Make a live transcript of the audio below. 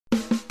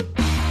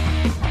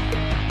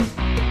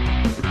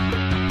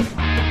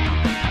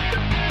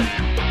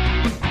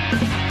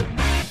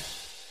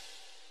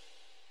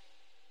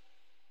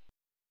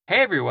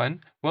everyone,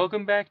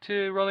 welcome back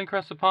to Rolling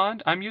Across the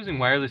Pond. I'm using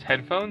wireless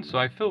headphones, so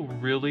I feel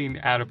really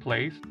out of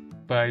place,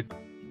 but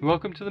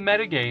welcome to the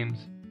Meta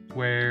Games,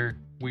 where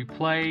we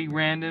play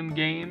random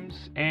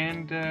games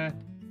and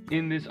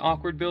in this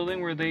awkward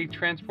building where they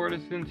transport us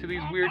into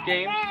these weird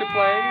games to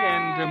play,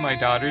 and my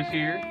daughter's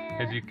here,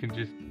 as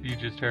you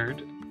just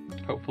heard.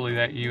 Hopefully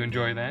that you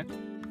enjoy that.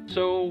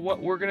 So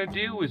what we're gonna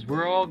do is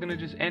we're all gonna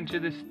just enter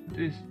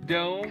this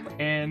dome,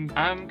 and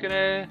I'm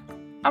gonna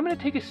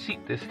take a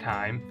seat this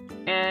time.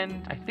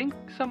 And I think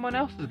someone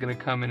else is gonna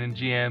come in and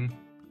GM.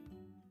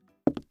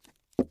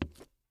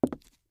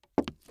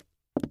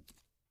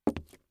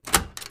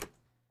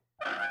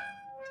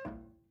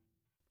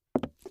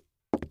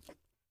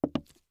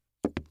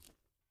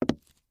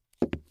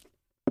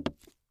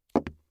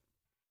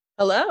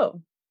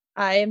 Hello,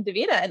 I am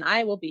Davida, and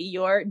I will be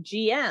your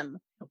GM,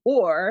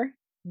 or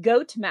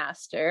Goat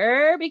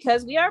Master,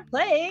 because we are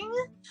playing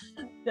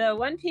the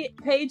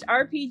one-page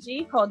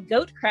RPG called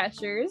Goat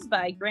Crashers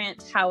by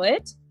Grant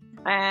Howitt.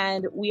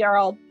 And we are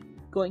all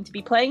going to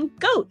be playing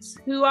goats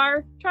who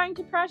are trying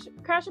to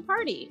crash a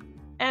party.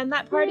 And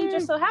that party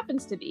just so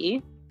happens to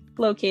be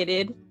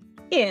located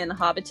in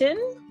Hobbiton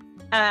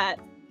at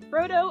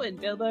Frodo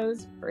and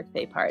Bilbo's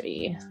birthday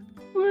party.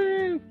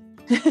 Woo!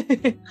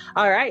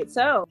 All right,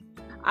 so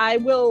I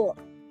will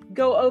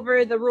go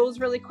over the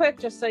rules really quick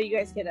just so you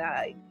guys can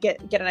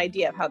get an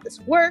idea of how this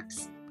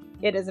works.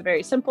 It is a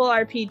very simple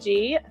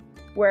RPG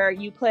where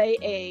you play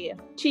a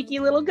cheeky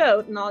little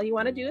goat and all you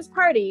want to do is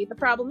party. The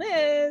problem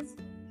is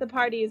the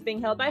party is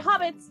being held by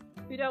hobbits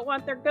who don't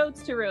want their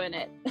goats to ruin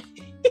it.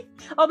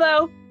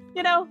 Although,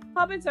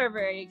 hobbits are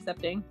very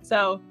accepting.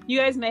 So you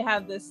guys may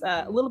have this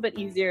a little bit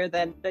easier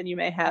than you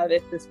may have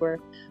if this were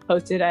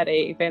hosted at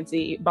a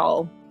fancy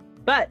ball.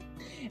 But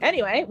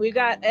anyway, we've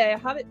got a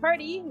hobbit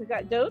party. We've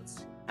got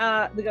goats.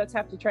 The goats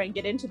have to try and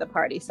get into the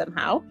party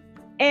somehow.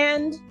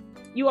 And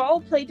you all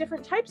play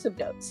different types of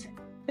goats.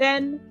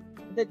 Then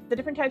the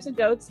different types of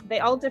goats, they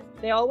all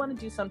want to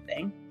do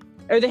something,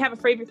 or they have a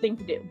favorite thing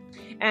to do.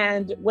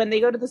 And when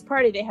they go to this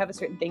party, they have a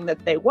certain thing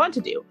that they want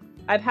to do.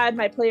 I've had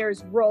my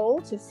players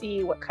roll to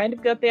see what kind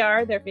of goat they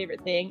are, their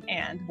favorite thing,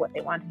 and what they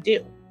want to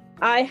do.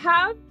 I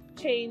have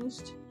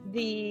changed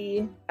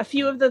a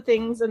few of the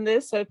things in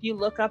this. So if you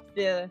look up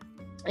this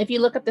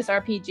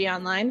RPG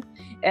online,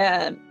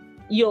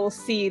 you'll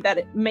see that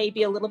it may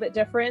be a little bit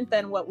different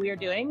than what we are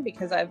doing,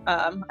 because I've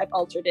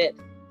altered it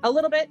a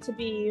little bit to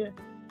be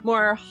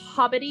more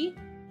hobbity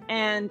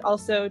and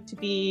also to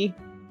be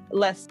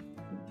less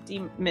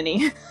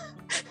demony.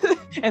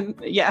 And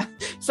yeah,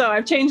 so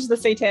I've changed the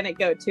satanic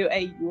goat to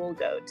a Yule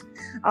goat.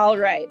 All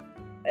right.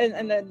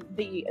 And then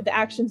the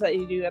actions that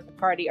you do at the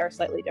party are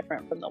slightly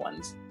different from the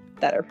ones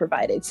that are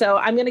provided. So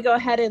I'm going to go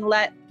ahead and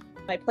let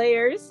my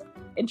players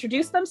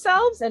introduce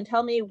themselves and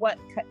tell me what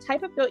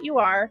type of goat you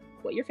are,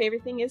 what your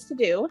favorite thing is to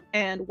do,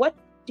 and what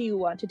do you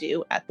want to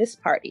do at this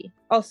party.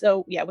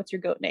 Also, yeah, what's your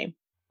goat name?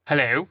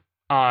 Hello,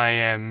 I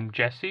am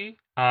Jesse.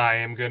 I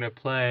am gonna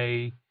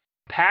play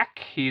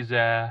Pack. He's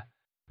a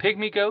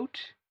pygmy goat,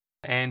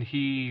 and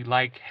he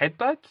likes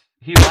headbutts.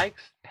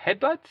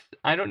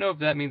 I don't know if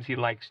that means he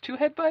likes to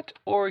headbutt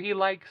or he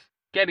likes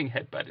getting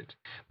headbutted,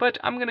 but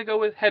I'm gonna go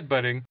with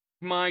headbutting.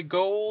 My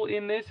goal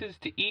in this is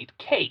to eat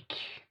cake.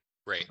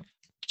 Right.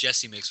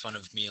 Jesse makes fun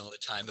of me all the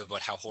time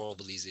about how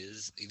horrible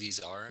these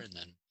are, and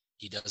then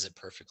he does it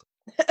perfectly.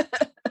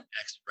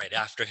 Next, right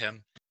after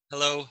him.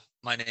 Hello,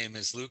 my name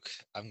is Luke.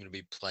 I'm going to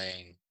be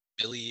playing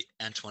Billy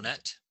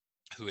Antoinette,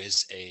 who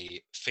is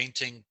a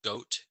fainting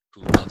goat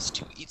who loves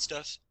to eat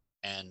stuff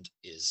and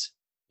is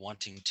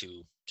wanting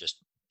to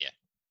just,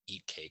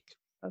 eat cake.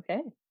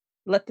 Okay.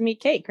 Let them eat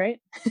cake, right?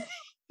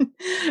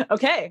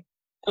 Okay.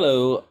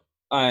 Hello,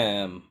 I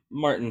am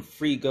Martin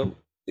Freegoat,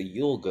 the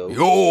Yule Goat.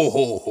 Yo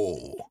ho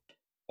ho!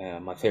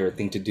 My favorite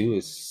thing to do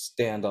is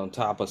stand on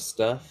top of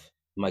stuff.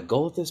 My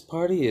goal with this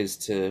party is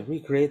to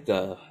recreate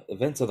the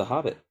events of The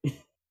Hobbit.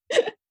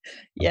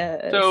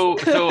 Yes.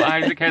 So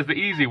Isaac has the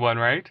easy one,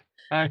 right?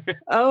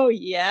 Oh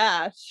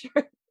yeah,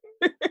 sure.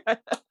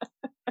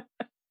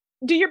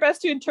 Do your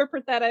best to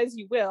interpret that as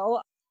you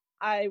will.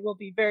 I will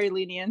be very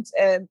lenient,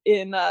 and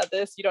in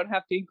this, you don't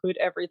have to include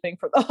everything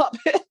from The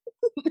Hobbit.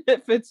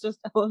 If it's just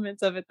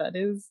elements of it that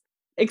is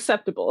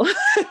acceptable.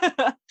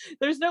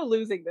 There's no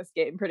losing this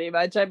game, pretty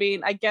much. I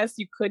mean, I guess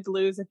you could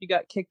lose if you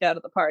got kicked out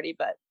of the party,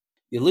 but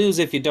You lose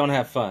if you don't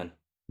have fun.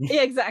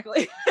 yeah,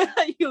 exactly.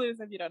 You lose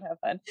if you don't have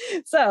fun.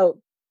 So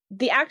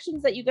the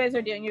actions that you guys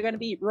are doing, you're going to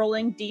be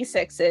rolling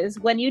d6s.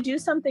 When you do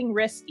something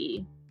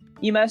risky,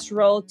 you must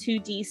roll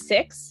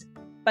 2d6,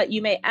 but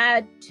you may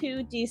add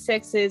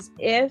 2d6s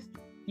if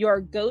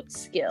your goat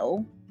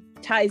skill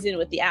ties in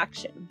with the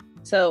action.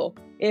 So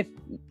if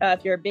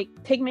you're a big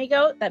pygmy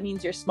goat, that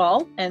means you're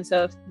small. And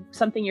so if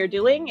something you're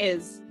doing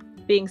is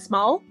being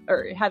small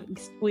or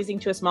squeezing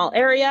to a small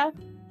area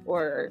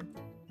or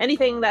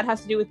anything that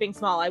has to do with being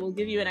small, I will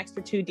give you an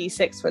extra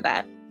 2d6 for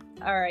that.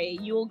 All right,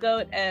 Yule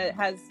Goat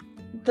has,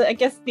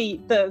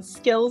 the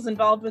skills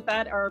involved with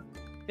that are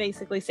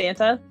basically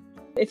Santa.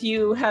 If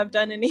you have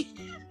done any,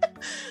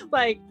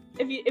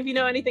 if you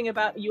know anything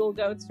about Yule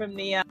goats from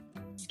the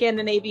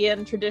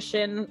Scandinavian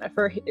tradition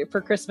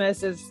for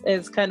Christmas,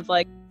 is kind of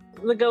like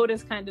the goat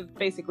is kind of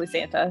basically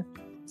Santa.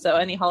 So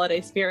any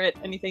holiday spirit,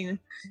 anything,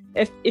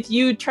 if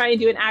you try and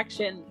do an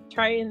action,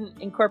 try and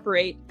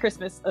incorporate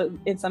Christmas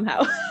in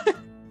somehow.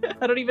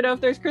 I don't even know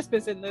if there's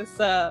Christmas in this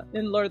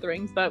in Lord of the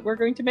Rings, but we're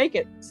going to make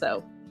it.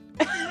 So,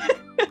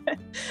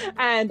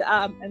 and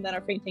then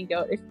our fainting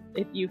goat.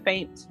 If you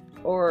faint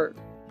or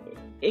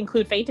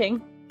include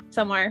fainting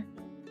somewhere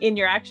in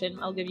your action,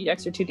 I'll give you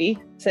extra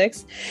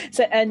 2d6.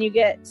 So and you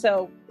get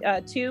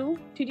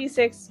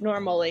 2d6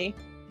 normally,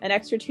 an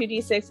extra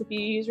 2d6 if you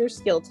use your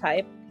skill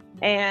type,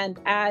 and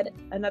add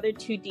another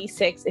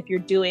 2d6 if you're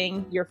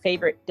doing your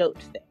favorite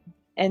goat thing.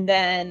 And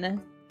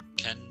then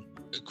a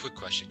quick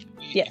question. Can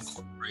we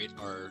incorporate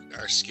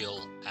our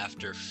skill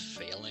after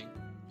failing?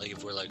 Like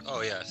if we're like,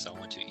 oh yes, I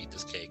want to eat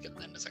this cake, and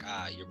then it's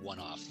like, you're one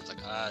off. It's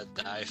like,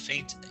 I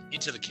faint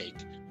into the cake.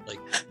 Like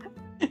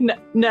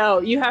no,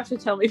 you have to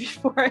tell me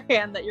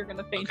beforehand that you're going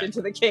to faint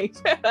into the cake.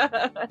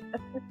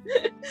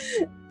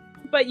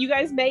 But you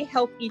guys may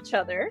help each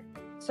other.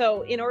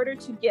 So in order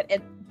to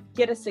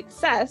get a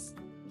success,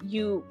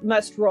 you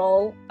must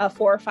roll a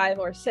 4, 5,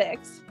 or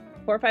 6.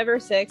 4, 5, or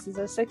 6 is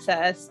a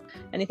success.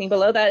 Anything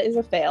below that is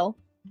a fail.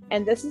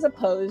 And this is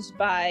opposed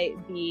by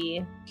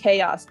the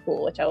chaos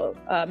pool, which I will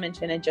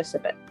mention in just a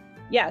bit.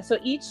 Yeah, so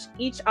each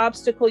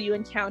obstacle you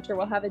encounter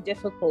will have a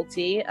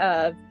difficulty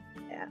of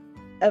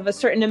a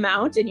certain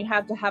amount, and you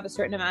have to have a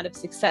certain amount of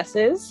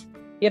successes.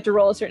 You have to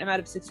roll a certain amount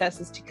of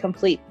successes to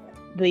complete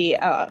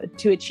to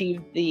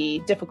achieve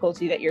the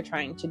difficulty that you're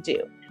trying to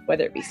do,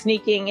 whether it be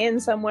sneaking in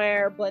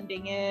somewhere,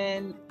 blending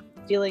in,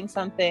 stealing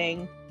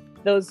something.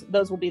 Those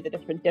will be the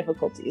different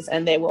difficulties,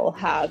 and they will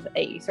have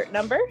a certain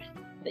number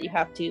that you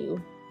have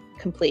to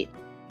complete.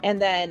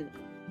 And then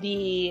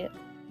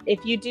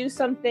if you do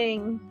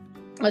something,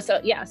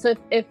 so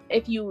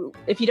if you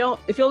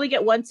only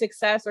get one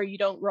success, or you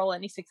don't roll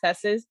any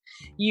successes,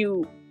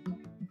 the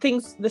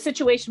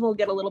situation will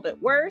get a little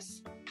bit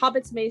worse.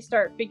 Hobbits may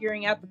start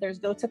figuring out that there's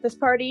goats at this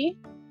party,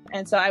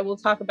 and so I will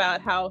talk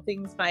about how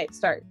things might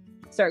start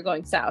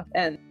going south,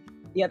 and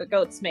the other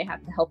goats may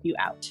have to help you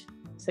out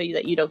so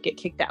that you don't get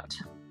kicked out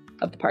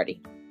of the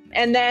party.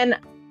 And then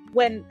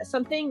when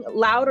something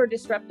loud or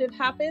disruptive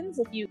happens,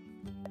 if you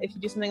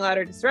do something loud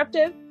or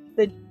disruptive,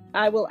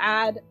 I will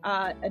add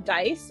a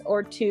dice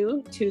or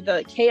 2 to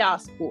the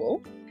chaos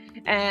pool,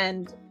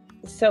 and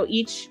so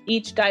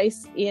each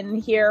dice in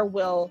here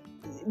will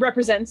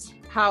represents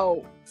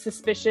how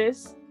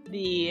suspicious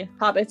the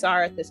hobbits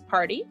are at this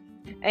party,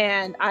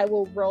 and I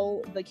will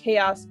roll the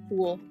chaos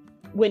pool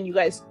when you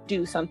guys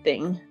do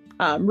something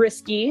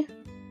risky.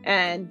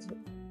 And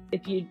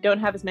if you don't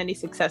have as many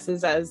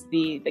successes as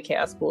the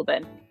chaos pool,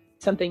 then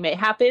something may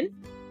happen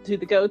to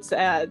the goats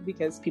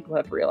because people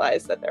have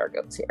realized that there are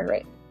goats here,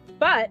 right?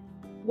 But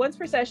once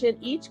per session,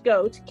 each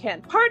goat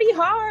can party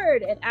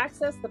hard and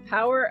access the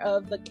power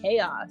of the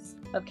chaos.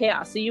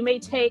 So you may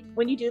take,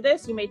 when you do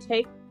this, you may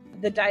take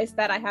the dice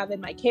that I have in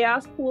my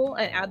chaos pool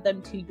and add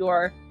them to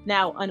your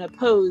now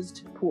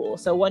unopposed pool.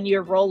 So when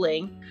you're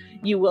rolling,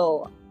 you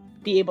will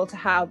be able to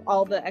have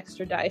all the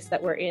extra dice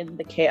that were in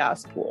the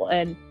chaos pool,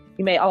 and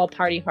you may all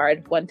party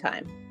hard one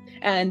time.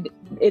 And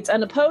it's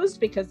unopposed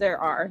because there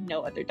are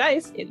no other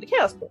dice in the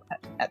chaos pool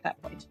at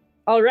that point.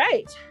 All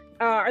right.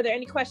 Are there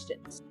any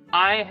questions?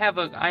 I have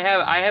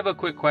a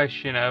quick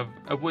question of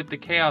with the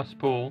chaos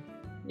pool.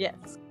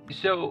 Yes.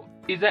 So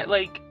is that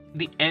like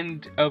the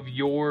end of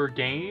your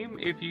game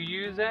if you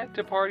use that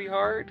to party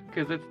hard?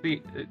 Because it's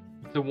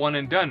the one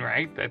and done,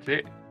 right? That's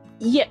it.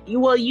 Yeah.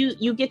 Well,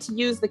 you get to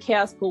use the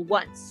chaos pool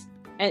once,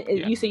 and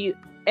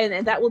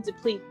and that will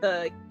deplete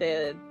the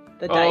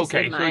dice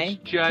in my so it's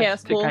just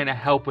chaos pool, to kind of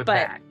help with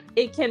that.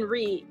 It can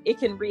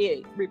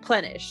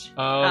replenish.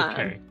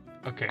 Okay.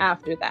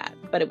 After that,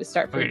 but it would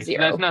start from 0. So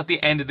that's not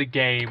the end of the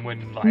game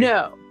when like.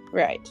 No.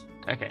 Right.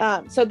 Okay.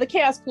 So the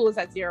chaos pool is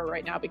at 0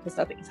 right now because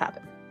nothing has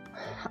happened.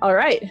 All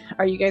right.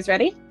 Are you guys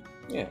ready?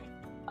 Yeah.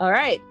 All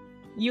right.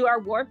 You are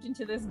warped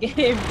into this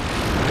game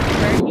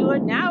where you are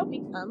now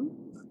become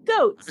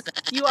goats.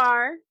 You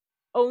are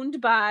owned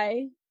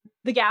by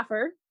the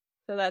Gaffer.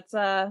 So that's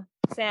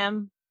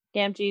Sam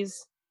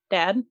Gamgee's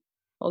dad,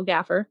 old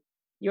Gaffer.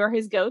 You're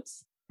his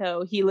goats.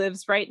 So he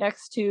lives right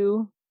next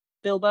to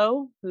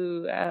Bilbo,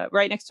 who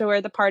right next to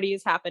where the party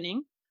is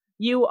happening.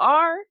 You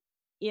are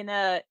in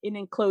an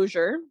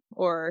enclosure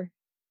or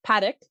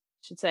paddock,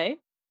 I should say,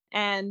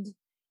 and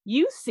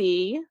you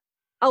see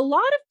a lot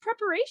of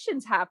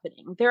preparations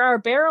happening. There are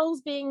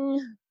barrels being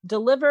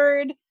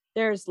delivered.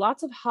 There's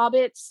lots of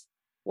hobbits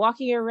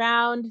walking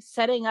around,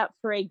 setting up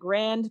for a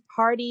grand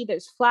party.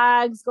 There's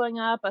flags going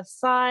up, a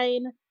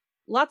sign,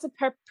 lots of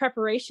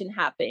preparation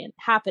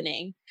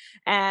happening.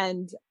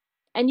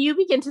 And you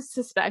begin to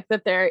suspect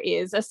that there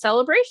is a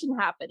celebration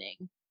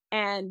happening.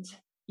 And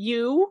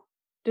you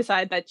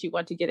decide that you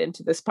want to get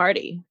into this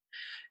party.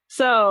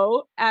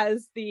 So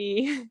as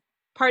the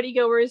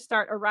partygoers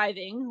start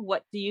arriving,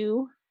 what do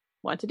you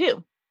want to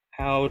do?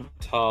 How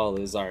tall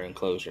is our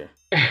enclosure?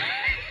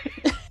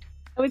 I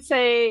would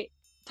say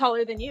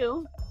taller than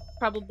you,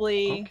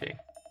 probably Okay.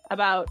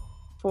 about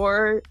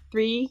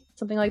 4'3",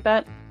 something like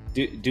that.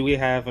 Do we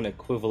have an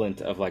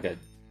equivalent of like a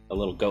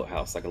little goat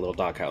house, like a little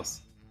dog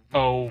house?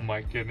 Oh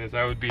my goodness,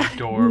 that would be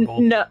adorable.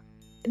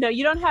 No,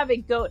 you don't have a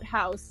goat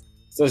house.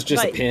 So it's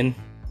just a But- pin.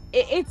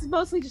 It's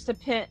mostly just a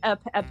pen.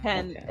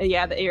 Okay.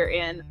 Yeah, that you're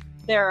in.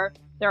 There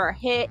are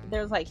hay.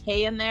 There's like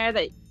hay in there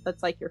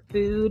that's like your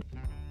food.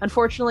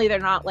 Unfortunately, they're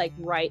not like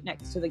right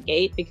next to the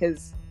gate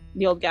because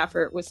the old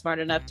gaffer was smart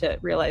enough to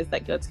realize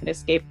that goats can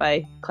escape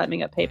by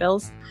climbing up hay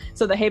bales.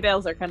 So the hay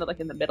bales are kind of like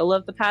in the middle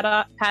of the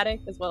paddock,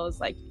 as well as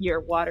like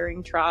your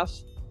watering trough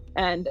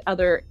and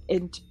other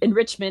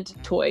enrichment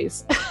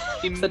toys.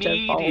 such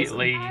as balls.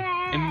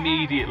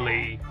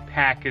 Immediately,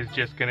 Pack is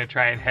just gonna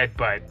try and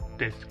headbutt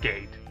this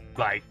gate.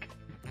 Like,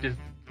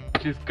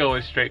 just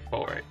going straight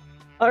for it.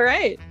 All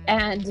right.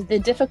 And the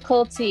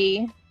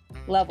difficulty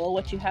level,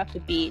 what you have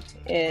to beat,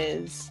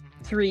 is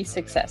 3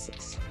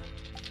 successes.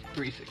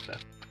 3 success.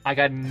 I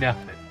got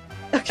nothing.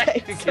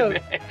 Okay, so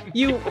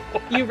you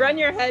run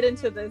your head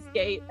into this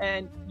gate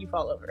and you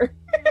fall over.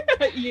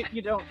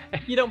 you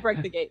don't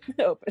break the gate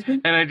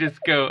open. And I just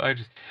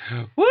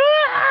Wah!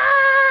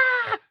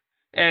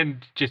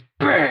 And just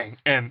bang,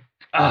 and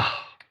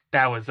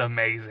that was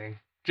amazing.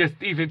 Just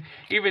even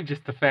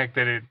just the fact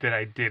that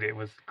I did it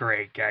was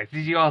great, guys.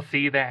 Did you all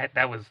see that?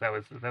 That was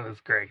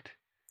great.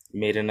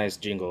 Made a nice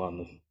jingle on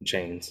the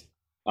chains,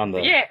 on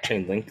the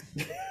chain link.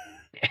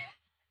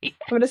 I'm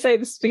gonna say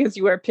this because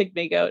you wear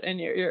pygmy goat and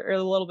you're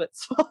a little bit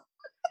small.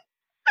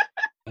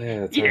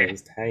 Yeah,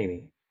 it's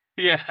tiny.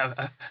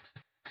 Yeah,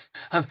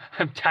 I'm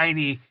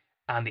tiny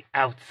on the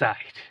outside.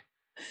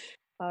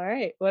 All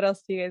right, what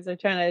else do you guys are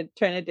trying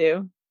to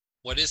do?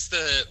 What?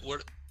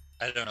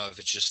 I don't know if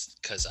it's just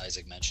because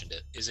Isaac mentioned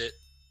it. Is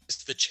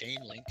the chain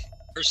link?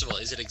 First of all,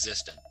 is it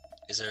existent?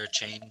 Is there a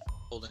chain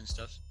holding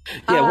stuff?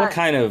 Yeah, what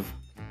kind of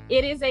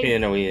It is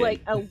pin are we in?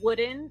 like a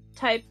wooden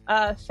type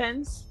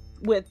fence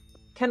with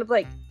kind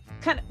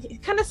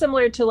of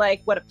similar to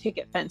like what a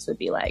picket fence would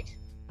be like.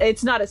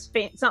 It's not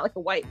it's not like a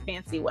white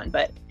fancy one,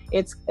 but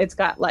it's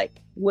got like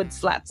wood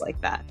slats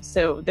like that.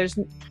 So there's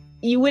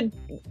you would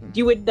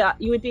be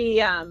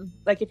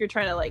like if you're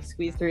trying to like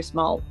squeeze through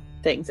small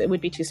things, it would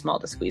be too small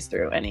to squeeze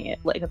through any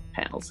like of the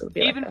panels. It would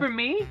be Even like for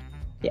me?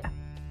 Yeah.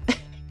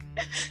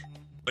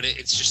 But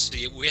it's just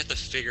we have to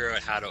figure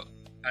out how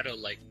to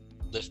like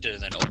lift it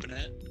and then open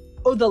it.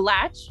 Oh, the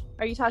latch?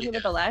 Are you talking Yeah.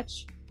 about the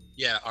latch?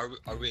 Yeah,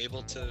 are we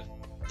able to?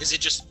 Is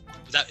it just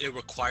that it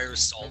requires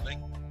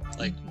solving?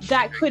 Like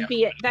That could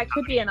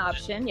figuring be an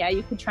option. Yeah,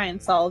 you could try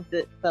and solve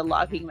the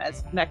locking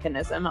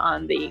mechanism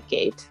on the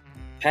gate.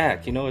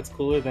 Pack, you know what's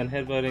cooler than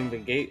headbutting the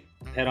gate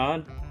head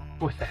on?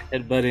 What's that?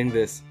 Headbutting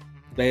this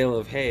bale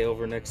of hay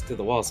over next to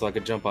the wall so I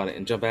could jump on it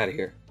and jump out of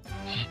here.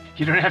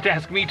 You don't have to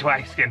ask me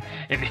twice, and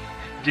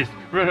just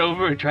run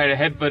over and try to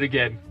headbutt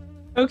again.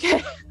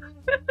 Okay.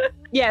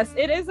 Yes,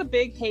 it is a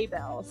big hay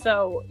bale,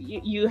 so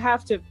you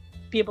have to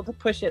be able to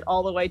push it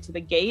all the way to the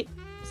gate.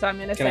 So I'm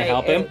going to say, Can I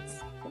help him?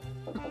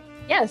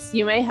 Yes,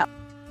 you may help.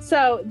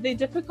 So the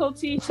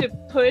difficulty to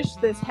push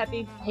this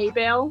heavy hay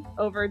bale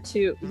over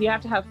to, you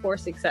have to have 4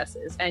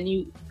 successes, and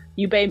you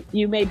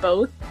may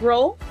both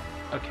roll.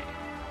 Okay.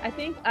 I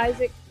think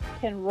Isaac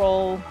can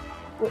roll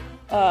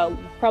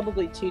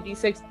probably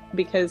 2d6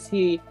 because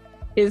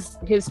his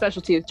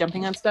specialty is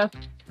jumping on stuff,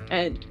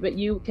 but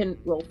you can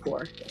roll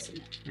 4.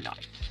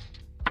 Nice.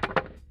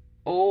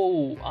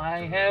 Oh, I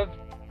have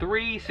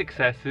 3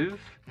 successes.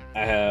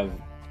 I have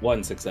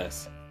 1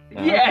 success.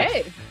 Yes!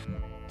 Okay.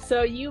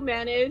 So you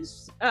manage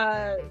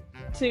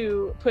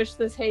to push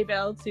this hay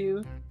bale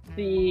to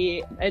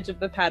the edge of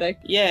the paddock.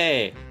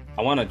 Yay!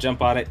 I want to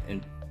jump on it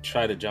and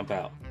try to jump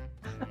out.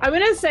 I'm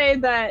gonna say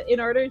that in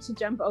order to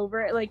jump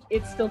over it, like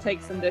it still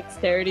takes some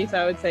dexterity. So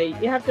I would say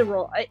you have to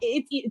roll.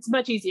 It's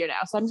much easier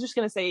now. So I'm just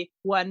gonna say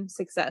 1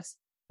 success.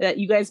 That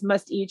you guys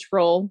must each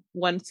roll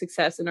 1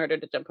 success in order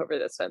to jump over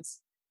this fence.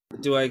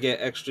 Do I get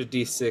extra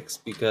d6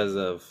 because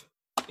of...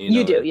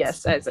 You do, it's-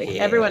 yes. Isaac.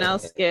 Everyone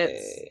else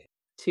gets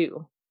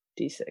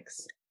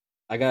 2d6.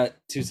 I got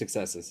 2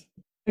 successes.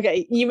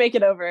 Okay, you make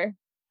it over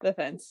the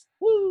fence.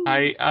 Woo!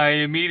 I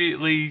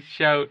immediately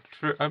shout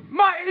for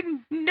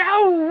Martin.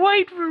 No,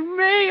 wait for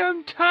me.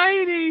 I'm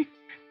tiny.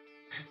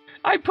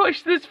 I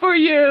pushed this for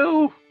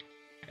you.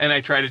 And I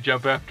try to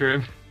jump after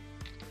him.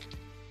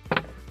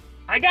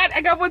 I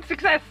got 1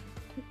 success.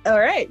 All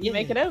right, you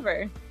make it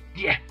over.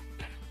 Yeah.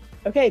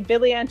 Okay,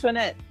 Billy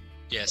Antoinette.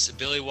 Yeah, so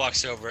Billy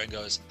walks over and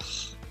goes,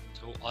 "Ugh,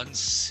 so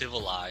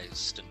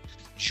uncivilized and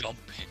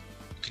jumping.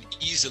 You can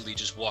easily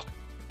just walk.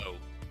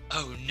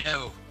 Oh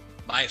no,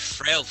 my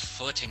frail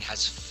footing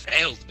has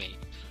failed me.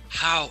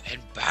 How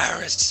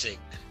embarrassing!"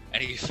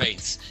 And he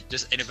faints,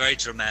 just in a very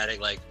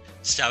dramatic, like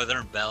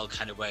Southern Belle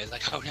kind of way,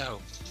 like, "Oh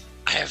no,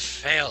 I have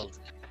failed,"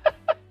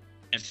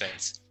 and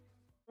faints.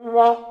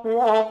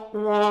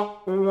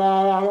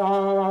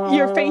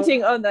 You're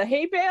fainting on the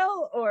hay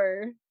bale,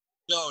 or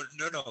No.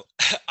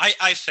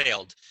 I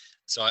failed,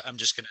 so I'm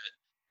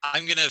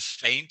gonna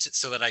faint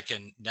so that I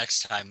can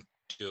next time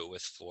do it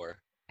with 4.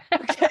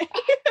 okay.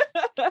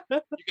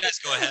 You guys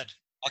go ahead.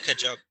 I'll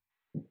catch up.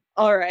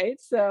 All right,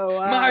 so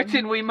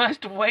Martin, we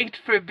must wait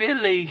for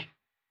Billy.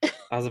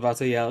 I was about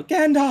to yell,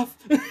 Gandalf!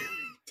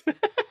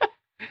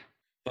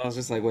 I was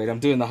just like, wait, I'm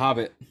doing the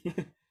Hobbit.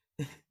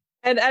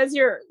 and as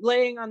you're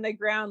laying on the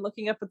ground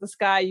looking up at the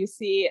sky, you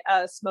see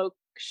a smoke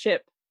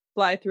ship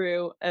fly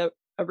through a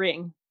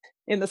ring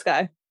in the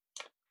sky.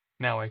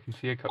 Now I can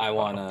see a coat. I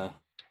want to,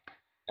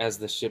 as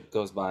the ship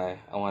goes by,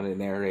 I want to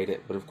narrate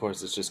it, but of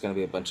course it's just going to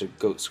be a bunch of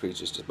goat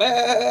screeches. Just,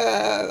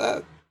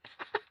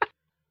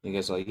 you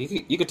guys are like,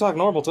 you could talk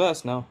normal to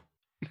us, no?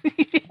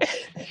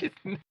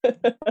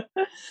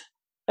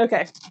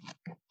 Okay.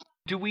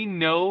 Do we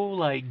know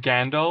like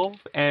Gandalf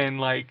and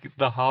like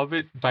the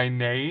Hobbit by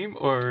name,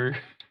 or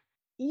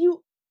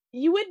You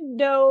would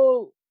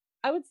know.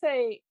 I would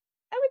say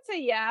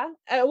yeah.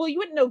 Well, you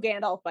wouldn't know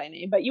Gandalf by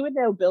name, but you would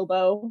know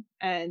Bilbo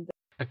and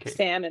okay,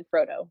 Sam and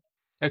Frodo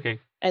okay,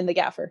 and the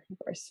Gaffer, of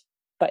course,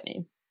 by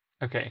name.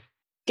 okay?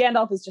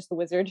 Gandalf is just the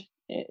wizard.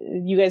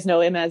 You guys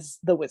know him as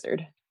the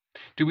wizard.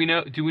 Do we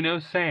know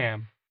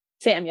Sam?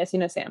 Sam, yes, you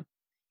know Sam.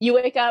 You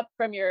wake up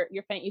from your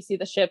faint. You see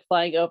the ship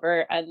flying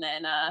over, and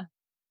then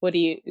what do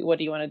you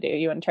want to do?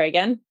 You want to try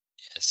again?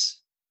 Yes.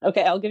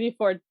 Okay, I'll give you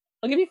four.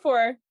 I'll give you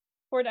four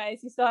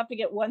dice. You still have to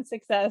get one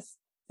success.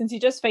 Since you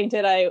just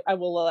fainted, I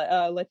will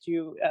let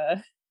you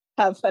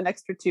have an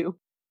extra 2.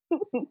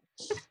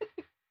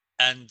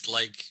 And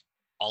like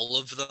all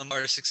of them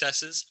are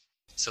successes.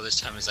 So this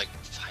time it's like,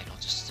 fine, I'll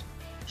just.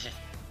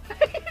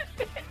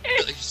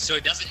 So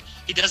he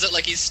does it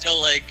like he's still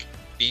like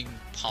being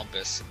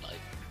pompous and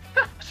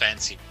like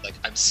fancy. Like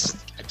I'm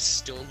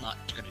still not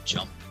gonna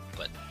jump,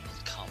 but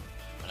I'll come.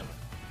 Whatever.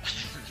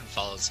 And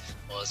follows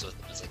with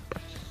him. It's like,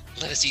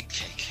 let us eat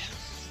cake.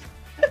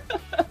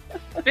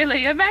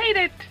 Billy, you made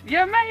it!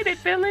 You made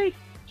it, Billy!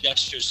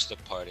 Gestures to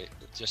the party.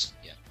 Just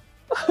yeah.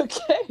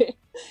 Okay,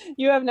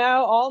 you have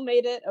now all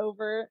made it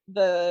over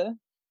the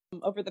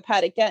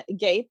paddock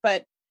gate,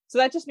 but so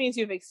that just means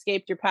you've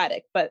escaped your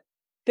paddock. But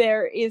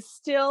there is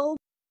still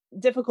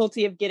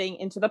difficulty of getting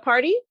into the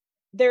party.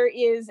 There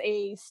is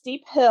a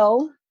steep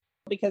hill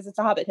because it's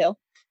a hobbit hill,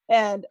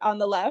 and on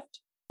the left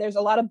there's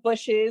a lot of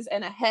bushes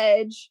and a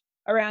hedge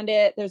around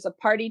it. There's a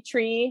party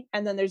tree,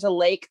 and then there's a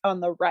lake on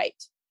the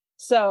right.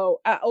 So,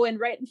 and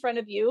right in front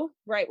of you,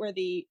 right where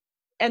the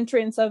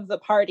entrance of the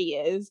party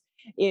is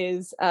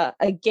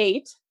a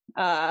gate.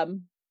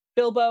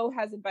 Bilbo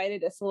has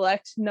invited a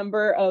select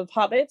number of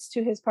hobbits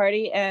to his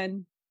party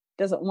and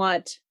doesn't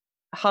want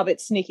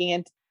hobbits sneaking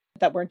in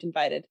that weren't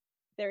invited.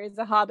 There is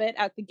a hobbit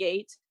at the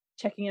gate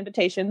checking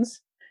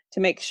invitations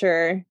to make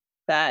sure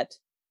that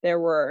there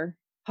were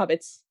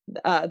hobbits.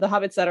 The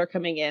hobbits that are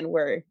coming in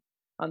were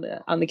on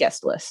the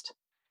guest list.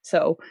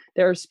 So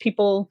there's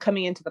people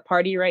coming into the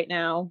party right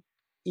now.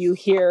 You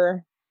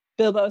hear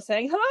Bilbo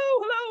saying,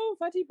 hello,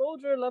 Fatty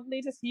Bolger,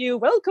 lovely to see you.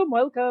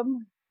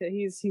 Welcome.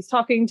 He's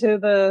talking to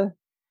the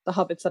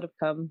hobbits that have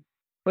come.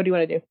 What do you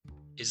want to do?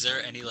 Is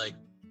there any like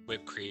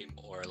whipped cream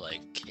or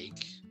like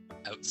cake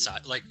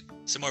outside, like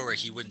somewhere where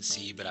he wouldn't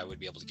see, but I would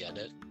be able to get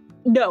it?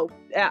 No,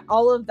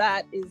 all of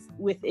that is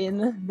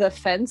within the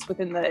fence,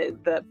 within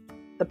the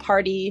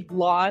party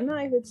lawn,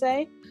 I would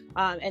say.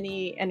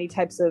 Any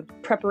types of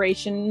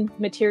preparation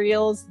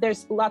materials.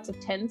 There's lots of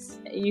tents.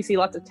 You see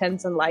lots of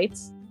tents and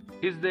lights.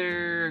 Is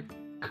there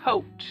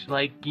coat,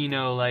 like,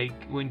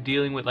 like when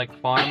dealing with like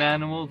farm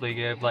animals, they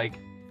have like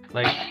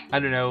I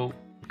don't know,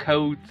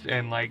 coats,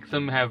 and like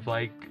some have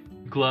like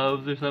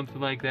gloves or something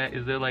like that.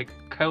 Is there like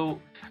coat,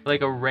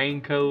 like a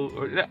raincoat,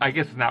 or I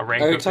guess it's not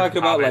raincoat. Are you talking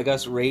about like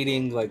us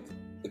raiding like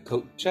the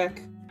coat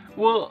check?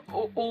 Well,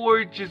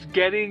 or just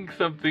getting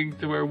something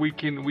to where we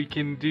can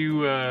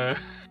do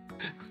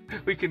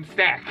we can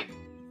stack.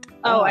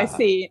 Oh, I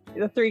see.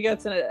 The 3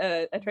 goats and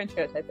a trench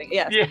coat type thing.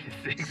 Yes. Yes,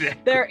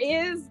 exactly.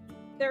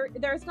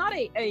 There's not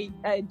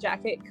a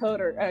jacket coat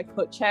or a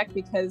coat check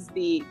because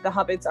the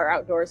hobbits are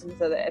outdoors, and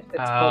so that if it's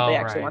cold, they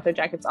actually want their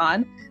jackets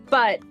on.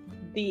 But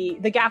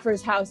the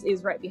gaffer's house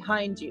is right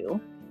behind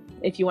you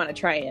if you want to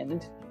try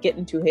and get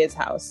into his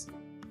house.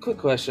 Quick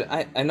question.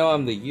 I know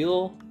I'm the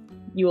Yule.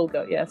 Yule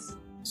goat, yes.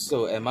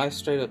 So am I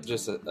straight up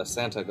just a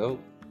Santa goat?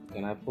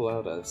 Can I pull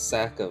out a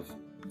sack of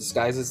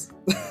disguises?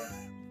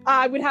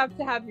 I would have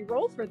to have you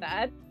roll for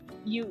that.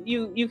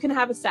 You can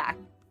have a sack,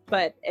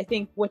 but I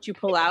think what you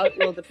pull out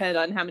will depend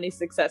on how many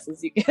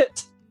successes you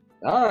get.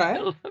 All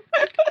right.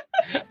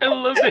 I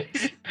love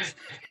it.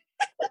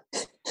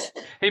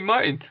 Hey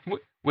Martin,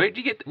 where'd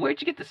you get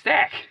the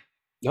stack?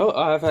 Oh,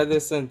 I've had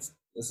this since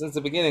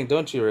the beginning.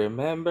 Don't you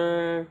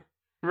remember?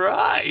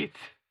 Right.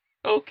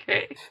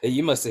 Okay. Hey,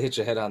 you must have hit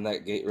your head on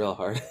that gate real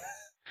hard.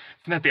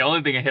 It's not the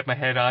only thing I hit my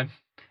head on,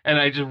 and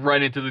I just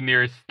run into the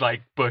nearest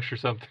like bush or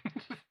something.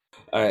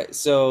 All right,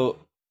 so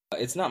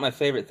it's not my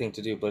favorite thing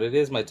to do, but it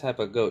is my type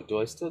of goat. Do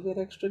I still get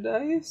extra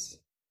dice?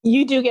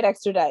 You do get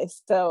extra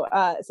dice. So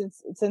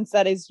since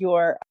that is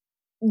your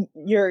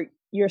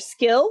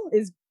skill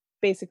is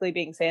basically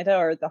being Santa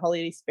or the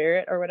holiday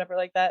spirit or whatever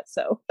like that.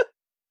 So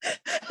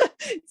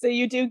so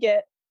you do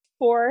get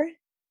four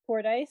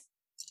dice.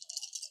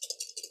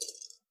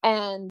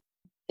 And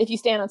if you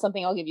stand on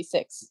something, I'll give you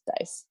 6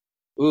 dice.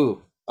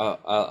 Ooh,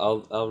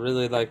 I'll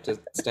really like to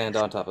stand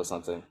on top of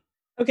something.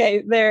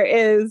 Okay, there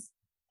is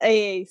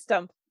a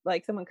stump,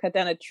 like someone cut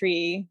down a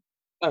tree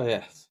Oh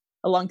yes.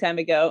 a long time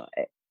ago.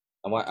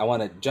 I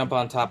want to jump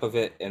on top of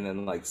it and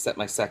then like set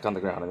my sack on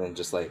the ground and then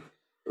just like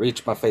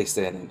reach my face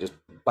in and just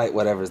bite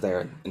whatever's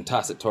there and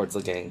toss it towards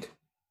the gang.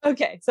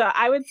 Okay, so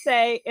I would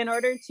say in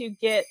order to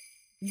get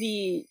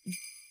the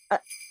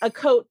a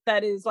coat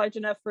that is large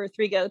enough for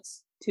 3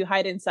 goats to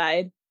hide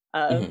inside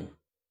of, Mhm.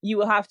 you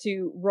will have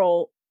to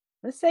roll.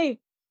 Let's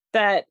say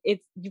that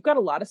you've got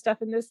a lot of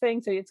stuff in this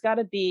thing, so it's got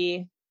to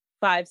be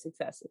 5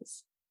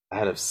 successes.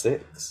 Out of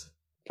 6.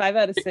 5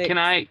 out of 6. Can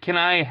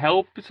I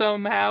help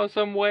somehow,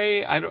 some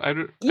way? I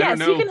don't Yes,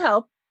 know. you can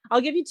help.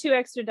 I'll give you 2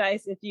 extra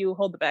dice if you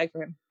hold the bag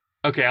for him.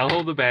 Okay, I'll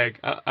hold the bag.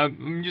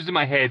 I'm using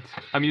my head.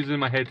 I'm using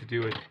my head to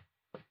do it.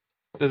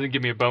 Doesn't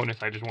give me a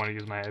bonus. I just want to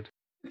use my head.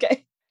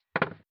 Okay.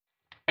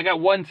 I got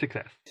 1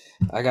 success.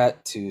 I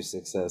got 2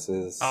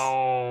 successes.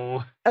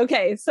 Oh.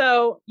 Okay,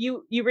 so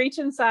you reach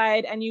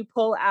inside and you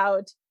pull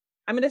out,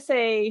 I'm gonna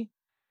say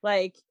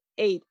like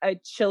a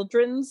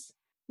children's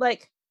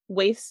like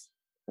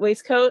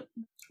waistcoat.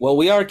 Well,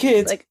 we are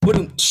kids. Like-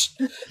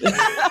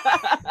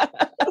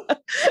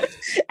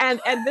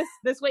 and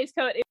this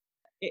waistcoat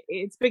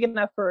it's big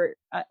enough for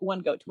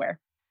 1 goat to wear.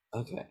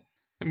 Okay.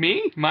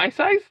 Me? My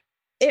size?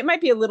 It might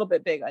be a little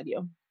bit big on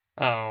you.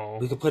 Oh.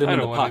 We could put him I in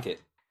the don't wanna-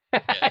 pocket.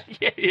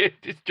 yeah,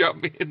 just drop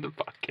me in the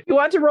pocket. You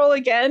want to roll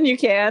again? You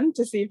can,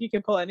 to see if you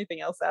can pull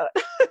anything else out.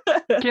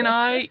 Can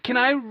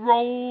I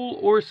roll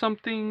or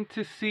something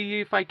to see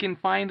if I can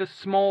find a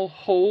small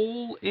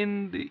hole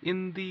in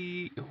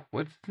the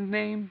what's his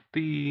name?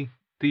 The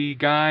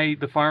guy,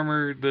 the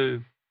farmer,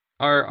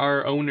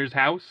 our owner's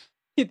house?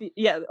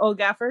 Yeah, old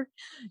gaffer.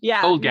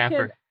 Yeah. Old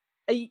gaffer.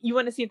 You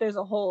want to see if there's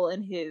a hole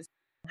in his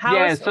house?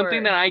 Yeah, something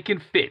or... that I can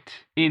fit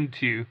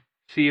into.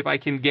 See if I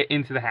can get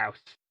into the house.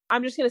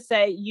 I'm just gonna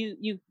say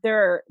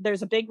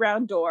there's a big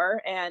round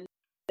door and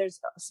there's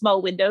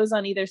small windows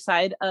on either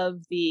side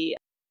of the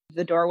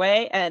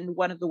doorway, and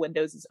one of the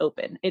windows is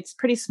open. It's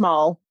pretty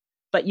small,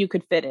 but you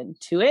could fit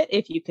into it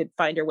if you could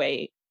find your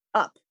way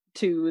up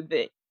to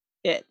it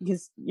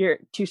because you're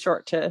too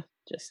short to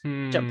just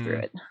jump through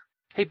it.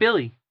 Hey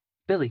Billy,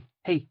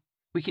 hey,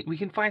 we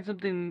can find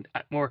something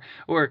more,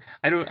 or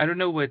I don't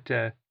know what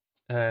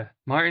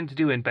Martin's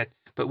doing,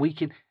 but we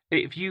can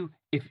if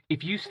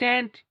you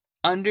stand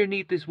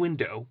underneath this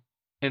window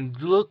and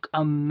look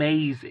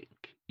amazing.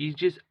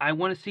 I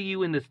want to see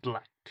you in this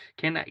light.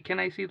 Can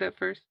I see that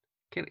first?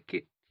 Can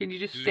you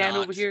just stand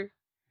over here?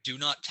 Do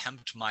not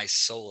tempt my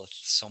soul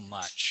so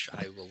much.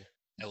 I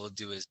will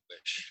do his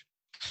wish.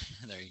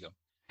 There you go.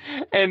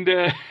 And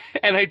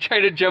I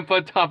try to jump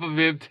on top of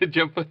him to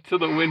jump onto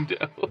the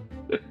window.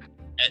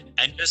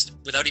 And just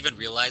without even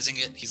realizing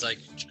it, he's like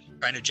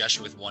trying to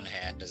gesture with one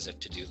hand as if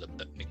to do the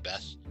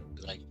Macbeth.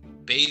 Like,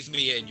 bathe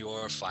me in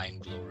your fine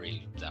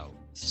glory, thou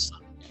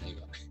son. There you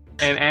go.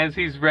 And as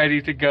he's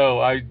ready to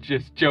go, I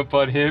just jump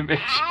on him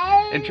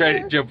and try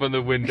to jump on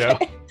the window.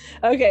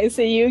 Okay,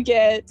 so you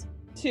get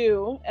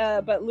 2,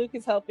 but Luke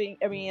is helping.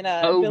 Billy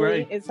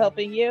right. is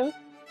helping you.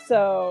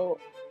 So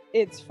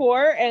it's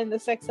 4, and the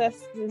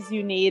successes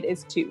you need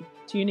is 2.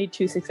 So you need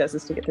 2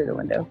 successes to get through the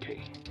window.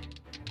 Okay.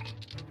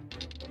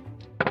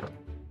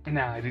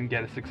 No, I didn't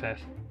get a success.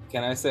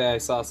 Can I say I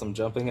saw some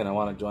jumping and I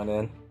want to join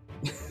in?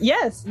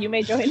 Yes, you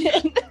may join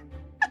in.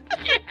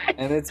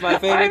 And it's my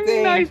favorite I'm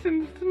thing. nice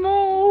and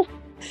small.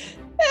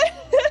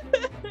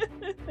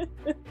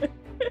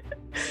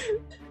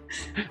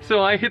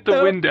 So I hit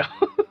the window.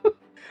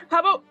 How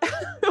about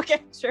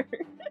okay, sure.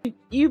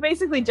 You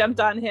basically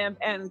jumped on him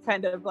and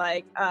kind of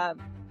like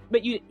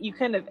but you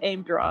kind of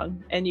aimed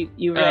wrong and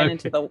you ran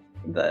into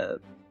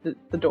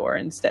the door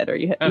instead, or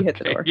you hit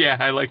the door. Yeah,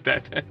 I like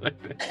that.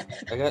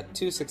 I got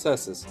 2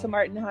 successes. So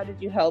Martin, how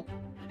did you help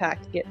Pac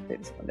get through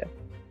this window?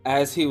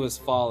 As he was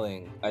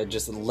falling, I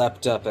just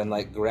leapt up and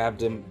like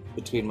grabbed him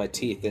between my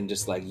teeth and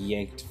just like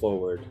yanked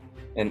forward,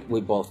 and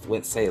we both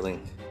went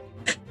sailing.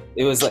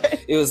 It was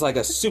like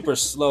a super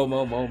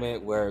slow-mo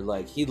moment where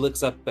like he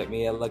looks up at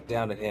me, I look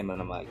down at him,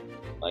 and I'm like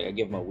I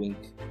give him a wink,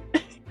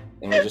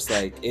 and we're just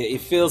like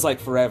it feels like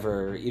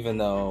forever, even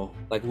though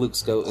like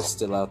Luke's goat is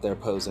still out there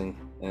posing,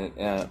 and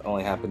it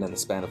only happened in the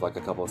span of like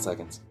a couple of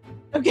seconds.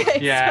 Okay.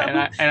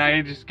 Yeah, so... and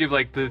I just give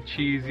like the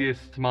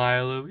cheesiest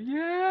smile of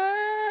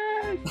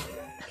yes.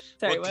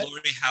 Sorry, what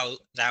glory how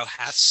thou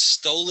hast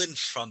stolen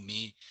from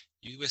me,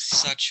 you with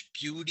such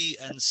beauty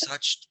and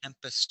such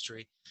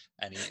tempestry.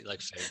 And he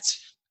like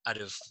fades out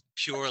of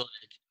pure like,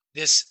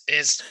 this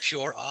is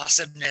pure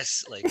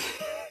awesomeness, like,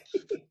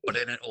 but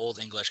in an old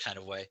English kind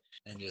of way,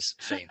 and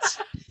just faints.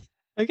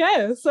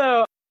 Okay,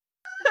 so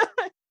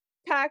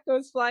Pac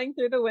goes flying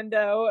through the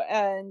window,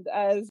 and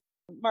as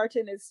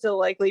Martin is still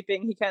like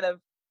leaping, he kind of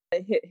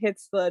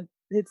hits the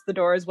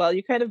door as well.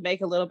 You kind of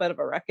make a little bit of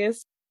a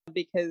ruckus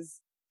because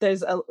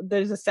there's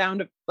a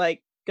sound of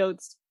like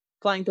goats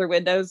flying through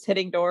windows,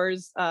 hitting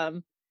doors.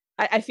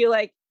 I feel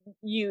like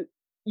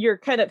you're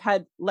kind of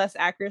had less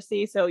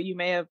accuracy, so you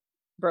may have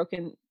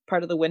broken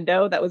part of the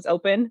window that was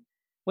open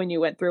when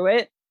you went through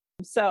it.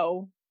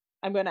 So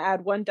I'm going to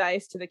add 1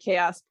 dice to the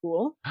chaos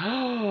pool.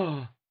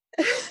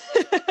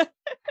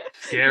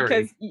 Scary.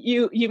 Because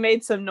you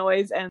made some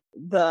noise, and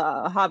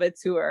the hobbits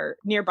who are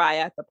nearby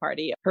at the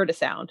party heard a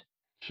sound.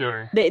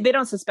 Sure. They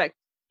don't suspect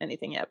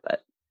anything yet,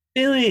 but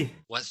Billy,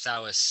 What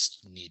thouest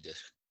need?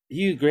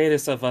 you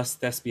greatest of us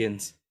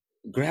thespians,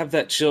 grab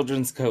that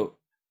children's coat,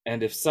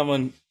 and if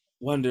someone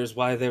wonders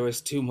why there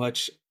was too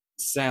much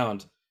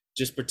sound,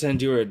 just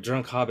pretend you were a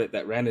drunk hobbit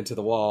that ran into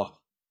the wall.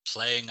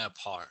 Playing a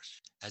part.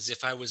 As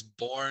if I was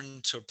born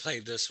to play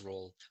this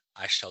role,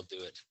 I shall do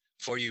it.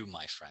 For you,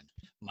 my friend,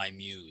 my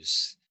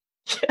muse.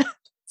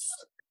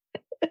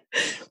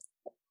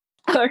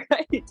 all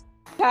right.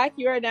 Pack,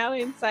 you are now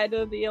inside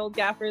of the old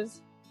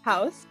gaffer's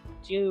house.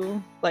 What do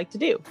you like to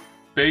do?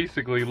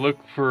 Basically, look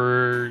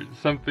for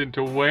something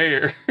to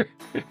wear.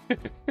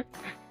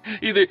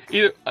 either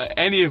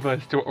any of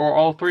us or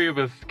all 3 of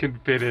us can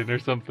fit in or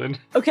something.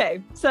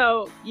 Okay,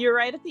 so you're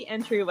right at the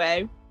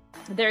entryway.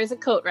 There is a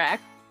coat rack,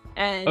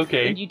 and,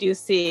 Okay. and you do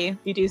see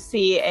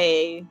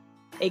a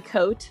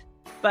coat,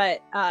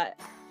 but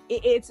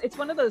it's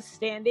one of those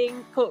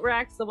standing coat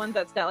racks, the one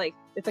that's got like,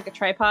 it's like a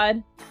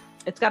tripod.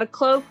 It's got a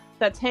cloak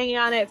that's hanging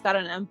on it. It's got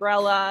an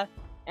umbrella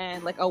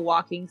and like a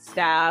walking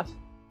staff,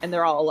 and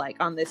they're all like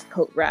on this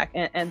coat rack.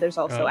 And there's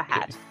also a Okay.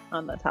 hat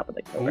on the top of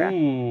the coat rack.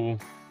 Ooh.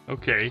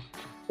 Okay.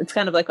 It's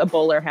kind of like a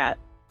bowler hat,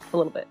 a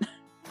little bit.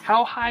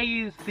 How high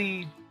is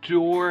the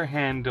door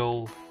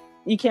handle?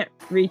 You can't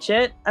reach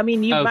it. I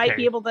mean, you might Okay.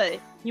 be able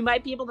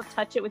to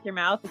touch it with your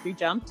mouth if you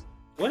jumped.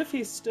 What if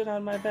he stood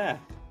on my back?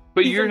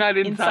 But He's you're not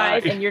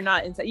inside. and you're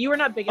not inside. You were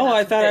not big enough. Oh,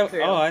 I to thought fit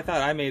through. I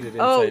thought I made it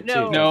inside Oh,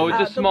 no. too. No,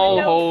 it's a the small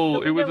window- hole.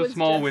 the It was window a was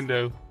small just-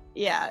 window.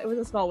 Yeah, it was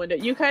a small window.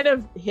 You kind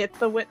of hit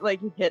the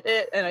like you hit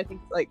it, and I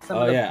think like some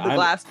Oh, of the, yeah, the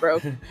glass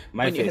broke.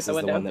 My when you hit face the is the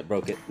window. one that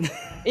broke it.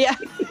 Yeah,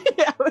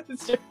 yeah, it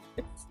was just,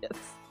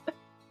 yes.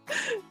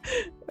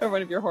 Or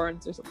one of your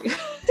horns or something.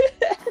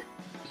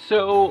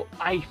 So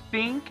I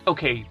think,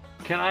 okay,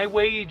 can I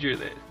wager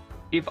this?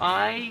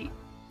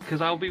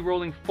 Because I'll be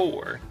rolling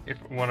 4 if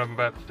what I'm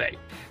about to say.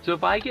 So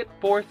if I get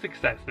 4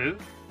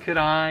 successes, could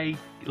I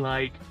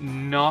like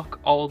knock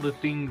all the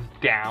things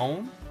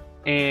down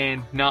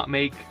and not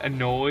make a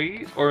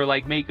noise, or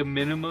like make a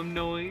minimum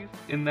noise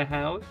in the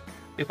house?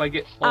 If I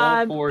get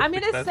all 4 I'm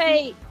successes? gonna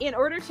say in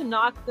order to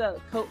knock the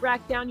coat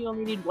rack down, you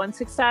only need 1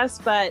 success.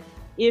 But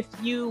if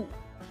you're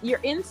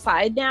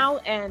inside now,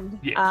 and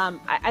Yeah.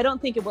 I don't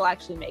think it will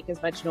actually make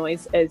as much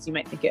noise as you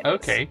might think it is.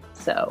 Okay.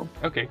 So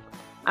Okay,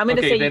 I'm gonna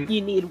Okay, say then-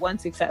 you need 1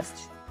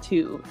 success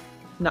to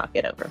knock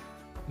it over.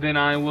 then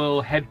I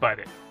will headbutt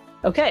it.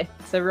 Okay,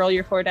 so roll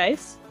your 4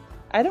 dice.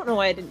 I don't know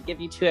why I didn't give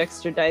you 2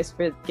 extra dice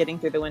for getting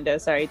through the window.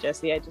 Sorry,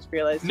 Jesse. I just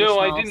realized. No, you're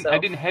small, I didn't. so- I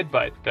didn't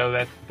headbutt though.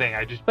 That's the thing.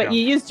 I just. But jumped.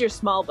 you used your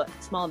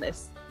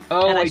smallness.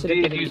 Oh, and I I should've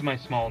did given use you- my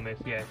smallness.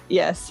 Yes.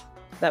 Yes,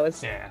 that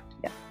was Yeah.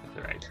 Yeah. That's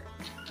alright.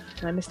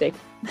 my mistake.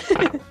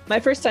 My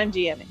first time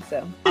GMing,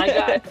 so I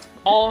got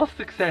all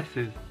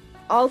successes.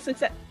 all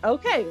success.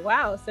 Okay,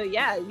 wow. So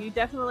yeah, you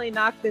definitely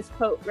knocked this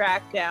coat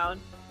rack down,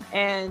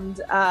 and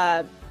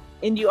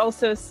you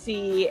also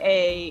see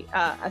a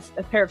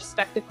pair of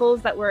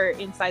spectacles that were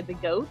inside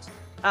the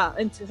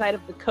inside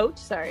of the coat.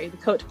 Sorry, the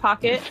coat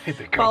pocket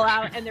fall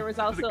out, and there was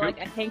also like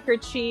a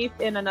handkerchief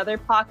in another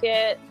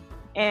pocket,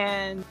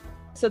 and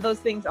so those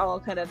things all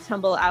kind of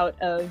tumble out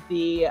of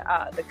the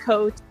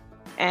coat.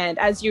 And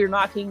as you're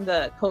knocking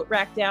the coat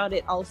rack down,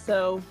 it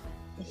also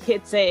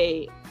hits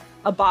a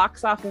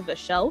box off of a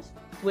shelf,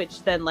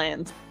 which then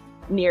lands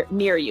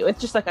near you. It's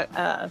just like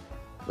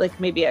like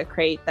maybe a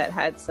crate that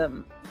had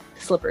some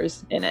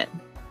slippers in it,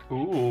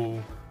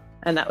 Ooh.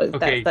 and that was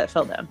Okay. that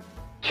fell down.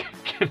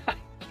 Can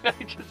I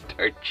just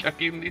start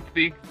chucking these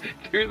things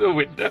through the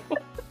window?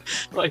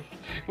 Like,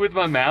 with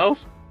my mouth?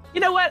 You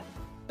know what?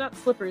 Not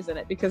slippers in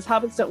it, because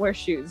hobbits don't wear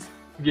shoes.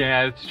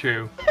 Yeah, it's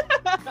true.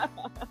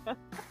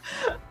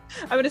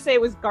 I'm gonna say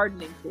it was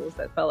gardening tools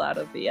that fell out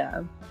of the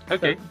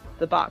Okay.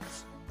 the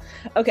box.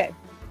 Okay.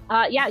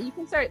 Yeah, you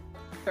can start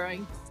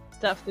throwing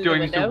stuff through Do the I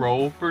need window. to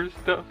roll for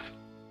stuff?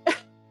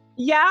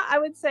 Yeah, I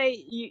would say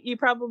you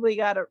probably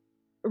gotta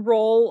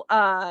roll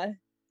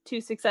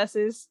 2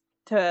 successes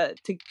to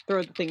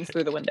throw the things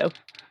through the window.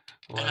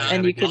 Well,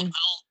 And you gotta can-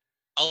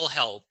 I'll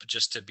help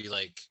just to be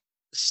like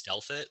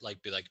stealth it,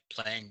 like be like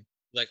playing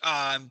like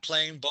I'm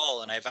playing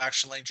ball and I've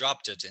accidentally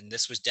dropped it, and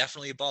this was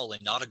definitely a ball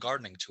and not a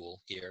gardening tool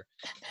here.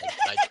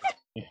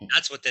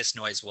 That's what this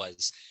noise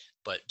was,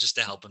 but just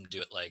to help him do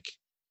it like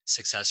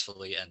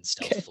successfully and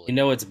stealthily. You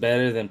know what's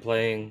better than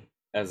playing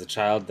as a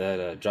child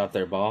that dropped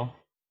their ball?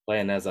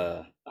 Playing as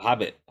a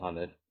hobbit on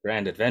a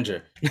grand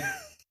adventure.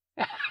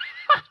 That's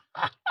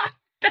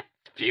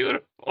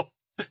beautiful.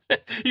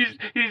 he's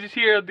just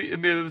here on the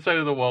other side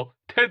of the wall.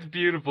 That's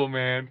beautiful,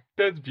 man.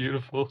 That's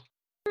beautiful.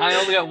 I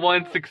only got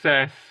 1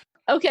 success.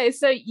 Okay,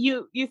 so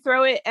you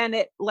throw it and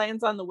it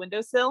lands on the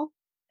windowsill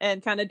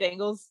and kind of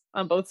dangles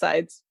on both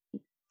sides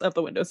of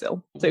the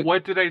windowsill. So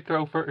What did I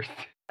throw first?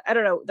 I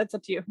don't know. That's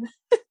up to you.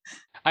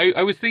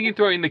 I was thinking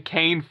throwing the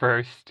cane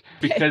first,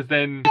 because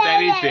then, if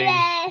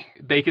anything,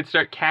 they could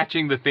start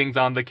catching the things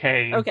on the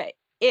cane. Okay.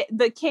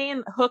 the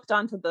cane hooked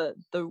onto the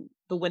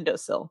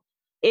windowsill.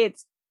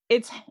 It's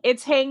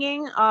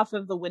hanging off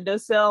of the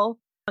windowsill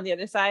on the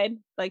other side.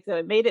 Like, so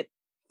it made it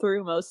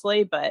through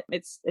mostly, but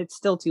it's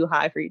still too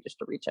high for you just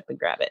to reach up and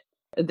grab it.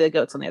 The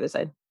goat's on the other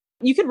side.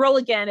 You can roll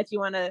again if you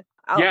want to.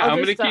 I'm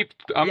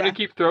gonna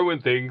keep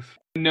throwing things.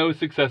 No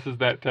successes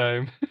that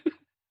time.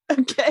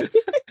 Okay.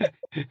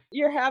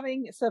 You're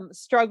having some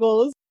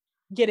struggles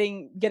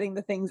getting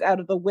the things out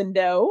of the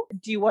window.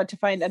 Do you want to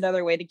find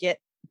another way to get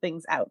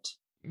things out?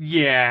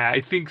 Yeah,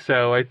 I think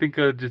so. I think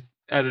I'll just,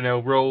 I don't know,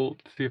 roll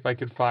to see if I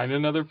can find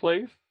another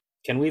place.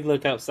 Can we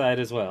look outside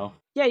as well?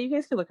 Yeah, you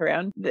guys can look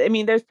around. I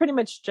mean, there's pretty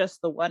much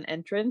just the one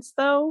entrance,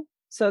 though.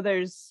 So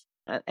there's,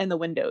 and the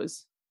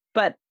windows.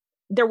 But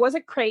there was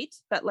a crate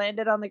that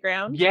landed on the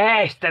ground.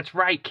 Yes, that's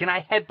right. Can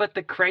I headbutt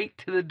the crate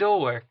to the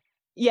door?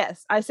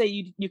 Yes, I say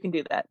you can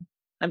do that.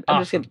 I'm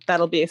Awesome. just kidding.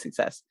 That'll be a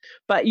success.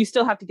 But you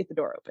still have to get the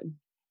door open.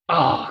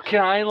 Oh,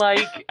 can I,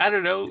 like, I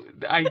don't know,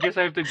 I guess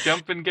I have to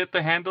jump and get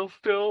the handle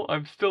still?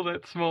 I'm still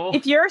that small.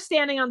 If you're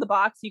standing on the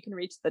box, you can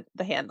reach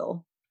the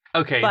handle.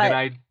 Okay, but- then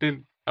I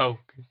didn't, oh.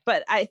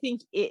 But I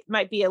think it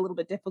might be a little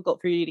bit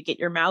difficult for you to get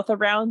your mouth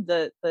around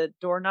the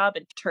doorknob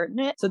and turn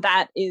it. So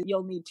that is,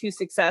 you'll need 2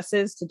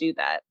 successes to do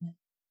that.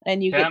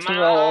 And you get to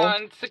roll.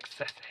 Come on,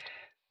 successes.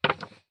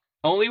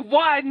 Only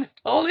one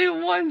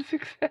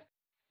success.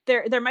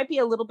 There might be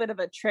a little bit of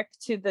a trick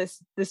to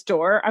this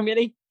door. I'm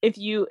gonna, if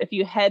you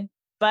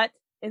headbutt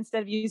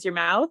instead of use your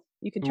mouth,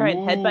 you can try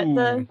and headbutt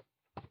the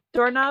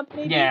doorknob.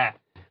 Maybe. Yeah,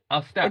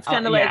 I'll start. It's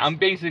kinda like- I'm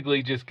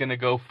basically just gonna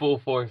go full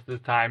force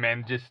this time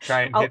and just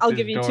try and. I'll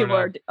give you 2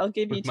 more. I'll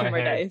give you with 2 my more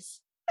head.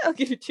 dice. I'll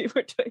give you 2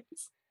 more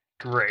dice.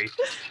 Great.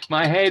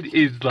 My head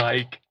is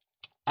like,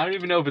 I don't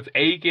even know if it's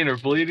aching or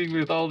bleeding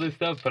with all this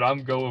stuff, but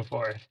I'm going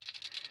for it.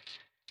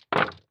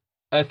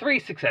 3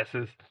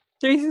 successes.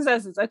 3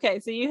 successes. Okay,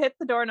 so you hit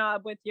the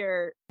doorknob with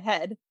your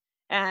head,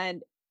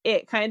 and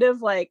it kind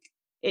of like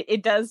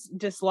it does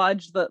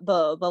dislodge the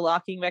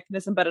locking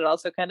mechanism, but it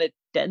also kind of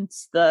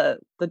dents the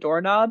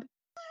doorknob.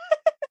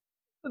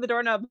 So the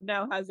doorknob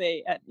now has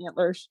an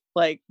antler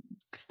like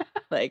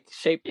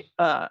shape,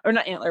 or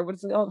not antler. What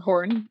is it called?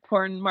 Horn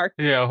mark.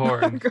 Yeah,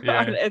 horns. mark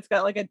on it. Yeah, It's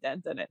got like a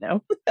dent in it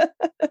now.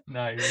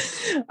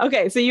 nice.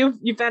 Okay, so you've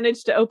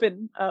managed to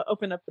open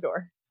up the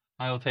door.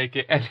 I'll take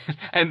it,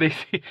 and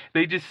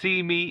they just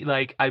see me,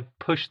 like, I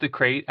push the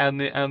crate on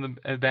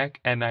the back,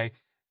 and I'm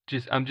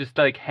just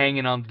like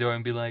hanging on the door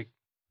and be like,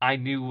 I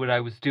knew what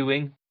I was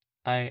doing.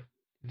 I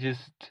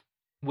just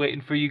waiting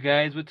for you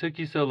guys. What took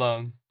you so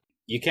long?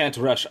 You can't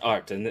rush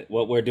art, and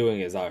what we're doing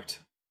is art.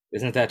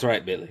 Isn't that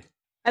right, Billy?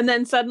 And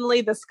then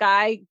suddenly the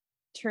sky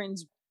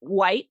turns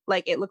white,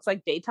 like it looks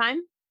like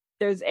daytime.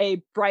 There's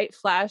a bright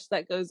flash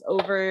that goes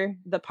over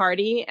the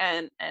party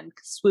and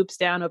swoops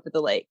down over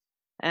the lake.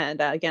 And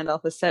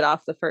Gandalf has set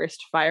off the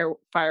first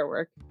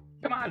firework.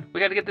 Come on, we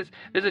gotta get this.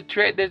 There's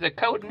a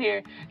coat in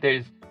here.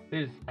 There's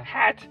a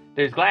hat.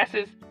 There's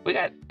glasses. We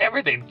got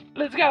everything.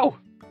 Let's go.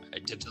 I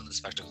dipped on the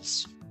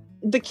spectacles.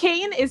 The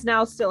cane is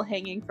now still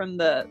hanging from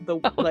the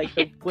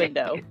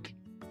window,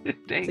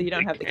 Dang so you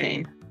don't have the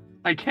cane.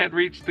 I can't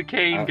reach the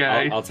cane,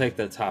 guy. I'll take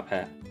the top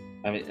hat.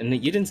 I mean, and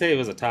you didn't say it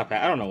was a top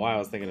hat. I don't know why I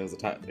was thinking it was a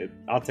top.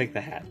 I'll take the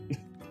hat.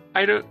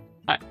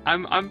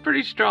 I'm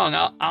pretty strong.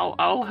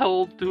 I'll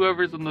hold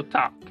whoever's on the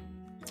top.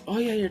 Oh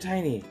yeah, you're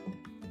tiny.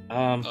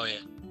 Oh yeah.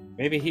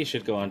 Maybe he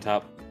should go on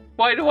top.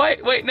 Why do I?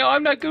 Wait, no,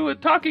 I'm not good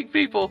with talking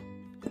people.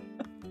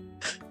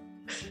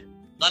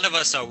 None of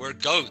us are. We're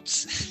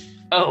goats.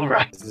 Oh,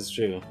 right. This is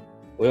true.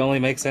 We only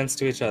make sense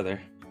to each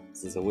other.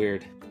 This is a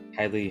weird,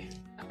 highly.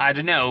 I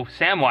don't know.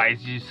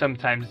 Samwise, you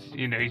sometimes,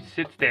 he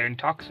sits there and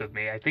talks with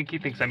me. I think he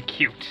thinks I'm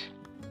cute.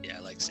 Yeah, I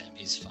like Sam.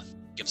 He's fun.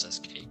 Gives us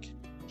cake.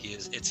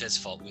 It's his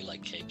fault we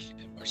like cake.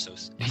 And we're so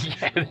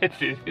Yeah,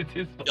 that's it. It's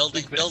his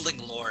fault. building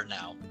lore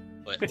now.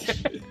 But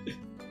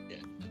yeah.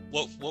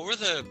 What were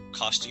the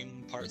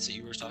costume parts that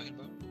you were talking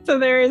about? So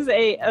there is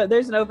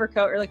there's an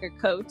overcoat or like a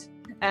coat.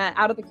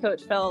 Out of the coat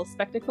fell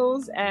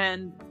spectacles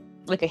and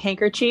like a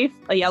handkerchief,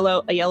 a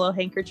yellow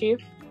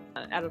handkerchief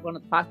out of one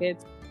of the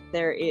pockets.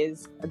 There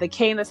is the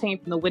cane that's hanging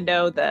from the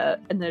window,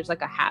 and there's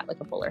like a hat, like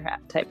a bowler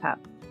hat type hat.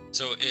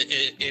 So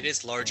it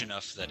is large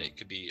enough that it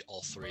could be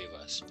all 3 of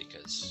us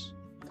because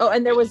Oh,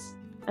 and there was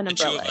an the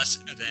 2 umbrella. of us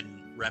and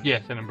then Remy.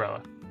 Yes, an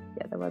umbrella.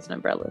 Yeah, there was an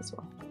umbrella as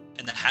well.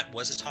 And the hat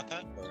was a top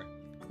hat, or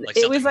like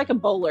It was something like a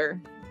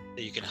bowler.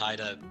 that you can hide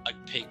a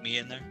pig me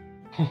in there.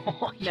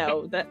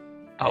 No, that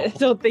Oh. I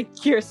don't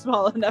think you're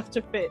small enough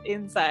to fit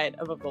inside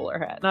of a bowler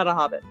hat. Not a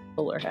hobbit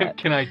bowler hat.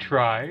 Can I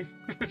try?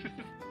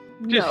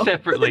 Just No.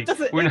 separately. It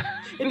doesn't, We're not-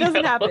 it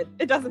doesn't No. happen.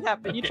 It doesn't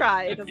happen. You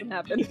try, it doesn't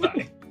happen.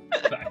 Fine.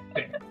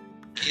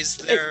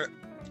 Fair.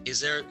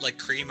 Is there like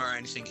cream or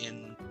anything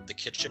in the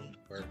kitchen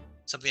or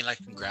something I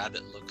can grab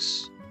that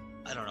looks,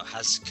 I don't know,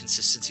 has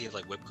consistency of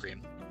like whipped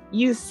cream?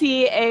 You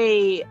see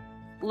a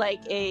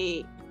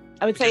blanket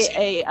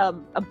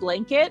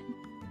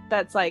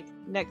that's like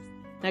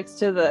next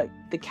to the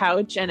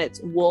couch, and it's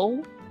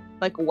wool,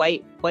 like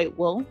white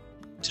wool.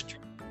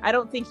 I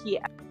don't think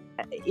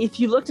if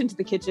you looked into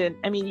the kitchen,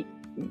 I mean,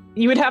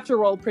 You would have to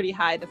roll pretty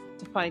high to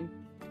find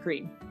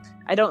cream.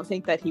 I don't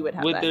think that he would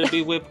have Would that. there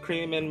be whipped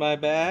cream in my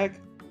bag?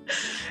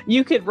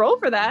 You could roll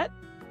for that.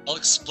 I'll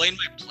explain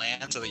my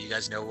plan so that you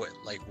guys know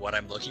what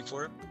I'm looking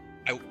for.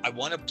 I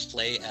want to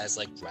play as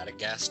like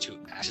Radagast, who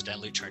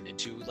accidentally turned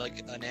into like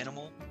an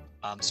animal.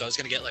 So I was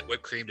gonna get like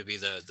whipped cream to be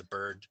the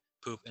bird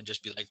poop and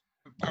just be like,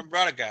 I'm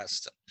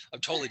Radagast. I'm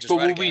totally just. But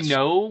Radagast. will we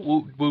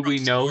know? Will we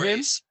know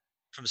him?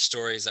 From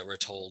stories that were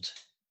told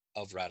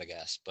of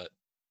Radagast, but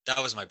that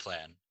was my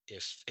plan.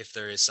 If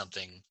there is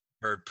something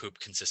bird poop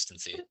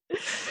consistency, but,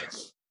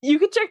 You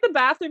could check the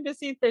bathroom to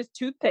see if there's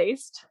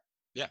toothpaste.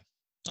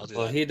 I'll do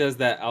Well, that. he does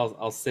that.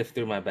 I'll sift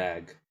through my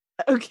bag.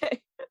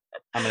 Okay.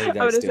 How many I'm dice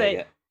gonna do I say-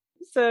 get?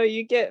 So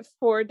you get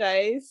 4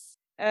 dice,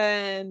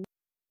 and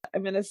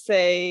I'm gonna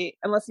say,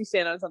 unless you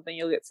stand on something,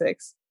 you'll get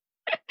 6.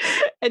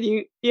 And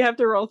you have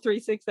to roll 3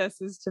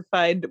 successes to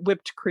find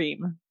whipped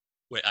cream.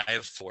 Wait, I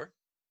have 4.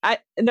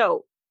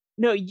 No,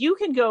 you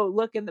can go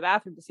look in the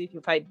bathroom to see if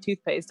you find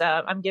toothpaste.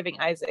 I'm giving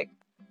Isaac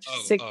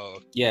Oh, Six-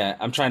 oh, Yeah,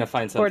 I'm trying to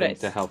find 4 something dice.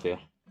 to help you.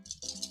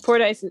 4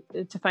 dice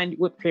to find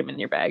whipped cream in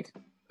your bag.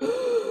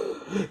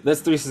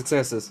 That's 3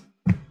 successes.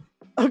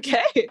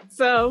 Okay,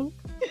 so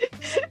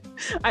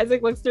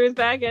Isaac looks through his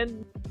bag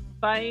and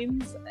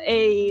finds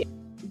a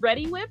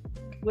Ready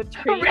whipped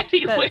cream.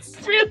 Ready? Wait,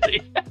 that's-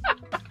 really?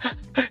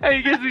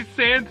 I guess he's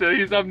Santa.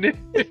 He's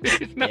omniscient.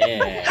 He's not.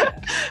 Yeah.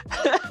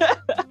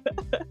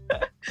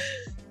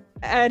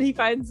 And he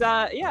finds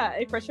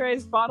a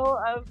pressurized bottle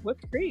of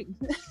whipped cream.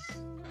 all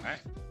right.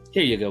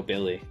 Here you go,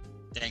 Billy.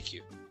 Thank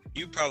you.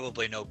 You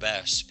probably know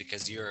best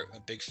because you're a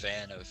big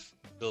fan of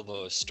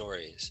Bilbo's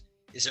stories.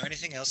 Is there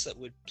anything else that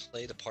would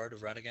play the part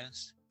of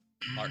Radagast?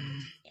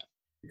 Martin. Yeah.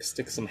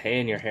 Stick some hay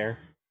in your hair.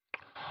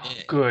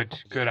 Yeah. Good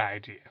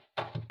idea.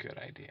 Good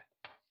idea.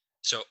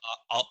 So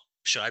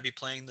should I be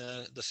playing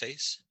the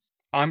face?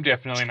 I'm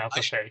definitely not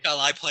the face.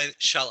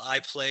 Shall I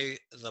play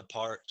the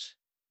part,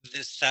 the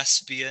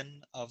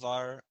thespian of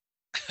our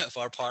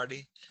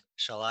party?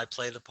 Shall I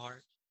play the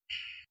part?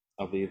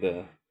 I'll be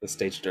the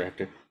stage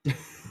director.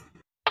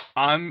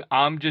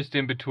 I'm just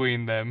in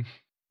between them.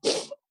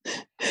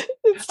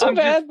 It's too I'm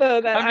bad though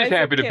that I'm just Isaac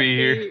happy to can't be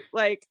here.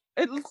 Like,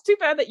 it's too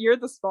bad that you're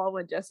the small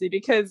one, Jesse,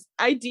 because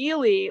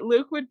ideally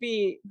Luke would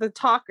be the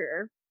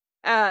talker.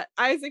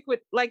 Isaac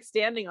would like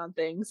standing on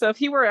things. So if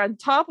he were on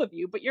top of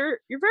you, but you're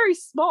very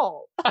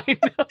small. I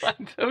know.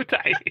 I'm so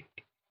tiny.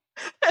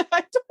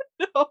 I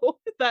don't know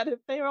that if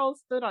they all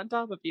stood on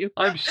top of you.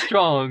 I'm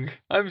strong.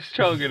 I'm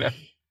strong enough.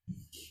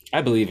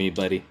 I believe in you,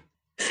 buddy.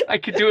 I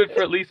could do it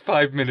for at least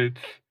 5 minutes.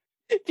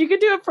 If you could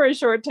do it for a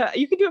short time,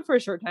 you could do it for a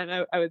short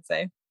time, I would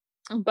say.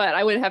 But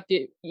I would have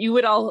to, you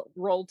would all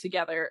roll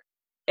together.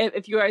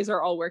 If you guys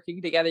are all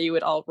working together, you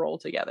would all roll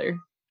together.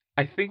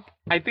 I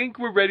think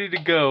we're ready to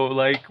go.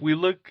 Like we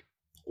looked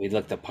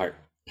the part.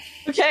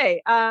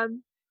 Okay.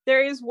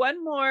 There is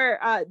one more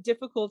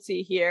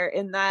difficulty here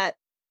in that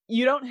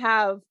you don't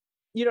have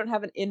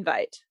an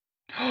invite.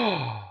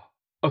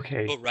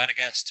 Okay. But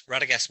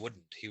Radagast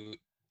wouldn't.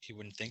 He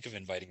wouldn't think of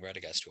inviting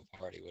Radagast to a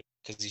party,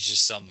 because he's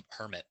just some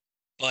hermit.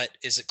 But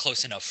is a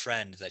close enough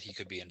friend that he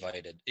could be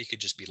invited? He could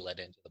just be let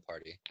into the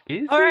party.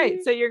 Is All right,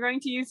 he? so you're going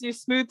to use your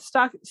smooth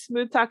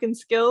talking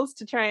skills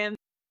to try and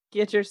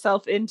get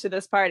yourself into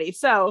this party.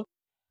 So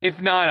If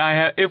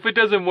not, if it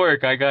doesn't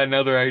work, I got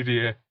another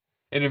idea.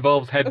 It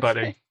involves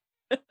headbutting.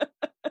 Okay.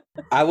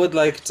 I would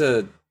like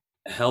to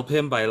help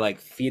him by like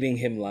feeding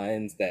him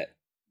lines that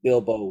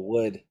Bilbo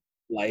would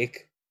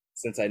like,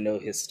 since I know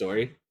his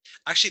story.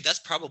 Actually, that's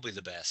probably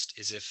the best.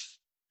 Is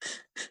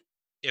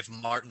if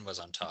Martin was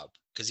on top,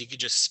 because he could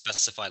just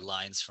specify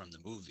lines from the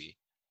movie.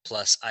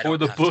 Plus, I don't Or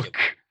the have to book.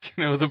 get-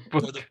 You know, the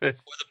book or the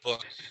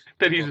book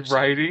that the he's books.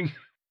 writing.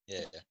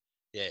 Yeah.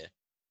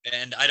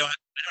 And I don't have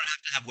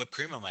to have whipped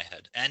cream on my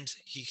head, and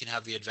he can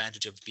have the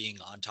advantage of being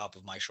on top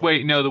of my shoulder.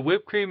 Wait, no, the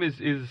whipped cream is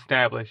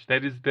established.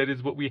 That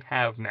is what we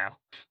have now.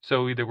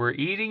 So either we're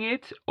eating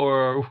it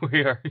or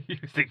we are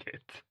using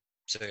it.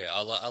 So yeah,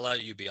 I'll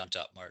let you be on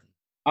top, Martin.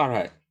 All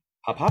right,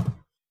 hop hop.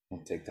 I'll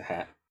take the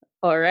hat.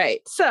 all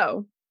right,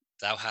 so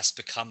Thou hast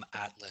become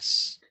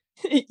Atlas,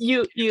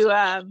 you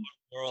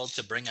world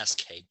to bring us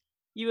cake.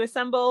 you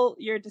assemble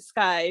your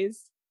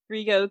disguise: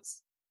 3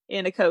 goats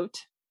and a coat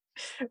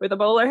with a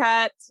bowler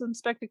hat, some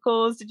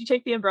spectacles. Did you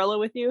take the umbrella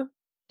with you?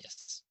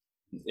 Yes.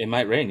 It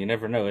might rain. You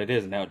never know. It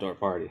is an outdoor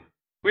party.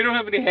 We don't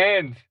have any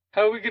hands.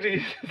 How are we gonna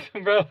use this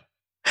umbrella?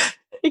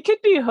 It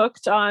could be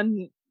hooked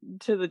on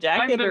to the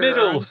jacket the or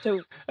middle.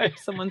 onto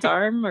someone's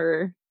arm,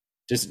 or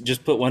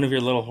Just put one of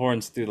your little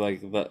horns through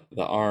like the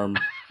arm.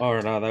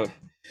 Or no,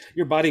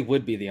 your body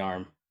would be the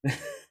arm. I'd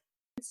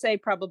say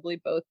probably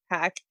both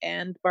Pack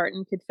and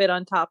Barton could fit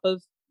on top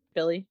of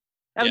Billy.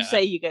 I would Yeah.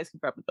 say you guys could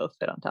probably both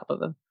fit on top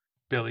of him.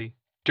 Billy,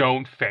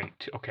 don't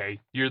faint, okay?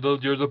 You're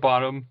the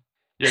bottom.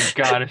 You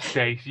gotta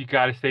stay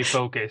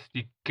focused.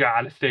 You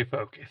gotta stay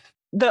focused.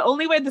 The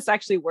only way this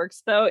actually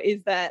works, though,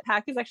 is that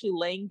Pack is actually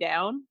laying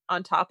down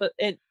on top of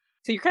it.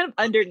 So you're kind of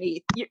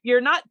underneath.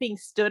 You're not being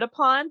stood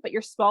upon, but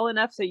you're small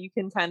enough so you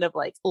can kind of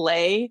like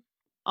lay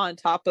on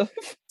top of.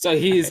 So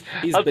he's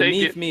I'll take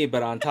beneath it. me,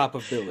 but on top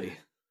of Billy.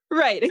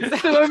 Right,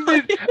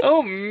 exactly. So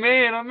oh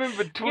man, I'm in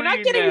between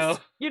now.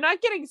 You're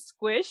not getting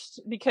squished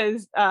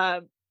because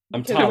I'm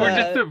because, So taller. we're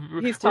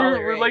just he's taller,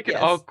 we're right? like an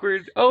Yes.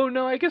 awkward. Oh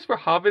no, I guess we're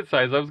hobbit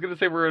size. I was gonna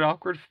say we're an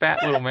awkward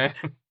fat little man.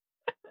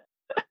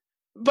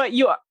 But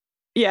your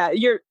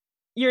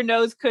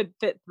nose could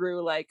fit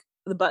through like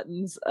the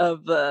buttons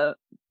of the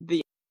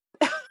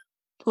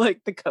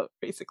like the coat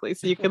basically,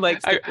 so you can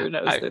like stick your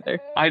nose through there.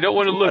 I don't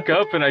want to look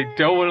up and I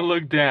don't want to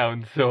look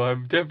down, so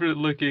I'm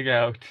definitely looking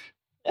out.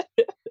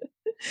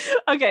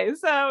 Okay,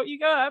 so you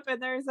go up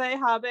and there's a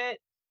hobbit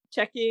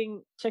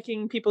checking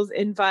people's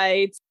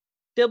invites.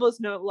 Bilbo's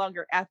no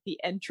longer at the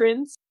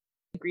entrance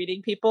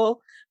greeting people,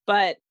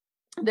 but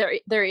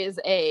there is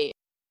a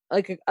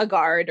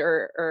guard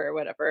or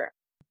whatever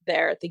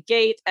there at the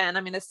gate, and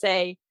I'm going to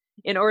say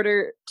in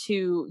order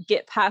to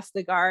get past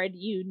the guard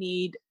you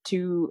need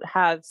to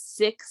have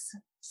 6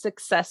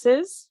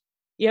 successes.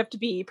 You have to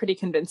be pretty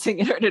convincing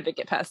in order to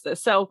get past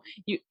this. So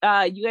you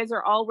guys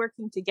are all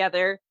working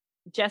together.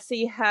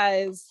 Jesse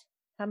has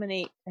how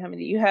many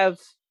you have?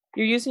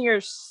 Are you using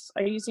your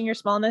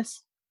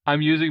smallness?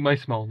 I'm using my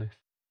smallness.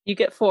 You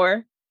get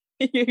 4.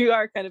 You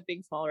are kind of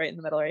being small right in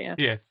the middle right now.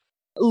 Yeah.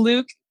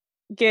 Luke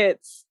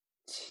gets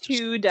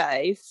 2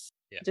 dice.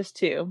 Yeah. Just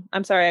 2.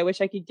 I'm sorry, I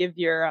wish I could give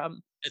your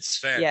It's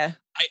fair. Yeah.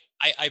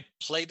 I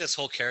played this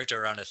whole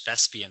character around a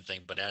thespian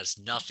thing, but it has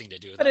nothing to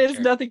do with But that it has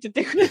character. nothing to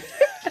do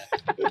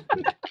with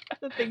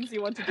the things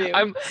you want to do.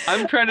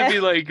 I'm trying to be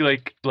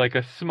like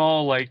a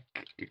small like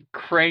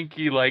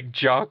cranky like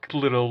jock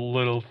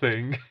little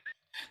thing.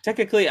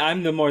 Technically,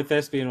 I'm the more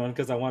thespian one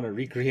because I want to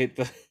recreate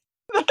the.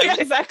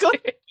 Exactly.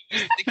 I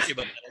was thinking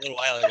about that a little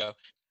while ago,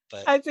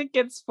 but I think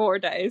it's 4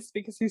 dice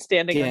because he's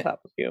standing on Can't-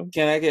 top of you.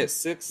 Can I get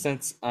 6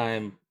 since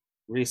I'm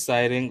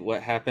reciting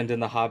what happened in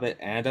the Hobbit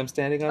and I'm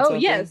standing on Oh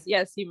something?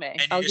 yes, you may.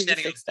 and I'll you're give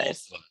you standing on 6 both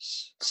dice. of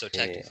us, so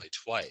Yeah. technically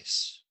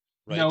twice.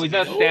 Right? No, he's Did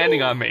not you know?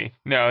 standing on me.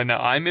 No,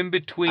 I'm in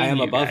between. I am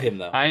you above guys. him,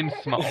 though. I'm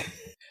small.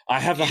 I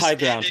have the He's high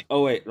ground. standing-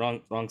 Oh wait,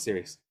 wrong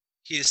series.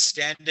 He is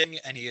standing,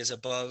 and he is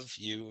above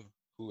you,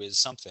 who is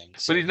something.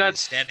 So But he's he not is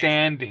standing.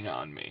 standing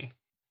on me.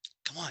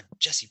 Come on,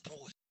 Jesse,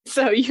 pull it.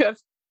 So you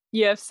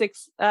have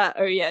 6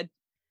 or yeah,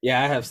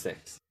 Yeah, I have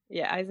 6.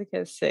 Isaac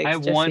has 6. I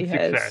have Jesse 1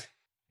 has... success.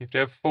 You have to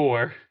have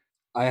 4.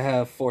 I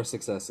have 4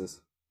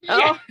 successes.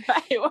 Oh,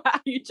 right. Wow,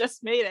 you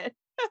just made it.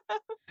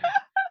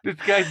 This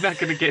guy's not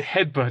gonna get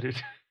headbutted.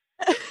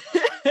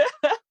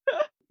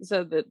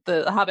 So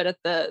the hobbit at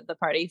the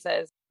party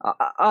says,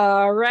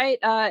 all right,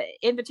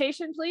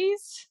 invitation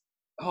please.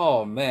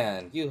 Oh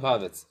man, you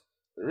hobbits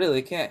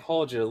really can't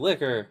hold your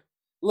liquor.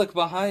 Look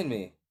behind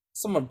me.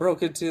 Someone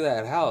broke into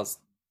that house,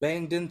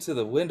 banged into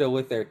the window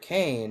with their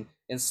cane,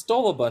 and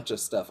stole a bunch of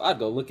stuff. I'd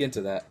go look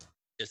into that.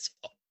 It's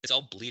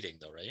all bleeding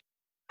though, right?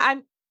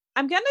 I'm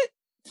gonna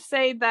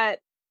say that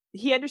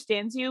he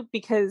understands you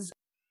because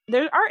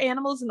there are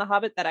animals in the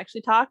Hobbit that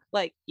actually talk,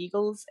 like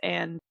eagles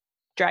and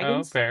Oh,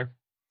 dragons. fair.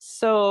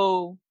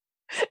 So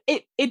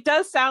it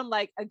does sound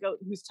like a goat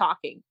who's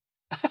talking.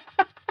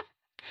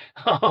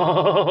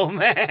 Oh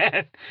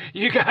man,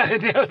 you gotta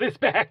know this,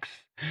 Max.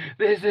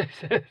 This is.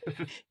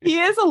 He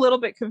is a little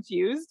bit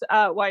confused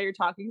why you're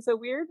talking so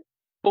weird.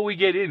 But we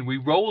get in. We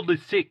rolled a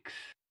 6.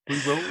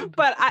 We rolled.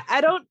 But I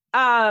don't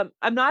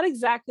I'm not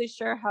exactly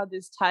sure how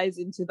this ties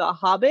into the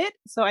Hobbit,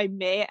 so I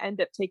may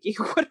end up taking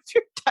one of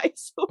your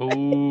dice away.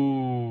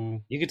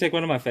 Ooh. You could take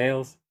one of my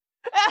fails.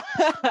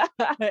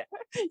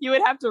 You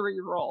would have to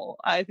re-roll,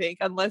 I think,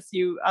 unless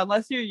you're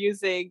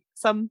using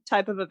some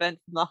type of event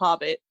from the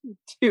Hobbit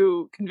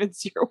to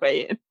convince your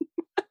way in.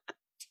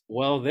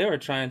 Well, they were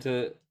trying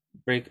to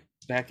break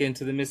back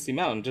into the Misty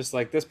Mountain, just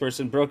like this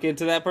person broke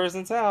into that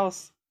person's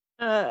house.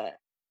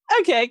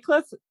 Okay,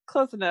 close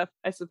enough,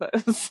 I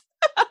suppose.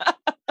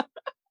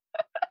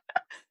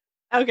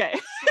 Okay.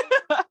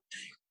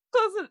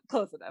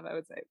 Close enough, I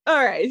would say.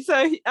 All right,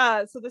 so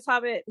this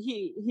hobbit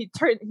he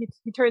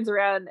turns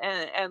around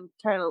and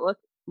trying to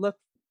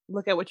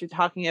look at what you're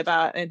talking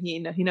about, and he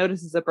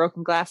notices a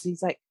broken glass, and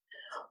he's like,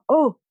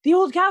 "Oh, the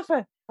old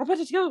gaffer! I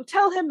better go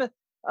tell him.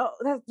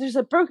 There's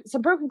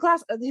some broken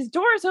glass. His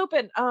door is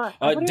open.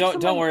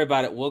 Don't worry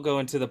about it. We'll go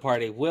into the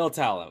party. We'll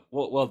tell him.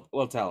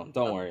 We'll tell him.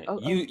 Don't worry.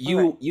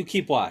 You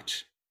keep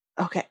watch."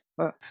 Okay.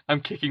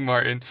 I'm kicking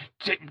Martin.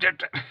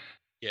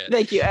 Yeah.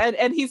 Thank you.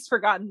 And he's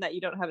forgotten that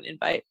you don't have an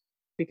invite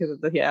because of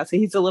so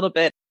he's a little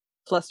bit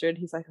flustered.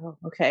 He's like, "Oh,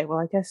 okay. Well,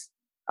 I guess.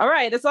 All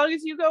right. As long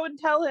as you go and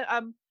tell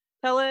him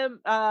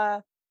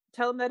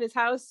that his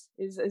house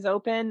is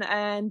open,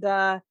 and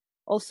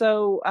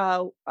also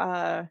have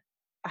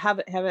fun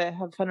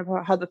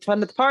at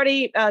the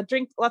party.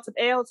 Drink lots of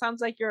ale. It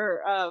sounds like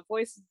your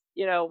voice is,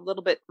 a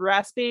little bit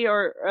raspy,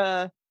 or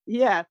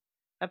have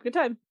a good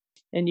time."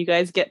 And you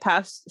guys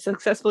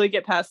successfully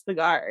get past the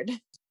guard.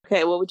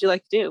 Okay, what would you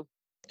like to do?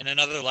 In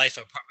another life,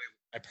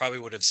 I probably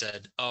would have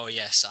said, "Oh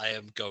yes, I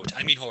am goat.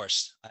 I mean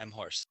horse. I am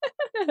horse."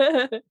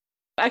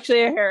 Actually,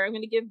 here I'm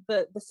going to give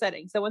the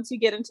setting. So once you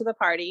get into the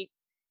party,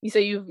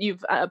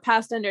 you've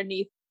passed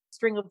underneath a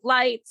string of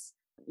lights.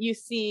 you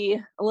see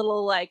a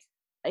little like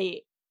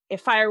a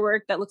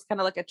firework that looks kind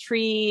of like a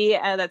tree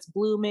that's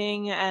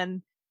blooming,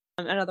 and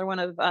another one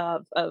of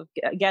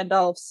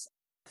Gandalf's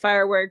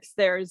fireworks.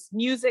 There's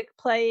music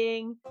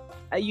playing.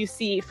 You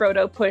see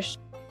Frodo push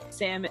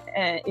Sam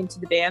into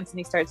the dance, and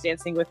he starts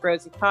dancing with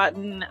Rosie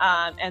Cotton.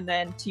 And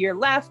then to your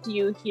left,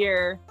 you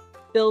hear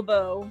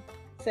Bilbo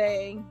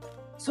saying,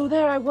 "So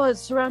there I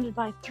was, surrounded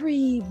by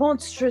 3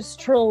 monstrous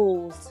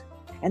trolls,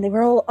 and they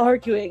were all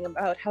arguing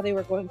about how they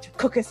were going to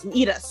cook us and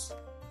eat us,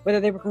 whether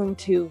they were going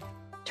to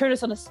turn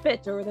us on a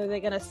spit, or whether they're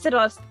going to sit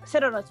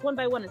on us one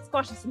by one and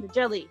squash us into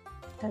jelly.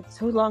 Had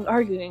so long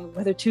arguing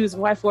whether twos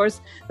and why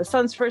fours. The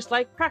sun's first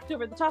light cracked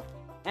over the top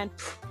and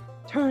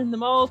turned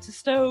them all to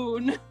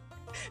stone."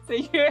 So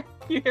you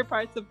hear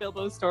parts of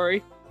Bilbo's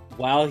story.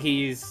 While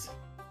he's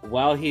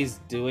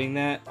doing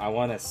that, I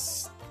want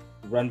to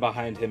run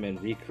behind him and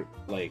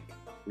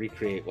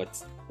recreate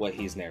what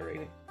he's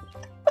narrating.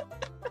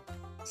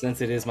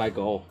 Since it is my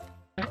goal.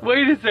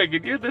 Wait a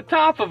second, you're the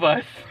top of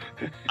us.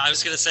 I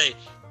was gonna say,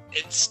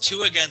 it's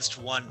 2 against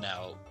 1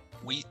 now.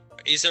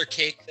 Is there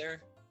cake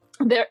there?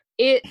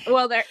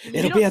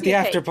 It'll be at the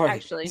after cake, party.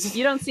 Actually,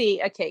 you don't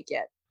see a cake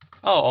yet.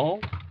 Oh,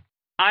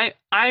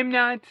 I'm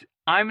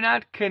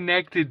not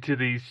connected to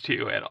these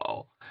two at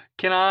all.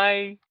 Can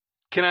I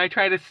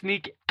try to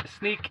sneak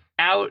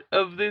out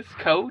of this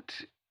coat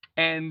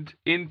and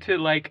into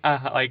like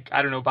I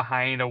don't know,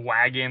 behind a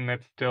wagon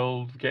that's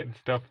still getting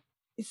stuff?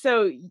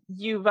 So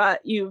you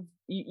want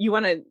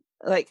to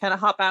like kind of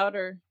hop out,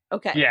 or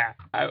okay? Yeah,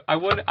 I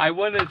want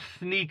to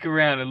sneak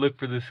around and look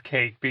for this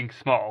cake, being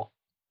small.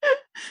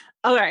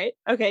 All right.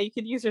 Okay, you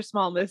could use your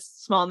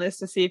smallness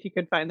to see if you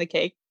could find the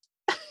cake.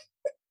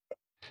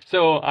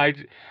 So I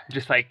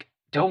just like,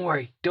 don't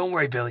worry,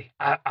 Billy.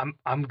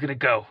 I'm gonna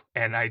go,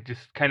 and I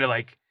just kind of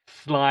like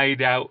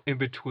slide out in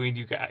between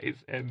you guys,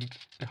 and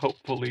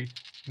hopefully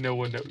no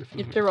one notices.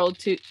 You have to roll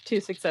two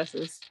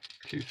successes.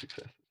 2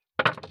 successes.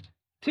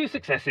 2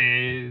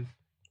 successes.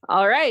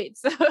 All right.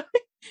 So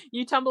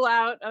you tumble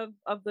out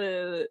of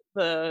the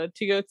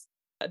 2 goats.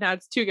 Now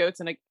it's 2 goats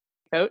in a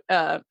coat.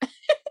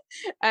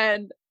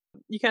 And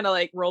you kind of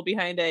like roll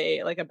behind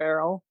a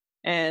barrel,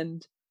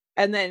 and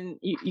then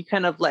you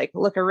kind of like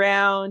look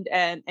around,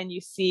 and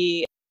you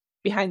see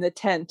behind the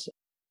tent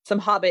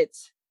some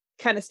hobbits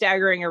kind of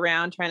staggering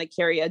around trying to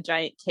carry a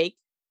giant cake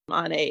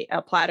on a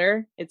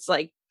platter. It's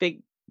like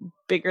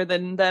bigger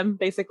than them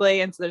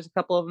basically, and so there's a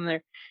couple of them.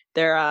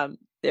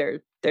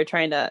 They're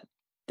trying to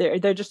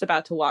they're just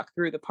about to walk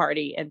through the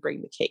party and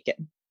bring the cake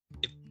in.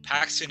 If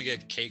Pac's gonna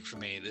get cake for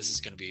me, this is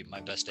gonna be my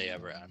best day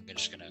ever. I'm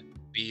just gonna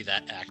be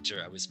that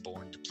actor I was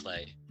born to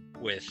play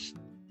with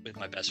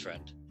my best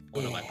friend.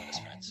 One of my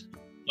best friends.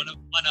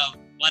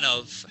 One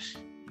of.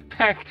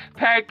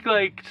 Pac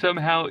like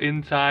somehow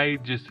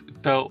inside just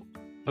felt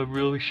a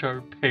really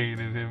sharp pain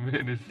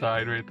in his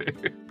side right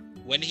there.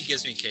 When he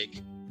gives me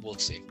cake, we'll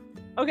see.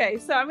 Okay,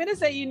 so I'm gonna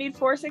say you need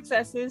 4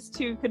 successes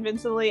to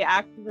convincingly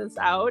act this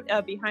out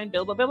behind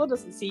Bilbo. Bilbo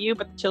doesn't see you,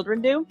 but the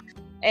children do.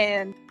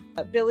 And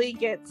Billy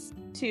gets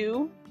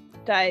 2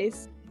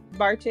 dice.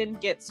 Martin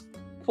gets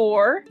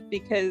 4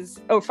 because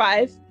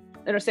 5.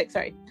 No, 6,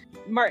 sorry.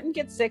 Martin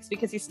gets 6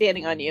 because he's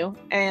standing on you,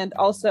 and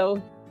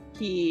also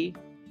he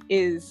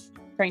is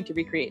trying to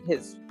recreate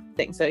his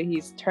thing. So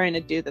he's trying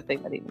to do the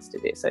thing that he needs to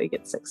do. So he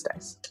gets 6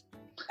 dice.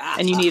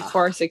 And you need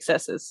 4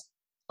 successes.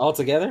 All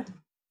together?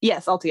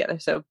 Yes, all together.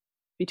 So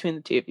between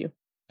the 2 of you.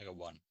 I got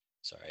 1.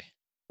 Sorry.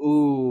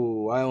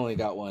 Ooh, I only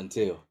got 1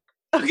 too.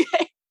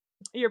 Okay.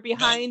 You're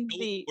behind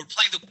the... We're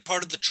playing the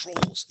part of the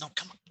trolls. No,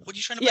 come on. What are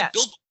you trying to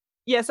build?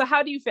 Yeah, so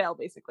how do you fail,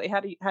 basically? How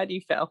do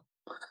you fail?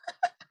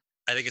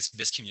 I think it's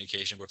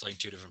miscommunication. We're playing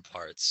 2 different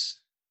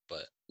parts,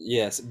 but...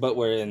 Yes, but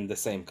we're in the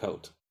same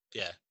coat.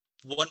 Yeah.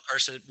 One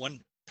person,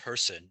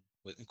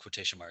 with in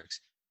quotation marks,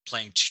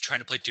 trying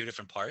to play 2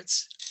 different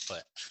parts,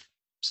 but...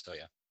 So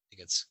yeah, it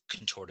gets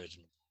contorted.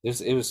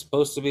 It was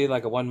supposed to be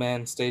like a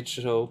one-man stage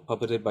show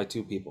puppeted by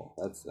 2 people.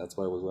 That's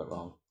where we went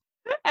wrong.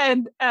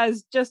 And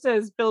as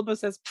Bilbo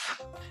says,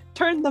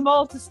 turn them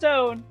all to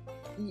stone.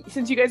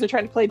 Since you guys are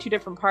trying to play 2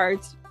 different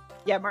parts,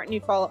 yeah, Martin, you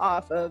fall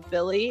off of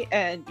Billy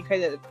and you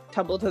kind of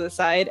tumble to the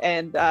side,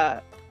 and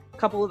a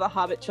couple of the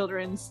Hobbit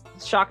children's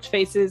shocked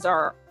faces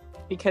are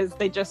because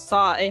they just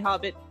saw a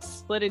Hobbit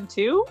split in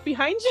 2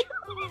 behind you.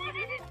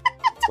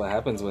 That's what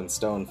happens when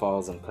stone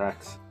falls and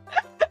cracks.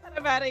 And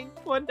I'm adding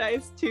 1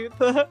 dice to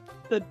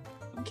the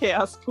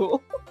chaos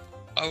pool.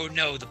 Oh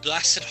no, the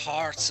blessed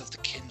hearts of the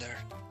Kinder,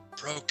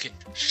 broken,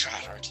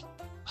 shattered,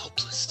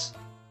 hopeless.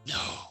 No,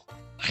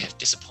 I have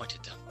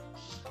disappointed them.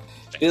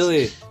 Thanks.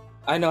 Billy,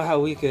 I know how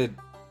we could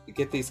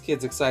get these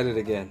kids excited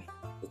again.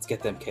 Let's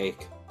get them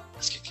cake.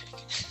 Let's get cake.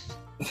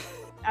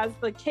 As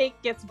the cake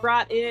gets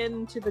brought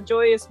in to the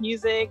joyous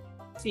music,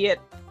 see it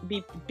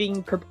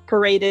being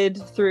paraded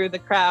through the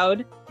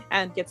crowd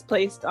and gets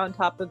placed on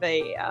top of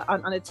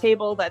on a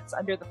table that's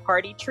under the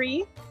party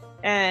tree.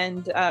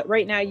 And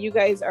right now you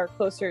guys are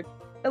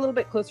a little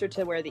bit closer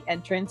to where the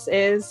entrance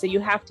is, so you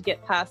have to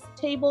get past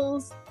the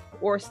tables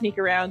or sneak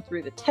around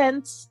through the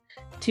tents.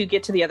 to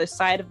get to the other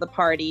side of the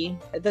party.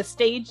 The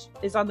stage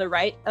is on the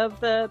right of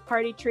the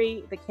party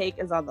tree. The cake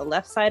is on the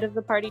left side of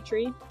the party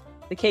tree.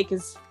 The cake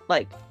is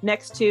like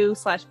next to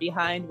 /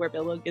 behind where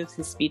Bilbo gives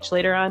his speech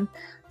later on.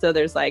 So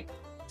there's like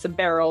some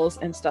barrels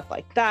and stuff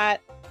like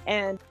that.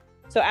 And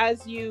so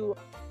as you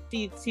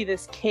see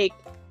this cake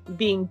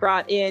being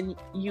brought in,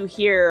 you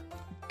hear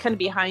kind of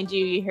behind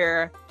you, you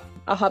hear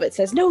a hobbit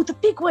says, "No, the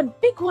big one,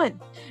 big one."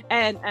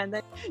 And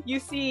then you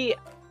see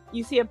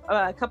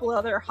a couple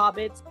other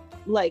hobbits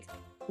like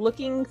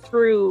looking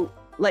through,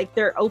 like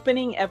they're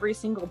opening every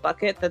single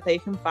bucket that they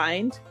can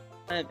find,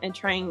 and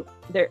trying,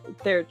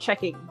 they're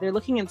checking, they're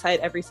looking inside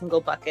every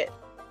single bucket,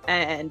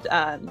 and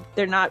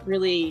they're not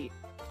really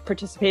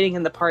participating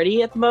in the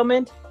party at the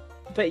moment,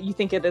 but you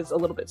think it is a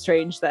little bit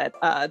strange that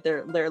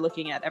they're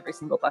looking at every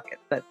single bucket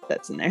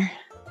that's in there.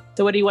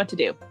 So what do you want to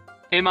do?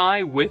 Am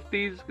I with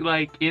these,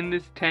 like, in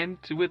this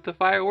tent with the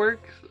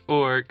fireworks?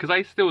 Or, because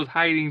I still was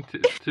hiding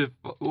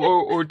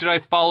or did I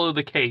follow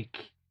the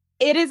cake?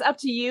 It is up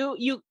to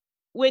you.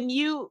 When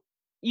you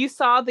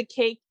saw the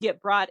cake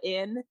get brought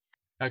in,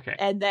 Okay.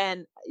 and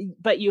then,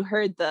 but you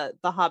heard the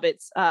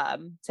hobbits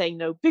saying,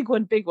 "No, big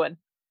one, big one,"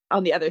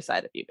 on the other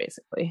side of you,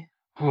 basically.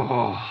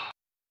 Oh,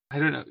 I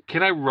don't know.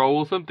 Can I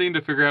roll something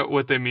to figure out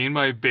what they mean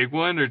by big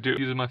one, or do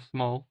use my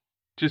small?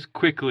 Just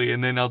quickly,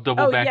 and then I'll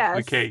double back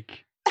to the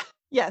cake.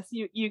 Yes,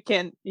 you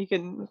can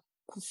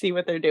see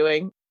what they're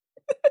doing.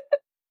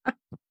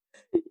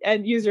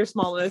 And use your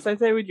smallness. I'd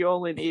say you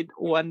only need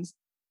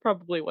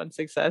probably one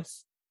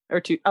success.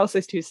 Or two. I'll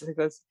say two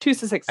success.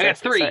 I got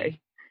 3.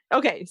 Sorry.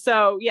 Okay,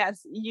 so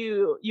yes,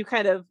 you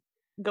kind of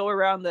go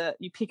around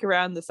you peek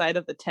around the side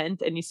of the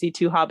tent, and you see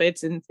 2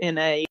 hobbits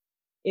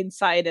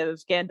inside of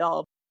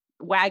Gandalf's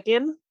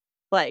wagon,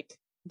 like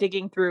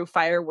digging through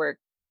firework,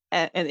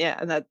 and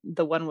that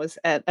the one was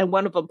and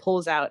one of them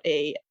pulls out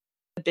a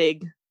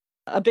big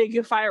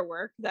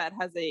firework that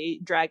has a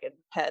dragon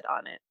head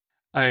on it.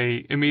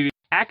 I immediately.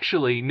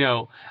 Actually,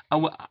 no.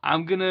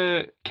 I'm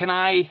gonna. Can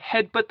I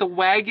headbutt the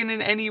wagon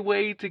in any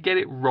way to get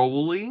it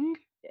rolling?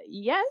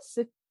 Yes.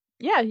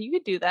 Yeah, you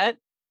could do that.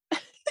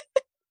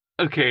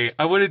 Okay,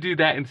 I want to do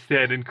that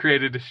instead and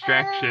create a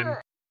distraction.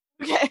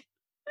 Okay.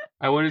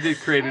 I wanted to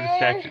create a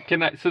distraction.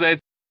 Can I?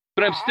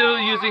 But I'm still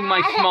using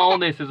my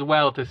smallness as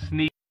well to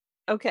sneak.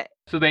 Okay.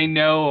 So they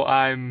know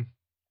I'm.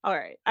 All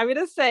right. I'm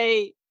gonna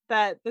say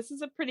that this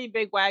is a pretty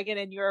big wagon,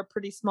 and you're a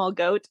pretty small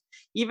goat.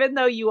 Even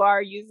though you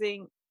are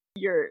using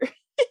your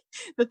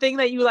the thing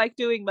that you like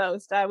doing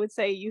most, I would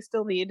say you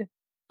still need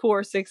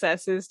 4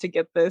 successes to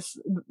get this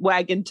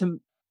wagon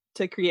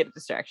to create a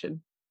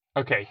distraction.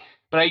 Okay,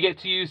 but I get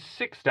to use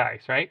 6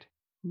 dice, right?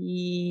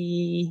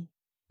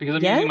 Because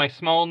I'm using my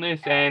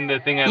smallness and the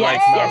thing I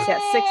like most.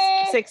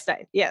 Yes. 6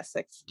 dice. Yes,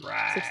 6.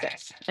 Right. 6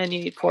 dice, and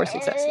you need 4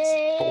 successes.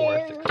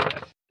 4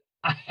 successes.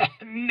 I had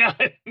no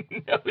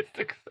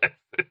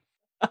successes.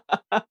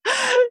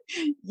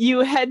 You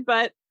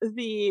headbutt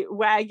the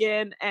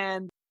wagon,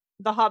 and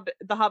the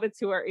hobbits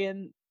who are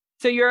in.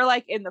 So you're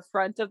like in the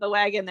front of the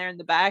wagon, they're in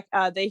the back.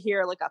 They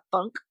hear like a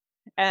thunk.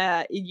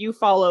 You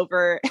fall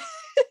over,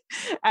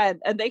 and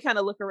they kind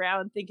of look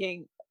around,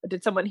 thinking,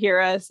 "Did someone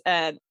hear us?"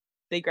 And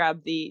they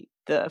grab the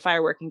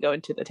firework and go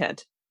into the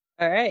tent.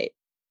 All right.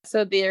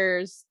 So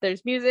there's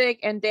music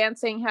and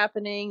dancing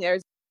happening.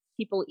 There's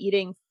people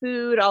eating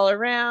food all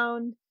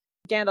around.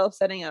 Gandalf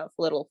setting up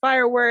little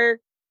firework.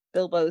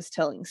 Bilbo's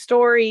telling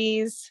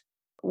stories.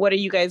 What are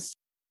you guys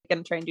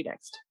gonna try and do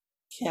next?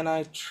 Can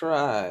I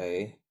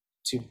try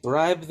to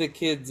bribe the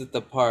kids at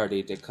the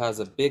party to cause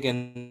a big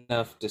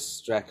enough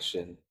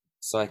distraction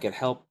so I can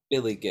help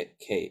Billy get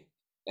Kate?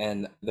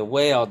 And the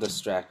way I'll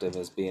distract him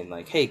is being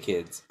like, "Hey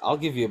kids, I'll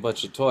give you a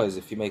bunch of toys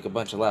if you make a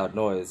bunch of loud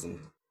noise and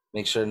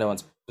make sure no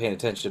one's paying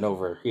attention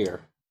over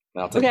here.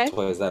 And I'll take the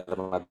toys out of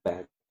my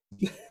bag."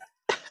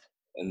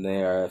 And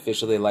they are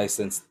officially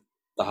licensed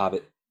The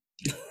Hobbit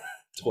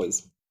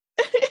toys.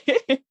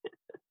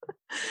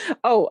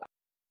 Oh,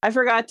 I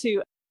forgot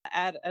to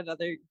add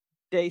another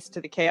dice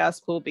to the chaos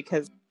pool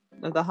because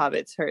the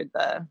hobbits heard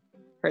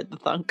the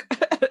thunk.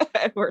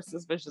 We're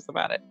suspicious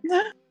about it.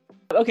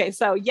 Okay,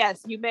 so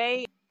yes, you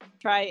may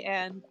try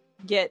and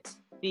get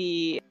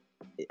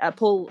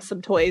pull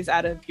some toys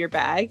out of your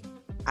bag.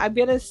 I'm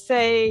gonna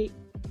say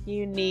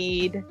you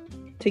need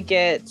to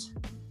get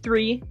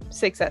 3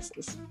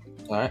 successes.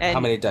 All right. And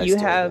how many dice you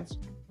do I have?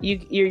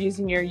 get? You're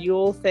using your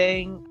Yule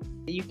thing.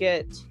 You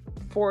get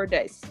 4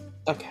 dice.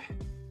 Okay.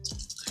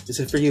 This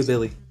is for you,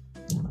 Billy.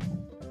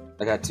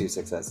 I got 2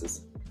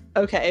 successes.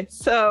 Okay,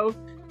 so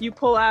you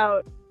pull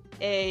out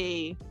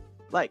a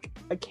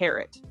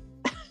carrot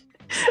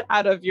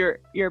out of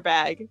your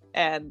bag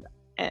and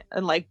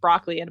like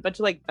broccoli and a bunch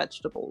of like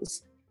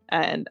vegetables,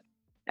 and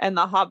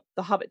the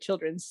hobbit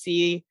children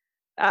see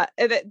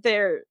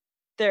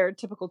they're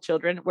typical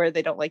children where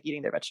they don't like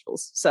eating their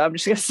vegetables. So I'm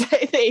just gonna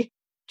say they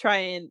try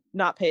and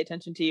not pay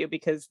attention to you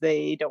because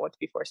they don't want to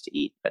be forced to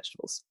eat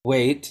vegetables.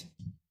 Wait.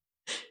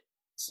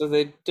 So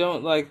they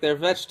don't like their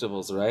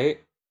vegetables,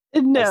 right?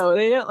 No,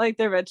 they don't like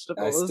their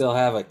vegetables. I still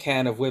have a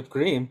can of whipped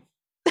cream.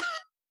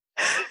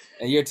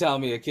 And you're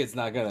telling me a kid's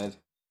not gonna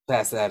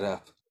pass that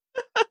up.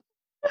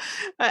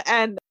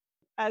 And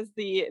as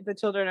the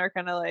children are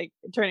kind of like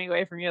turning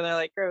away from you, they're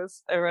like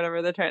gross or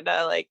whatever. They're trying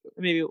to like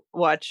maybe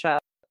watch the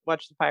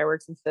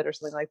fireworks instead or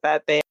something like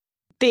that.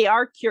 They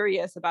are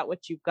curious about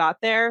what you've got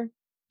there,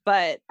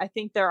 but I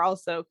think they're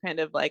also kind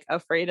of like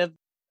afraid of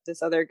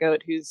this other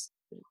goat who's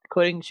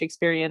quoting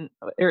Shakespearean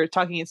or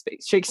talking in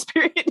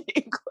Shakespearean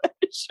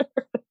English.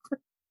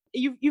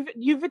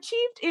 You've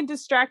achieved in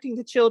distracting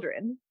the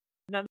children.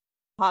 None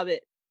of the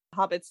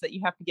hobbits that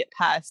you have to get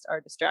past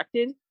are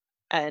distracted,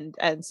 and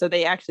so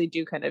they actually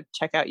do kind of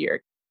check out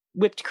your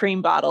whipped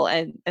cream bottle,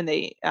 and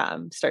they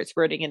start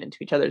squirting it into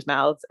each other's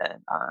mouths and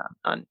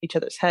on each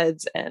other's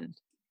heads and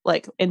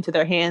like into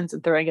their hands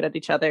and throwing it at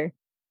each other.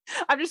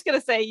 I'm just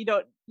gonna say you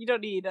don't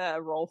need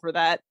a roll for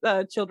that.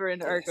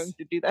 Children are going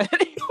to do that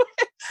anyway.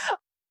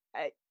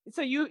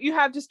 So you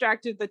have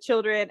distracted the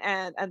children,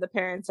 and the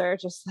parents are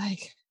just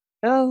like,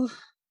 oh,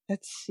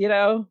 that's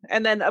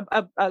and then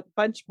a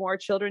bunch more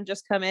children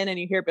just come in, and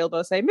you hear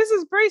Bilbo say,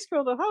 "Mrs.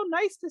 Bracegirdle, how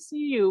nice to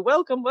see you.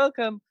 Welcome,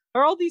 welcome.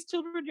 Are all these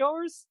children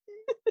yours?"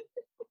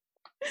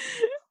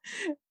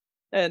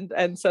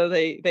 and so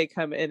they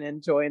come in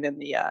and join in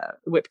the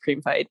whipped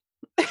cream fight.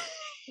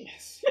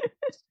 Yes.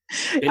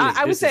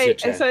 I would say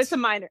so. It's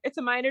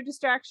a minor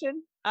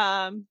distraction.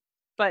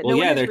 But no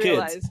one has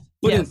realized.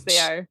 Yes, they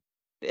are.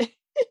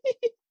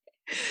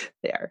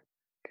 They are.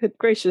 Good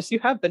gracious, you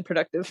have been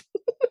productive.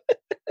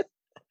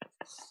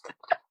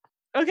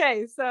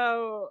 Okay,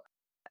 so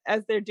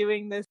as they're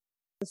doing this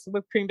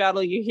whipped cream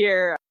battle, you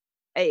hear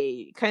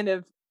a kind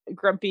of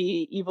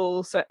grumpy,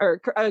 evil,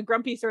 or a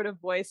grumpy sort of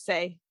voice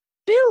say,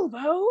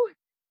 "Bilbo!"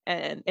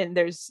 And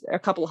there's a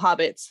couple of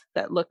hobbits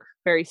that look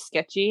very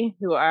sketchy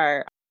who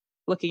are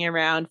looking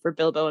around for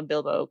Bilbo, and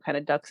Bilbo kind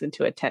of ducks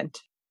into a tent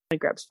and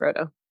grabs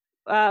Frodo.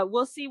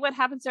 We'll see what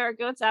happens to our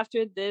goats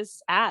after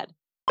this ad.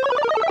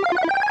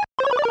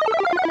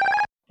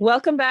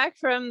 Welcome back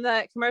from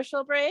the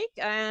commercial break,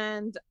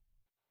 and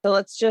so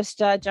let's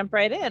just jump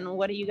right in.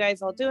 What are you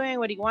guys all doing?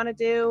 What do you want to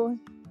do?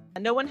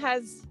 No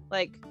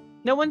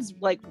one's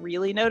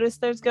really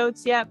noticed there's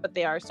goats yet, but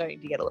they are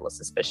starting to get a little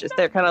suspicious.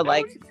 They're kind of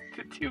like,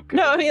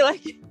 no, I mean,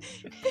 like,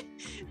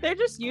 they're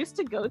just used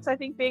to goats, I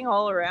think, being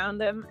all around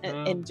them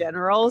in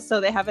general.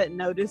 So they haven't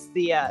noticed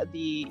the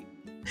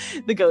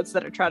goats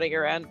that are trotting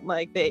around.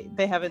 Like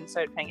they haven't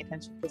started paying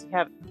attention because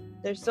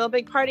there's still a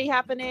big party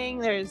happening.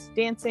 There's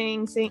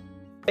dancing,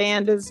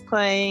 band is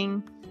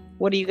playing.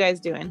 What are you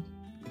guys doing?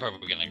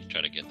 Probably gonna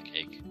try to get the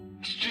cake.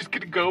 She's just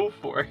gonna go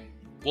for it.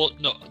 Well,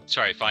 no,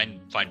 sorry. Find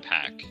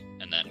Pack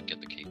and then get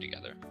the cake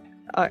together.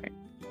 All right.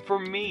 For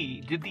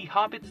me, did the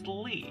hobbits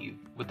leave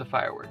with the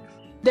fireworks?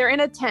 They're in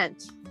a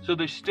tent. So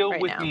they're still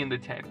right with now. Me in the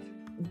tent.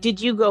 Did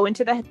you go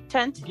into the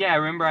tent? Yeah, I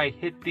remember I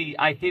hit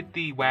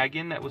the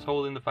wagon that was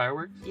holding the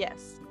fireworks.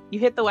 Yes. You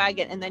hit the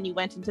wagon and then you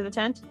went into the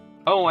tent?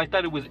 Oh, I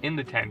thought it was in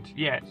the tent.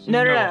 Yes.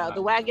 No.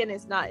 The wagon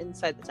is not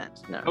inside the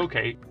tent. No.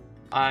 Okay.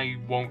 I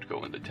won't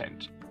go in the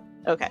tent.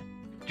 Okay.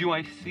 Do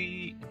I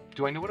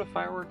know what a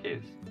firework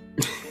is?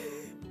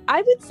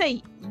 I would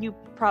say you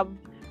probably...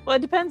 Well,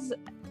 it depends,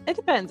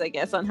 I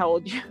guess, on how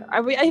old you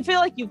are. I feel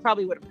like you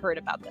probably would have heard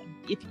about them.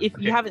 If Okay.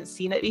 you haven't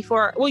seen it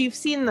before. Well, you've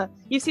seen the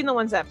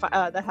ones that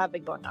have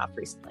been going off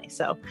recently.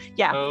 So,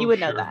 yeah, you would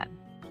know that.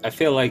 I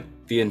feel like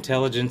the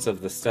intelligence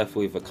of the stuff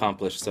we've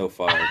accomplished so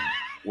far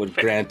would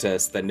grant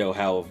us the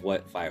know-how of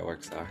what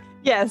fireworks are.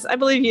 Yes, I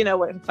believe you know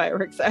what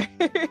fireworks are.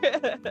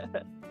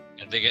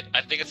 I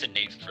think it's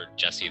innate for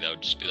Jesse though.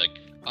 Just be like,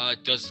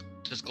 does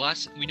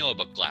glass? We know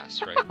about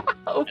glass, right?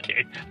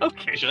 Okay.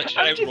 Should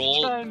I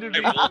roll?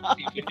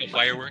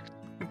 Fireworks?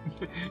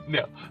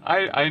 No,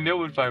 I know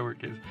what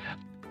firework is.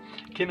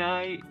 Can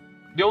I?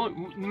 The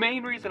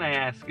main reason I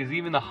ask is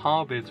even the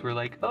hobbits were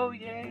like, "Oh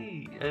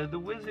yay, the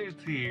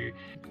wizard's here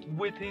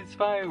with his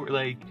firework."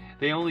 Like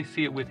they only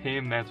see it with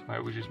him. That's why I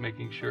was just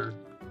making sure.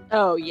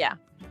 Oh yeah,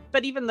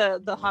 but even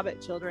the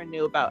Hobbit children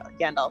knew about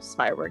Gandalf's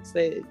fireworks.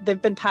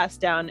 They've been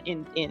passed down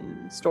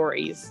in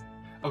stories.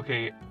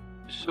 Okay,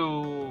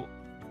 so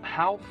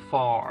how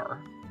far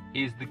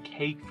is the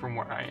cake from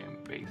where I am?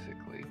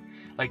 Basically,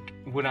 like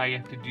would I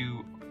have to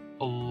do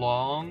a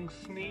long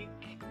sneak?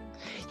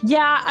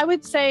 Yeah, I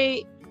would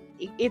say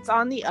it's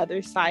on the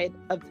other side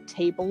of the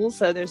table.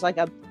 So there's like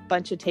a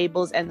bunch of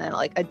tables and then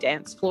like a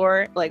dance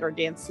floor, like or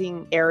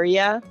dancing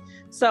area.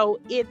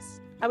 So it's,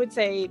 I would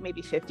say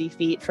maybe 50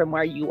 feet from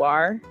where you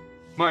are.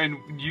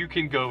 Martin, you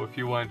can go if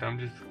you want. I'm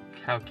just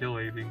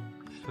calculating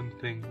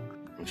something.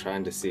 I'm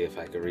trying to see if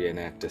I could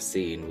reenact a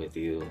scene with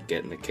you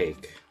getting the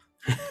cake.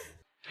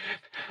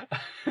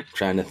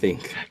 Trying to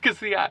think. Because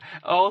see,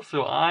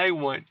 I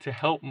want to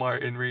help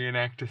Martin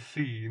reenact a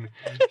scene.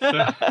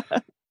 So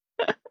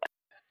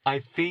I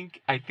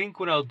think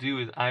what I'll do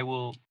is I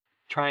will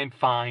try and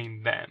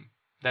find them.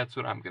 That's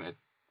what I'm gonna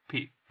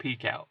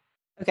peek out.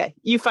 Okay,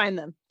 you find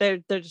them. They're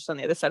just on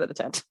the other side of the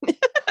tent.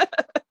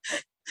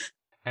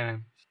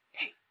 And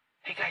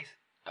hey guys,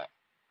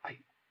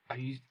 are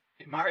you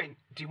Martin?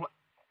 Do you want?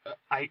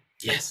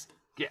 Yes.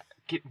 Yeah.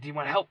 Do you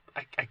want help?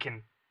 I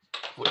can.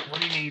 What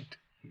do you need,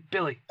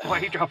 Billy? Why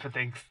are you dropping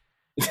things?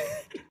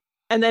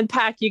 And then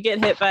Pack, you get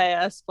hit by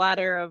a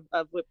splatter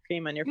of whipped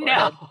cream on your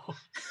forehead. No!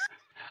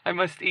 I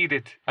must eat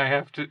it. I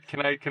have to.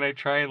 Can I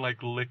try and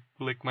like lick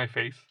my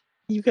face?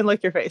 You can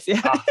lick your face,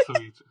 yeah. Ah,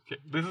 sweet.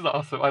 Okay, this is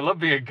awesome. I love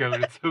being a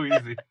goat. It's so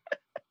easy.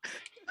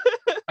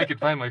 I can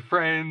find my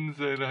friends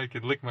and I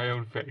can lick my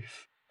own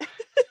face.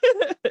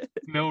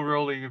 No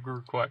rolling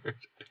required.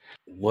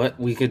 What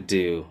we could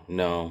do?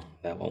 No,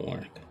 that won't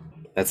work.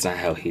 That's not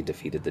how he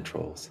defeated the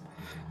trolls.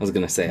 I was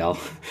gonna say I'll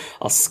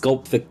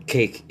sculpt the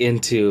cake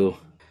into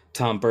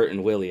Tom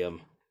Burton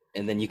William,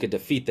 and then you could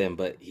defeat them.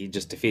 But he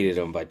just defeated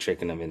them by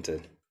tricking them into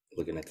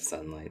looking at the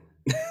sunlight.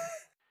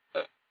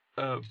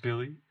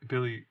 Billy,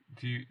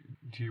 do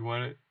you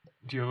want it?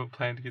 Do you have a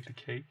plan to get the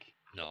cake?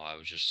 No, I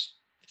was just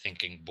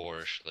thinking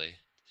boorishly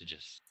to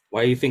just.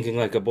 Why are you thinking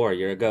like a boar?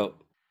 You're a goat.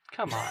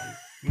 Come on,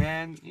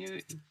 man.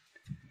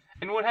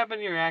 And what happened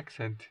to your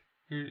accent?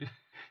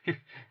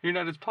 You're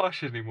not as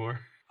posh anymore.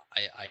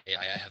 I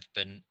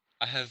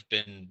have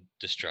been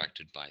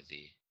distracted by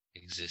the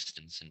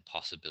existence and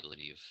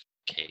possibility of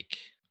cake.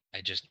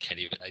 I just can't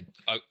even.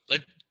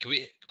 Can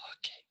we?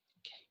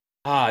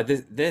 Okay.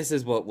 This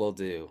is what we'll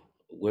do.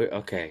 We're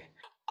okay.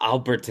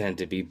 I'll pretend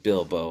to be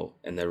Bilbo,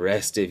 and the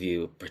rest of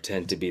you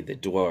pretend to be the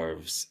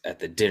dwarves at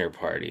the dinner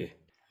party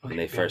when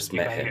they first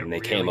met him and they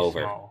came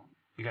over. Small.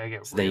 You gotta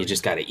get. So then you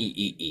just gotta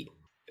eat.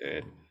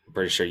 I'm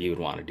pretty sure you would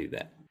want to do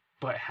that.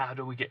 But how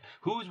do we get?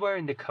 Who's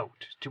wearing the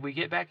coat? Do we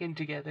get back in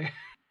together?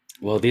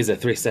 Well, these are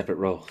 3 separate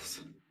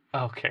roles.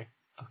 Okay.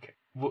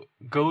 Well,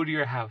 go to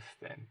your house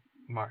then,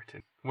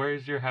 Martin. Where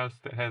is your house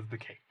that has the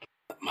cake?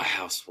 My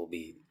house will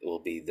be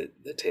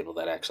the table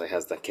that actually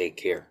has the cake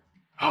here.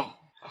 Oh,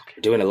 okay.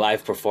 We're doing a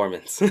live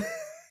performance.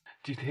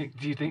 Do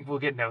you think we'll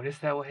get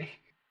noticed that way?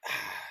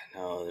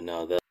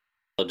 No,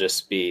 they'll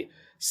just be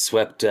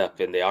swept up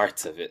in the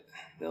arts of it.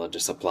 They'll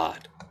just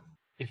applaud.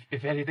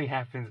 If anything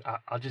happens,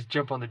 I'll just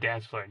jump on the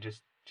dance floor and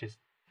just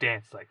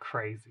dance like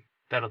crazy.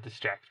 That'll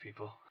distract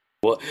people.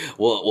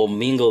 We'll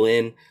mingle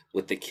in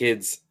with the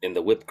kids in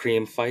the whipped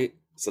cream fight,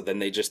 so then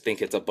they just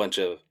think it's a bunch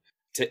of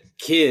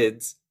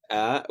kids,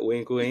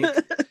 wink wink,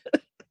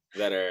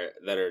 that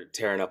are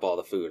tearing up all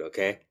the food.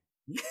 Okay,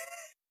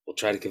 we'll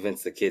try to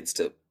convince the kids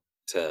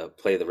to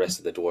play the rest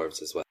of the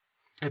dwarves as well.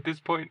 At this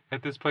point,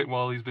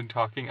 while he's been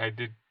talking, I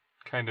did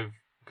kind of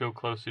go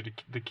closer to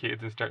the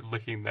kids and start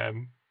licking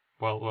them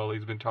while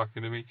he's been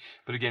talking to me.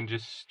 But again,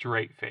 just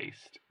straight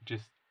faced,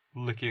 just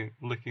licking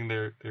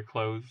their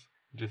clothes.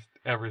 Just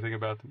everything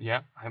about them.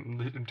 Yeah,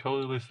 I'm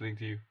totally listening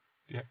to you.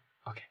 Yeah,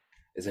 okay.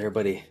 Is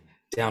everybody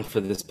down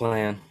for this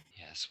plan?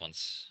 Yes,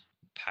 once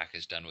Pack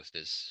is done with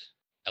his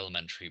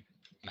elementary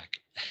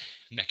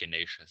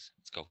machinations.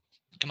 Let's go.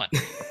 Come on.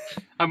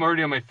 I'm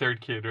already on my 3rd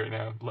kid right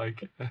now.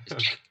 Like.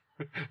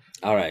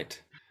 All right.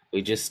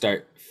 We just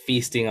start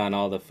feasting on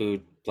all the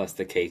food plus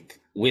the cake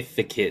with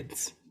the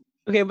kids.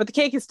 Okay, but the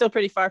cake is still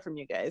pretty far from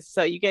you guys,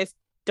 so you guys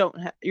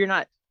you're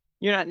not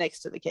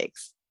next to the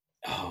cakes.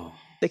 Oh.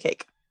 The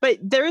cake. But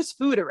there is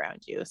food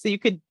around you, so you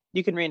can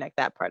reenact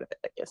that part of it,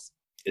 I guess.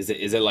 Is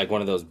it like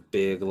one of those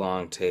big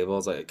long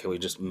tables? Like, can we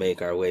just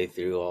make our way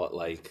through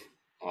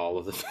all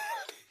of the food?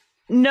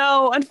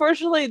 No,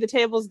 unfortunately, the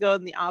tables go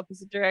in the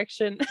opposite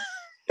direction.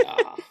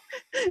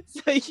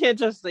 So you can't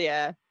just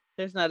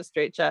there's not a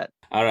straight shot.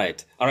 All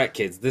right,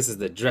 kids. This is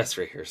the dress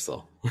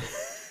rehearsal.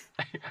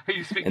 Are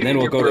you speaking and then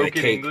we'll your go to the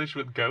broken cake. English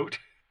with goat?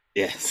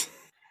 Yes.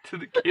 To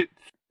the kids.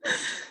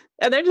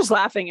 And they're just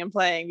laughing and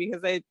playing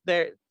because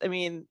they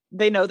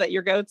know that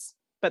you're goats,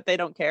 but they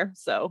don't care.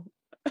 So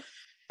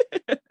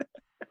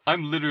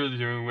I'm literally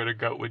doing what a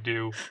goat would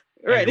do.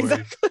 Right, anyways.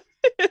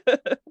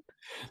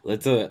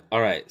 exactly. All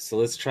right, so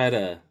let's try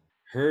to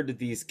herd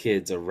these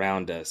kids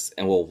around us,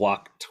 and we'll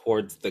walk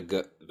towards the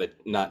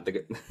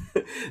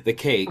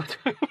cake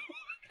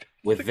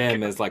with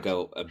them as like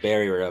a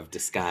barrier of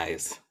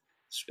disguise.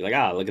 Just be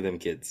like, look at them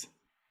kids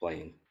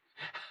playing.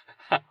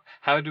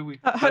 How do we?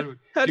 How do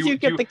you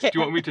get the cake? Do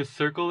you want me to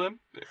circle them?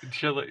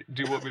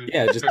 Do you want me to?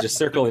 Yeah, just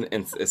circle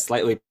and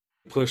slightly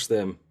push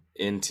them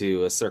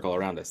into a circle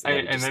around us.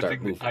 And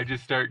I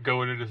just start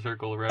going in a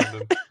circle around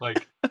them.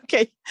 Like,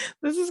 okay,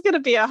 this is going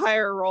to be a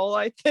higher roll,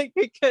 I think,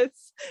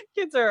 because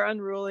kids are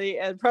unruly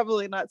and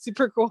probably not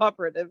super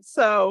cooperative.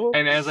 So.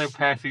 And as I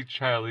pass each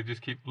child, I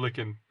just keep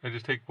licking. I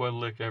just take one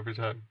lick every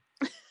time.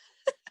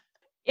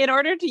 In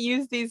order to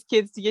use these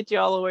kids to get you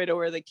all the way to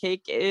where the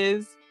cake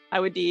is, I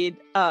would need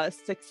a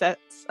success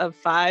of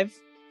 5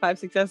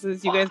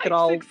 successes. You guys could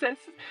all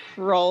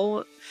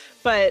roll,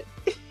 but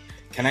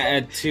can I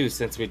add 2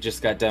 since we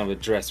just got done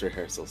with dress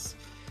rehearsals?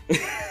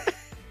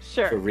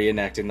 Sure. For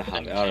reenacting the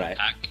Hobbit. All right.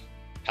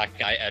 Pack,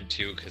 I add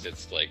 2 because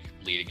it's like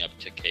leading up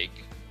to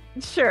cake.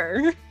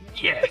 Sure.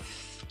 Yes.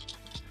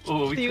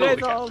 Oh, we so you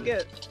totally guys all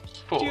get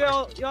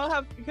 4.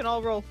 You can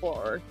all roll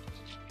 4.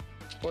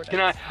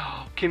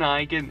 Can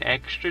I get an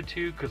extra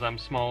 2 because I'm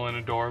small and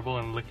adorable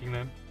and licking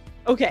them?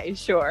 Okay,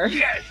 sure.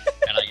 Yes.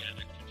 And I get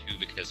an extra 2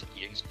 because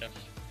eating stuff.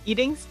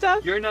 Eating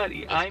stuff? You're not.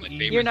 I'm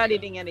eating. You're not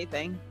eating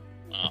anything.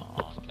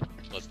 Oh,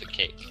 what's the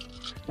cake?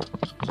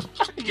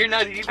 You're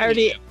not eating. I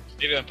already.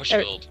 Maybe I'm pushing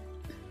a little.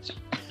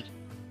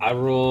 I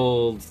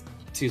rolled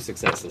 2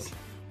 successes.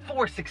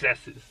 4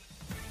 successes.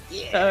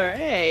 All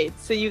right.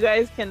 So you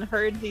guys can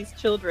herd these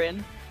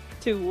children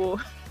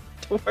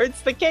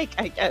towards the cake,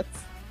 I guess.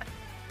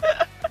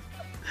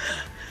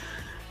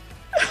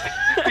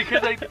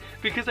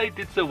 because I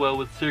did so well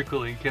with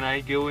circling, can I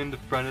go in the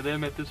front of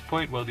them at this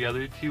point while the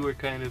other 2 are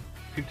kind of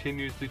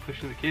continuously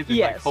pushing the kids and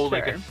Yes, like hold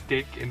like sure. a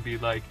stick and be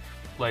like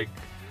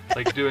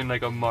doing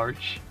like a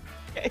march?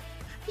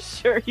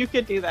 Sure, you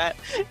could do that.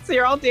 So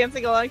you're all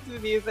dancing along to the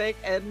music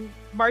and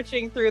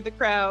marching through the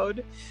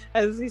crowd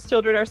as these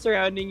children are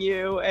surrounding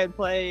you and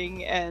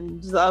playing,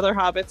 and the other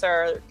hobbits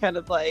are kind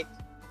of like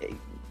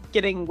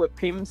getting whipped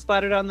cream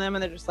splattered on them,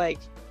 and they're just like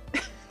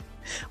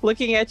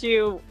looking at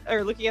you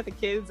or looking at the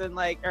kids and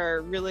like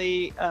are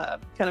really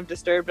kind of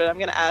disturbed. But I'm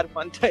gonna add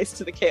 1 dice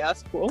to the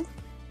chaos pool.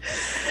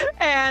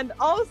 And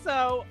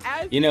also,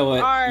 as You know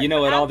what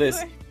all as this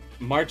we're-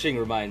 marching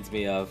reminds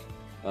me of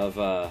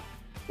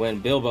when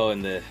Bilbo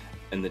and the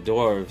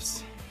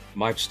dwarves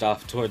marched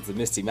off towards the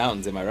Misty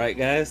Mountains. Am I right,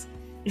 guys?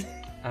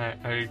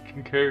 I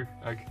concur.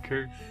 I'm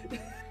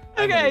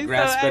Okay, gonna so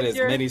grasp at as as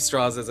you're- many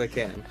straws as I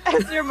can.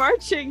 as you're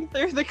marching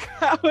through the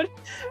crowd,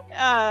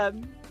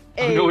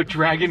 Oh no, a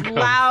dragon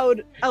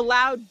comes. a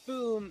loud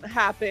boom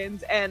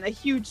happens, and a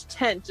huge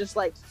tent just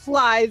like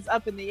flies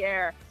up in the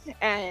air,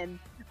 and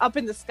up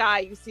in the sky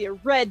you see a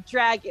red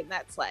dragon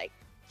that's like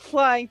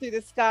flying through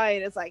the sky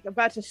and is like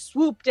about to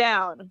swoop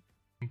down.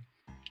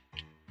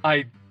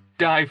 I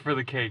die for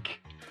the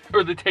cake,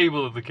 or the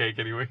table of the cake,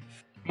 anyways.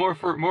 More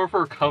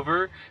for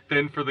cover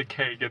than for the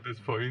cake at this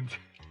point.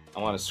 I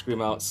want to scream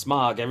out,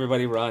 "Smog!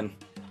 Everybody run!"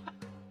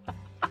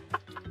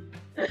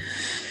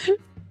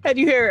 And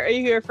you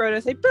hear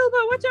Frodo say, "Bilbo,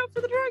 watch out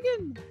for the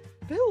dragon!"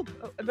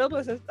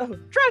 Bilbo says, "Oh,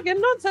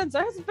 dragon, nonsense!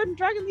 There hasn't been a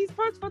dragon in these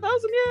parts for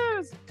 1,000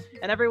 years!"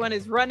 And everyone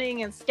is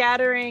running and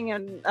scattering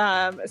and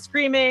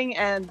screaming,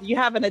 and you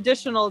have an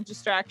additional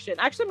distraction.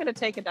 Actually, I'm going to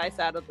take a dice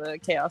out of the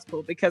chaos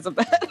pool because of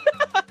that.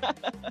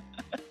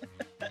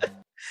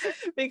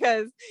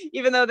 Because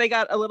even though they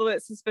got a little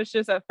bit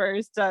suspicious at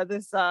first,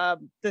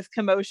 this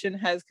commotion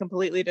has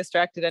completely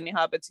distracted any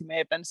hobbits who may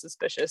have been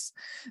suspicious.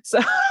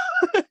 So,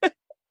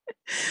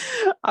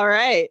 all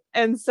right,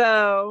 and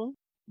so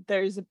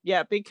there's a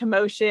big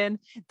commotion.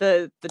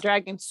 The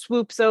dragon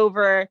swoops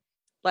over,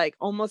 like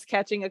almost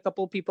catching a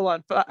couple people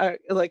on like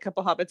a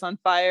couple hobbits on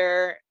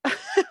fire,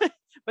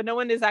 but no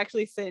one is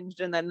actually singed.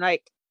 And then,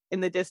 like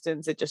in the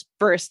distance, it just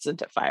bursts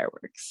into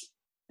fireworks,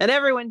 and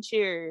everyone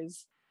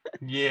cheers.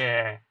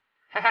 Yeah.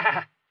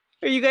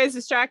 Are you guys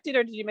distracted,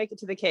 or did you make it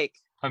to the cake?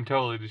 I'm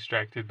totally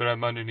distracted, but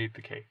I'm underneath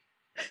the cake.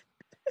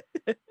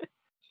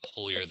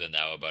 Holier than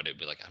thou about it.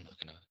 Be like, I'm not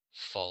gonna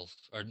fall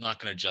or not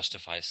gonna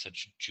justify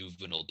such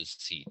juvenile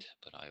deceit,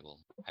 but I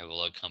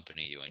will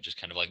accompany you and just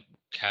kind of like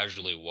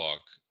casually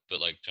walk, but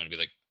like trying to be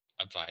like,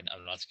 I'm fine,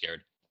 I'm not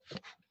scared.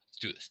 Let's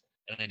do this.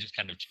 And then just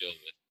kind of chill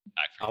with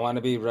back. I want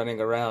to be running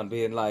around,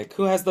 being like,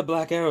 "Who has the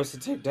black arrows to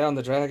take down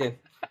the dragon?"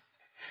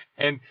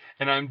 And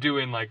I'm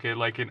doing like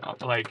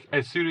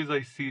as soon as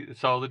I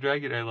saw the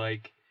dragon,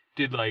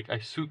 I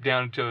swooped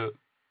down to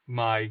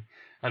my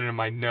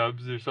my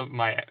nubs or something,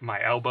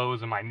 my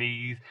elbows and my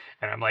knees,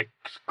 and I'm like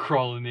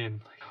crawling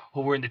in, like,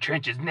 oh, we're in the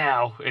trenches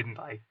now, and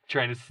like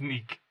trying to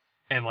sneak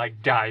and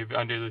like dive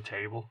under the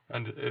table,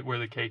 under where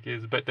the cake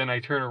is. But then I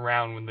turn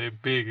around when the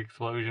big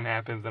explosion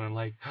happens, and I'm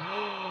like,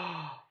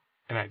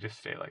 and I just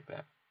stay like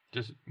that,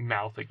 just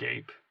mouth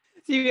agape.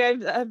 So you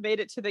guys have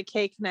made it to the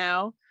cake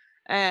now,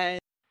 and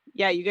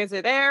yeah, you guys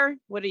are there.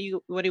 What do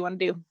you want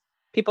to do?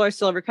 People are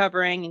still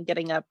recovering and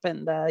getting up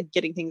and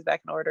getting things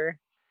back in order.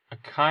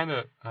 I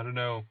don't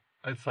know.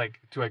 It's like,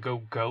 do I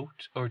go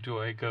goat or do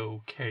I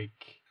go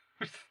cake?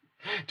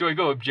 Do I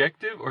go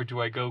objective or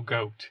do I go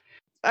goat?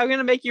 I'm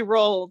gonna make you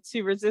roll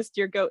to resist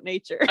your goat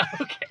nature.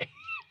 Okay.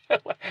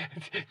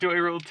 Do I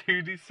roll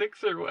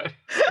 2d6 or what?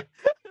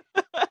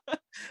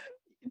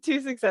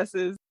 2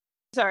 successes.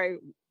 Sorry.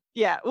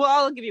 Yeah. Well,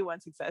 I'll give you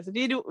 1 success. If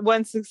you do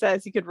 1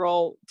 success, you could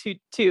roll two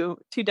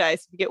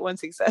dice. If you get 1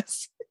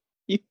 success,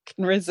 you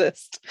can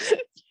resist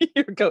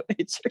your goat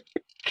nature.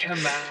 Come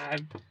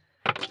on.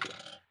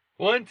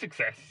 1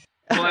 success.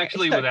 Well,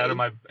 actually, it was out of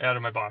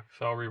my box,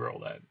 so I'll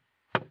re-roll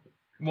that.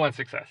 1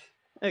 success.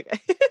 Okay.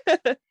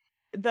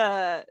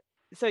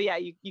 So yeah,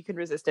 you can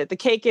resist it. The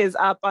cake is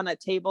up on a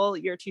table.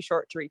 You're too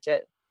short to reach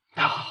it.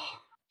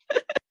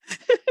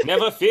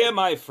 Never fear,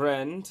 my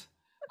friend.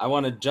 I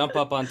want to jump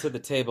up onto the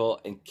table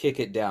and kick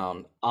it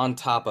down on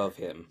top of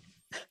him.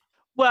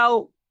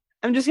 Well,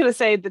 I'm just gonna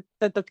say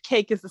that the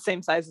cake is the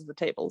same size as the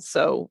table,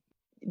 so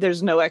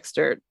there's no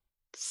extra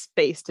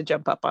space to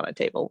jump up on a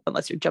table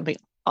unless you're jumping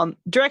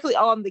directly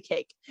on the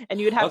cake, and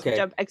you would have to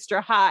jump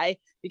extra high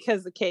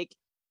because the cake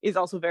is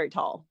also very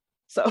tall.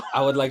 So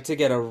I would like to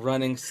get a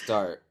running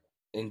start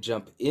and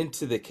jump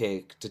into the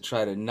cake to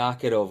try to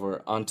knock it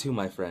over onto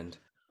my friend.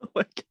 oh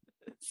my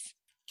goodness.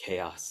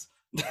 Chaos.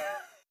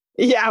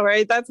 Yeah,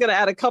 right. That's gonna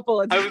add a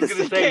couple of. I was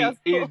gonna say, chaos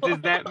pool.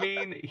 does that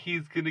mean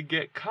he's gonna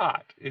get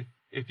caught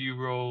if you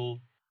roll?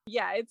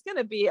 Yeah, it's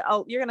gonna be.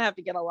 You're gonna have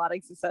to get a lot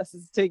of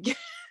successes to get.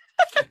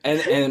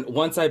 And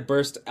once I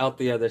burst out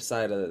the other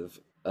side of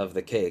of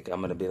the cake,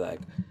 I'm gonna be like,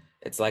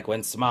 it's like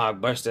when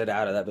Smog bursted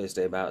out of the Bay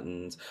State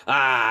Mountains.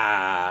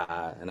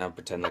 Ah! And I'm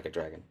pretend like a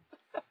dragon.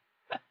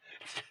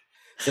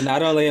 So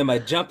not only am I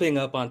jumping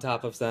up on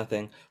top of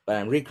something, but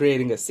I'm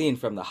recreating a scene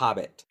from The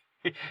Hobbit.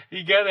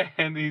 You got a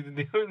hand. He's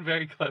doing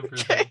very clever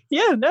things.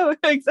 Yeah, no,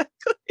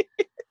 exactly.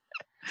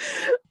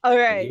 All When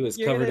right. he was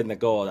covered in the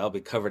gold, I'll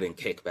be covered in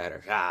cake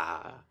batter.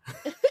 Ah!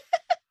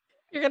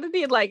 You're gonna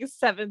need like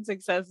 7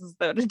 successes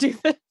though to do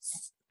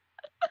this.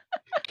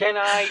 Can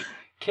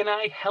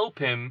I help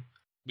him?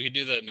 We could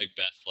do the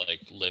Macbeth like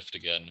lift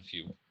again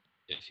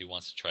if he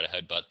wants to try to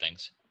headbutt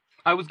things.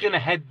 I was gonna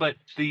headbutt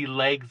the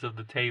legs of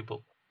the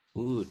table.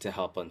 Ooh, to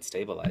help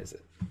unstabilize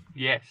it.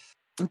 Yes.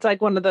 It's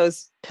like one of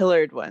those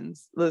pillared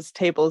ones, those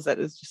tables that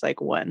is just like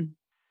one.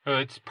 Oh,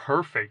 it's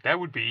perfect. That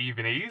would be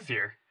even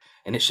easier.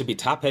 And it should be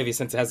top heavy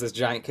since it has this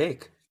giant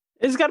cake.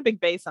 It's got a big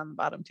base on the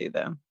bottom too,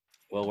 though.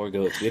 Well, we're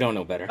good. We don't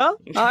know better. Oh,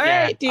 all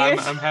right, Yeah, dude.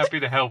 I'm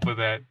happy to help with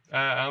that.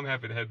 I'm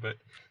happy to headbutt.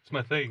 It's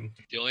my thing.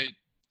 The only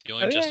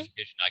Okay.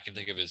 justification I can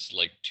think of is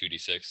like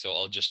 2d6. So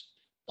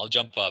I'll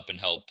jump up and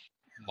help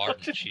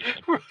Martin cheat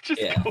him. We're just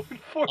Yeah. going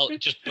for I'll it.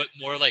 just put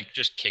more like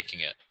just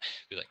kicking it.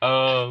 Be like,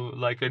 Oh,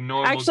 like a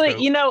normal. Actually,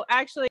 goat.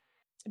 actually,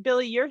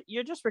 Billy,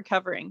 you're just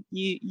recovering.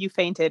 You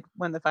fainted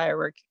when the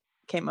firework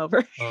came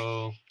over.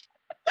 Oh,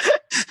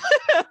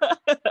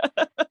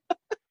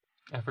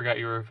 I forgot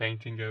you were a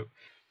fainting goat.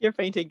 You're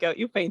fainting, goat.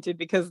 You fainted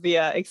because the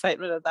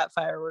excitement of that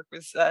firework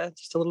was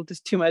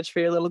just too much for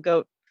your little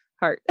goat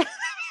heart.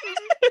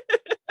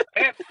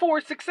 I got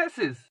 4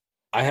 successes.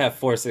 I have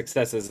 4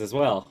 successes as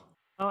well.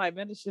 Oh, I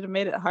bet it should have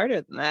made it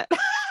harder than that.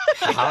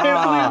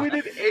 Ah, we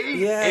did 8.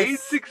 yes. 8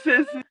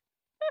 successes.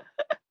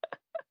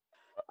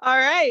 All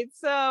right,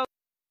 so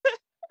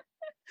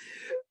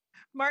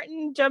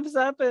Martin jumps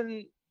up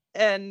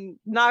and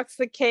knocks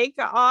the cake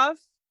off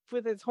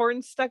with his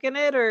horn stuck in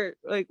it, or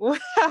like,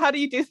 how do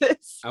you do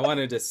this? I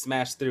wanted to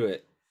smash through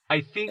it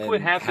I think and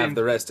what have happened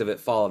the rest of it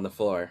fall on the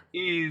floor.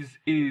 is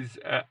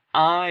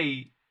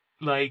I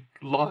like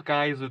lock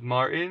eyes with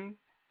Martin,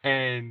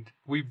 and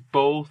we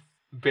both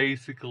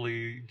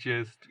basically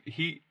just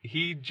he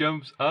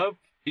jumps up.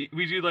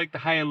 We do like the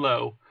high and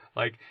low.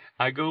 Like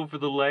I go for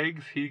the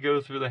legs, he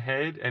goes for the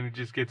head, and it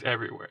just gets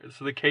everywhere.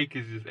 So the cake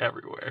is just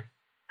everywhere.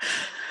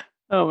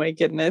 Oh my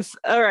goodness.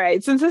 All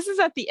right, since this is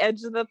at the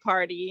edge of the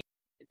party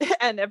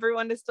and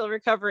everyone is still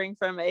recovering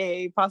from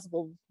a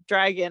possible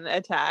dragon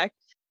attack,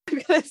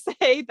 I'm gonna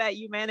say that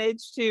you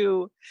managed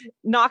to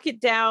knock it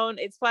down.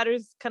 It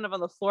splatters kind of on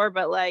the floor,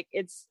 but like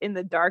it's in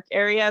the dark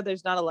area.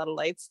 There's not a lot of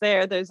lights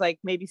there. There's like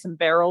maybe some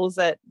barrels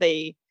that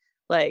they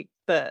like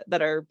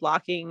that are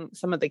blocking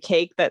some of the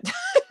cake that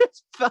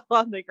fell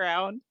on the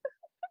ground.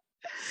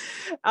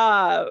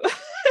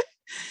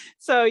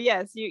 So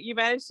yes, you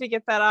managed to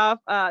get that off.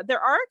 There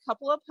are a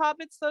couple of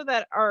hobbits though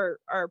that are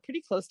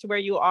pretty close to where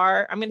you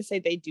are. I'm going to say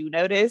they do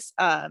notice,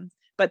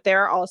 but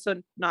they're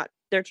also not.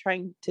 They're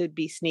trying to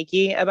be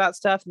sneaky about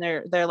stuff,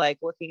 and they're like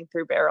looking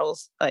through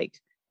barrels, like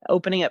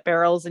opening up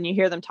barrels, and you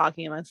hear them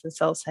talking amongst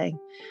themselves, saying,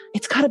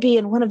 "It's got to be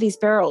in one of these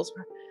barrels."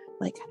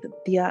 Like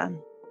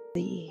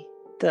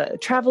the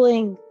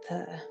traveling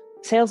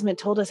salesman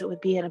told us it would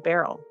be in a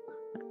barrel.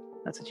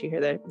 That's what you hear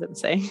them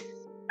saying.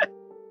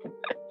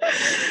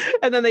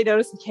 And then they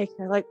notice the cake and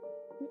they're like,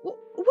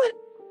 what?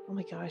 Oh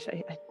my gosh,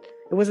 it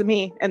wasn't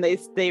me. And they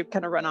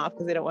kind of run off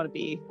because they don't want to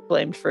be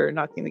blamed for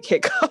knocking the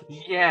cake off.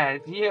 Yeah,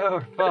 it's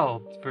your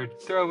fault for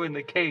throwing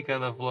the cake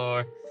on the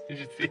floor. You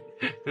should see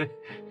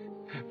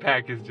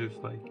Pack is just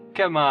like,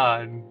 come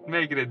on,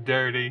 making it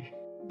dirty.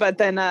 But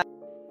then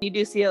you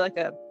do see like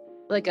a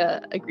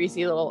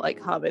greasy little like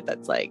hobbit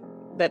that's like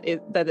that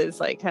is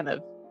like kind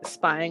of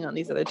spying on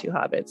these other 2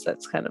 hobbits.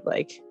 That's kind of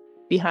like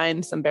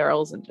behind some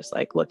barrels and just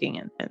like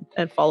looking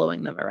and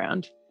following them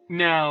around.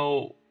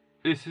 Now,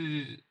 this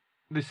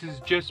is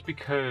just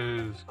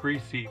because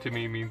greasy to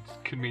me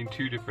could mean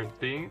 2 different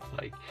things.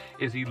 Like,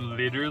 is he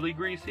literally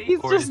greasy, He's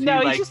or just is he no,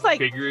 like he's just like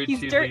figuratively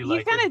he's dirty. like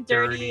He's kind a of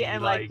dirty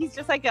and like he's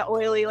just like an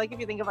oily. Like if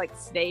you think of like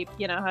Snape,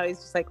 you know how he's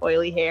just like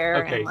oily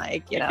hair Okay, and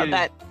like you know because-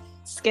 that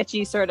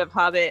sketchy sort of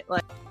hobbit.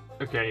 Like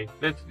Okay,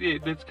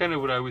 that's kind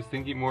of what I was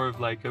thinking. More of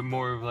like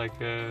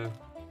a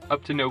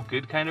up to no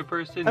good kind of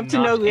person. Up to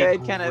not no a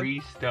good kind of-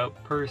 greased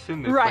up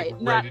person that's Right,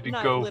 like not- ready to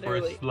not go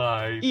literally. for a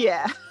slide.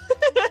 yeah,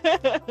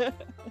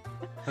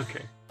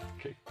 Okay.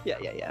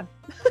 yeah.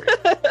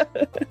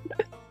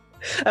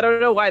 I don't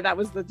know why that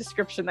was the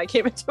description that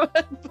came into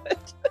it,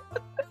 but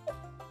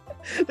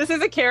this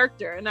is a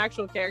character, an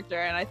actual character,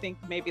 and I think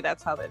maybe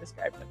that's how they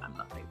described him. I'm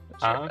not really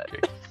sure. but-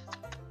 Okay.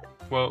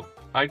 Well,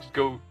 I just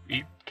go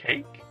eat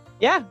cake.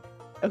 Yeah.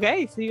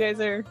 Okay, so you guys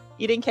are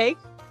eating cake.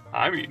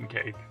 I'm eating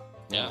cake.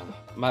 yeah.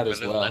 Might as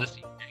Let well. us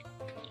eat cake.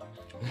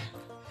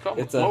 It's on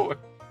the It's floor.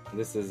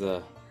 This is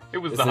It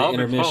was this the is an Hobbit's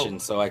intermission,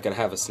 fault. so I could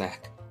have a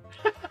snack.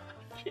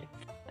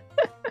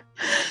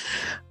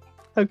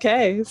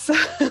 Okay,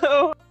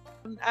 so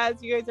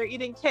as you guys are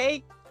eating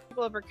cake,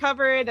 people have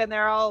recovered and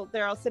they're all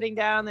sitting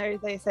down there.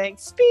 They saying,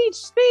 "Speech!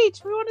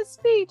 We want a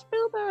speech,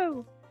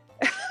 Bilbo."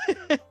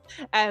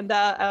 And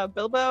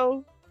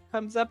Bilbo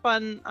comes up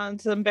on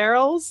some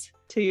barrels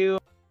to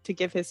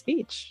give his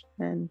speech,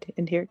 and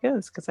here it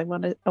goes, because I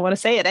want to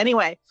say it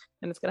anyway,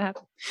 and it's gonna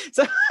happen.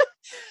 So,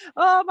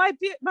 oh my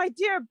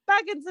dear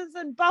Bagginses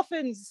and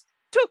Boffins,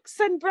 Tooks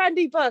and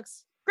Brandy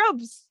Bucks,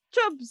 Grubs,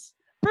 Chubs,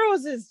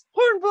 Roses,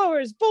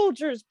 Hornblowers,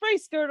 Bulgers,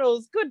 Brace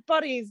Girdles, Good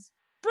Buddies,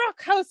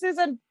 Brockhouses,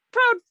 and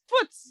Proud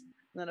Foots.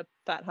 And then a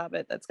fat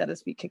hobbit that's got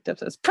his feet kicked up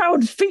says,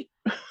 "Proud feet."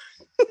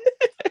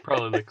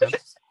 Probably lick them.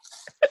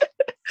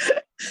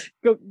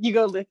 You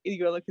go lick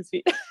his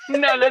feet.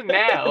 No, not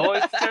now. I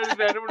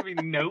don't want to be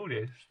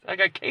noticed. I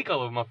got cake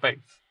all over my face.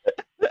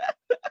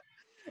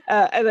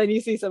 And then you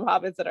see some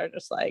hobbits that are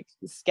just like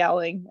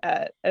scowling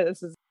at, and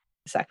this is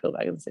Sackville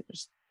Baggins, they're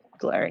just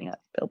glaring at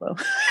Bilbo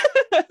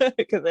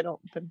because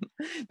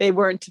they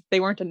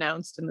weren't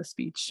announced in the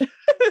speech.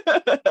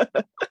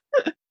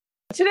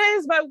 Today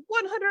is my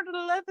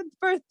 111th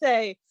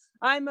birthday.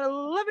 I'm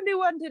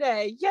 11-1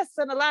 today. Yes,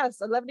 and alas,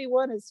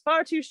 11-1 is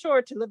far too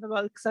short to live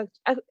among such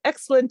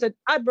excellent and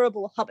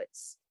admirable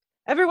hobbits.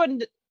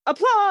 Everyone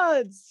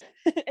applauds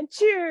and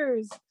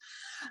cheers.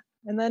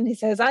 And then he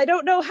says, "I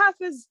don't know half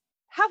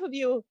of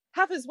you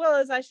half as well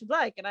as I should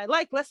like, and I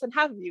like less than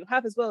half of you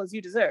half as well as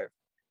you deserve."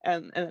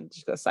 And then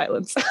just goes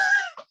silence.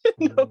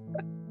 No.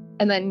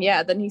 And then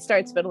he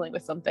starts fiddling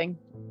with something,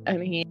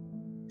 and he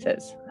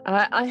says,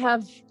 I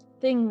have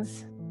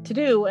things to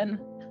do, and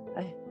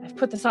I've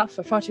put this off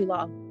for far too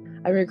long.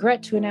 I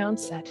regret to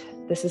announce that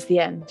this is the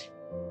end.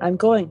 I'm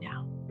going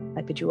now.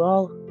 I bid you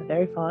all a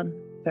very fond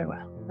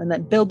farewell." And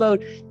then Bilbo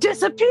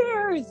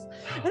disappears,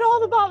 and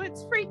all the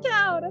hobbits freak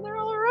out, and they're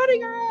all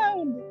running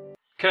around.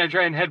 Can I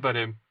try and headbutt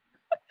him?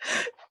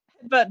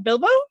 But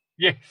Bilbo?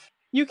 Yes.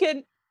 You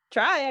can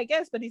try, I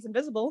guess, but he's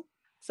invisible.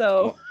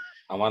 So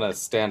I want to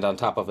stand on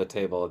top of a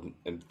table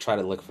and try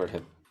to look for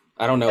him.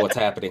 I don't know what's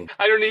happening.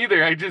 I don't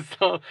either. I just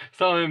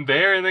saw him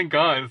there and then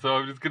gone, so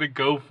I'm just gonna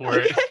go for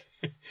it.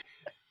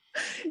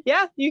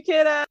 Yeah, you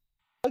can.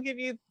 I'll give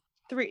you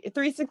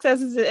three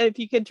successes if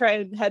you can try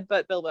and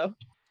headbutt Bilbo.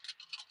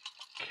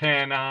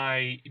 Can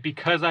I,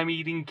 because I'm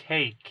eating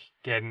cake,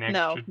 get an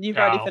extra? No, you've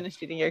already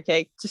finished eating your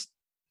cake. Just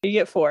you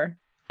get 4.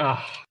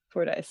 Oh.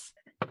 4 dice.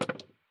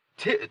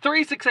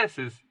 3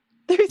 successes.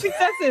 3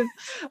 successes.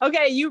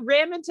 Okay, you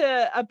ram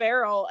into a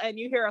barrel and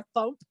you hear a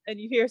thump and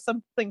you hear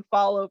something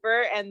fall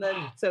over, and then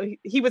so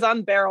he was on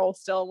the barrel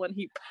still when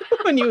you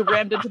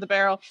rammed into the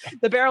barrel.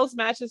 The barrel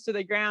smashes to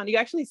the ground. You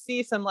actually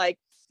see some like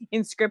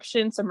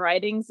inscription, some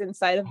writings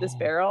inside of this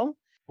barrel.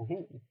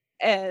 Ooh.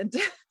 And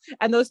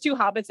those 2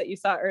 hobbits that you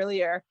saw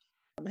earlier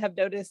have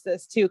noticed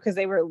this too, because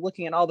they were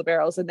looking at all the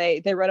barrels, and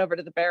they run over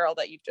to the barrel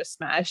that you've just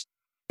smashed.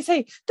 They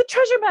say, "The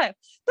treasure map,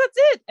 that's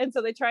it!" And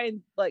so they try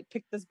and like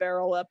pick this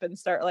barrel up and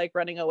start like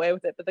running away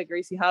with it. But the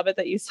greasy hobbit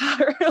that you saw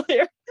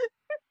earlier,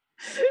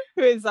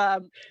 who is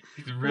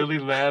he's really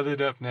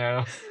lathered up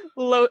now.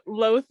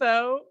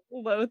 Lotho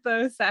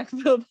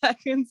Sackville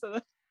Baggins,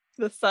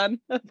 the son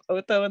of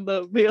Otho and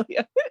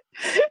Lobelia.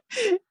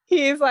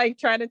 He's like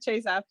trying to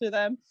chase after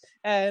them,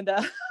 and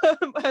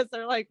as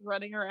they're like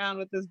running around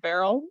with this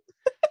barrel.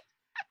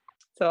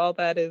 So all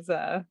that is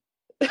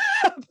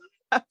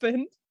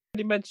happened.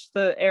 Pretty much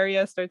the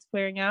area starts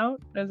clearing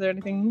out. Is there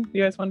anything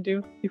you guys want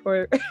to do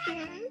before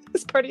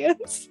this party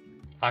ends?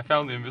 I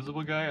found the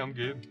invisible guy. I'm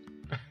good.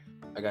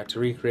 I got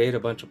to recreate a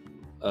bunch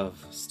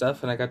of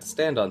stuff, and I got to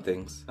stand on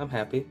things. I'm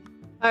happy.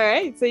 All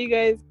right, so you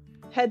guys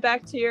head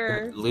back to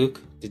your... Luke,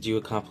 did you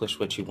accomplish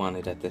what you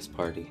wanted at this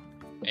party?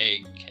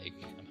 Egg cake.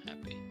 I'm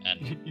happy.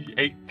 And You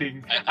ate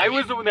things. I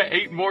was the one that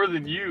ate more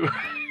than you.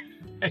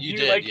 And You you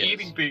did, like yes.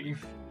 eating things.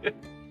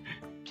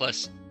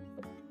 plus,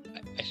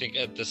 I think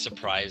the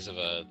surprise of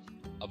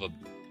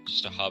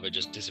just a hobbit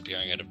just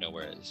disappearing out of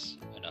nowhere is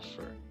enough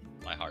for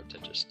my heart to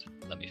just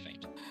let me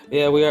faint.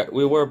 Yeah,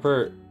 we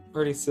were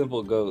pretty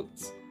simple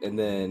goats, and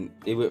then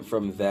it went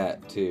from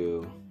that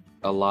to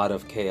a lot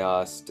of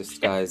chaos,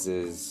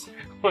 disguises,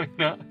 Why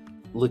not?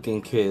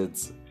 looking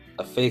kids,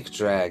 a fake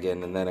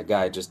dragon, and then a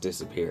guy just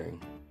disappearing.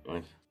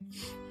 Like,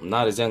 I'm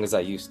not as young as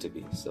I used to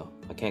be, so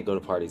I can't go to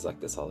parties like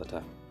this all the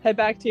time. Head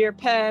back to your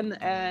pen,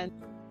 and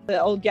the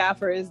old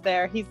gaffer is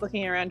there. He's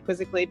looking around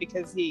quizzically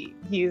because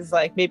he's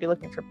like maybe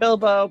looking for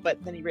Bilbo,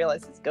 but then he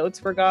realized his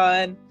goats were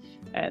gone,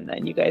 and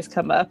then you guys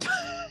come up.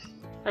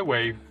 I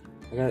wave.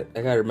 I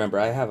gotta remember,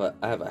 I have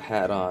a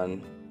hat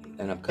on,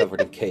 and I'm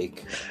covered in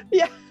cake.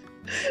 Yeah.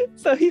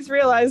 So he's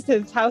realized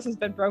his house has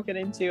been broken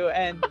into,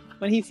 and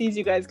when he sees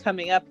you guys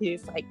coming up,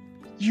 he's like,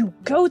 "You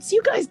goats,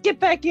 you guys get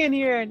back in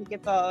here!" And he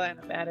gets all kind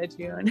of mad at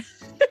you and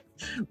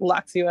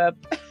locks you up.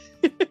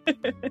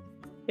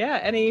 Yeah,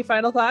 any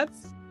final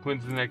thoughts?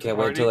 When's the next Can't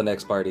party? wait till the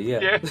next party.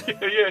 Yeah.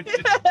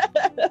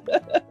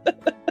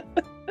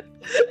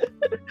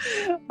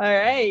 All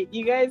right,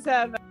 you guys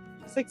have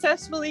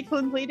successfully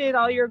completed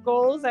all your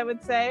goals, I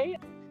would say.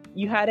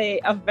 You had a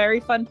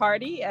very fun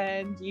party,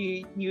 and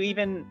you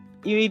even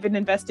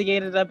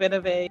investigated a bit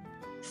of a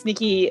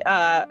sneaky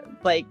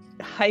like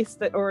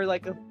heist or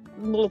like a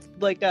little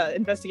like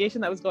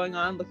investigation that was going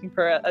on looking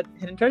for a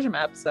hidden treasure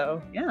map.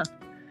 So yeah.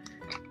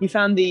 You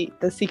found the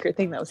secret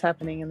thing that was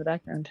happening in the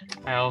background.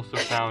 I also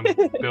found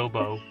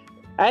Bilbo.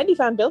 And you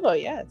found Bilbo,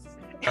 yes.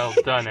 Well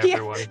done,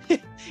 everyone.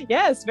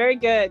 Yes, very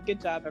good.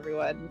 Good job,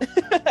 everyone.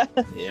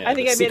 Yeah, I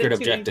think I made secret it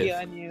too objective. easy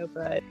on you,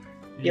 but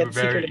You Yeah, were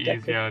very secret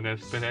objective. easy on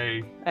us, but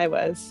hey. I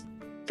was.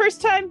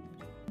 First time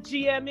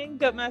GMing,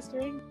 gut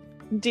mastering,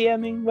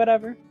 DMing,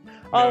 whatever.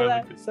 All No, of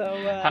that. but-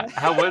 So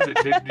How was it?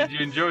 Did you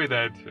enjoy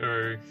that?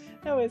 Or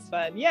that was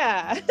fun.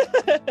 Yeah.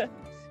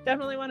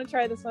 Definitely want to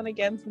try this one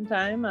again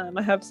sometime.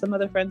 I have some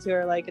other friends who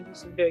are like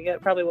interested in doing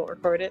it. Probably won't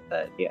record it,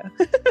 but yeah.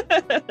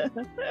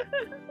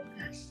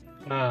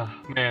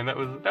 man, that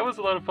was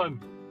a lot of fun.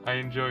 I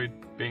enjoyed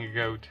being a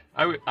goat.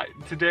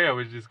 Today I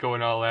was just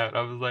going all out.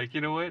 I was like,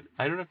 you know what?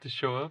 I don't have to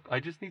show up. I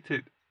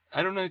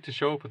don't need to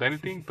show up with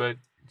anything but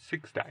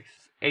 6 dice.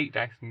 8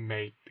 dice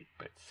maybe,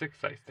 but 6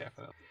 dice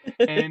definitely.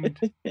 And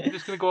I'm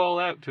just gonna go all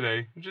out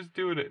today. I'm just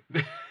doing it.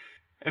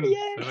 And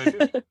Yay. so I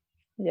did.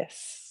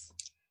 Yes.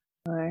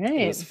 All It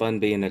right. was fun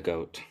being a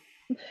goat.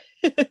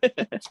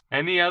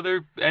 Any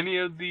other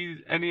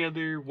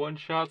one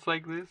shots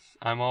like this?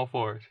 I'm all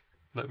for it.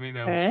 Let me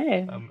know. All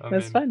right. I'm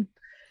That's in. fun.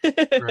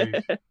 Great.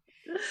 All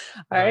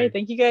right. Right.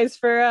 Thank you guys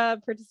for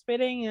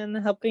participating and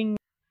helping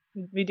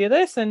me do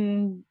this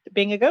and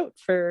being a goat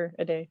for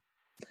a day.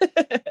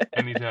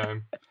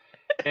 Anytime.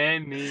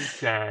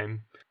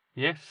 Anytime.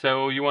 Yes,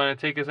 so you want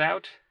to take us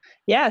out?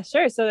 Yeah,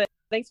 sure. So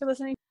thanks for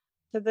listening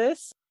to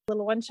this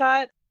little one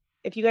shot.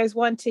 If you guys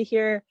want to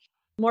hear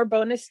more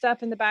bonus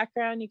stuff in the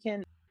background, you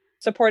can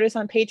support us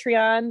on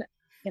Patreon. You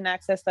can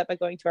access that by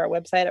going to our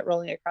website at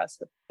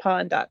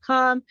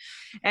rollingacrossthepond.com.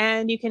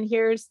 And you can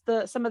hear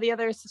some of the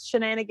other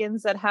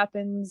shenanigans that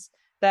happens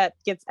that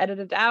gets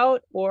edited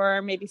out,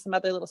 or maybe some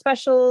other little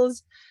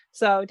specials.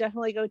 So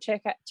definitely go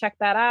check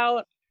that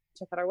out.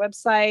 Check out our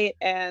website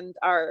and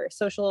our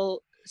socials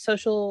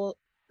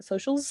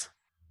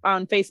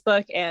on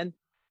Facebook and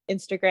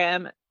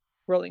Instagram,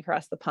 Rolling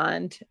Across the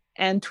Pond,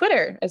 and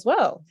Twitter as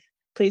well.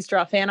 Please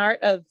draw fan art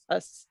of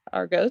us,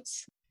 our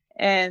goats,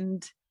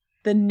 and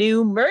the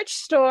new merch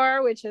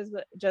store, which is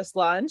just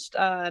launched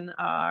on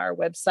our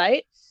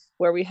website,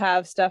 where we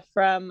have stuff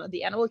from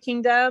the Animal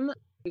Kingdom.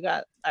 We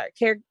got our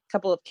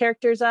couple of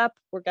characters up.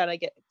 We're gonna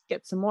get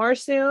some more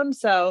soon,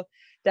 so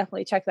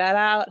definitely check that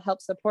out.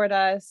 Help support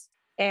us,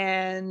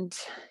 and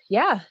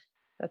yeah,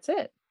 that's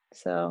it.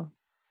 So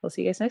we'll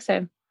see you guys next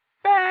time.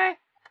 Bye.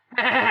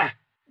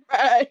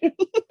 Bye.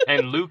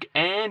 And Luke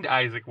and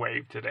Isaac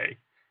waved today.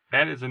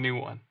 That is a new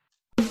one.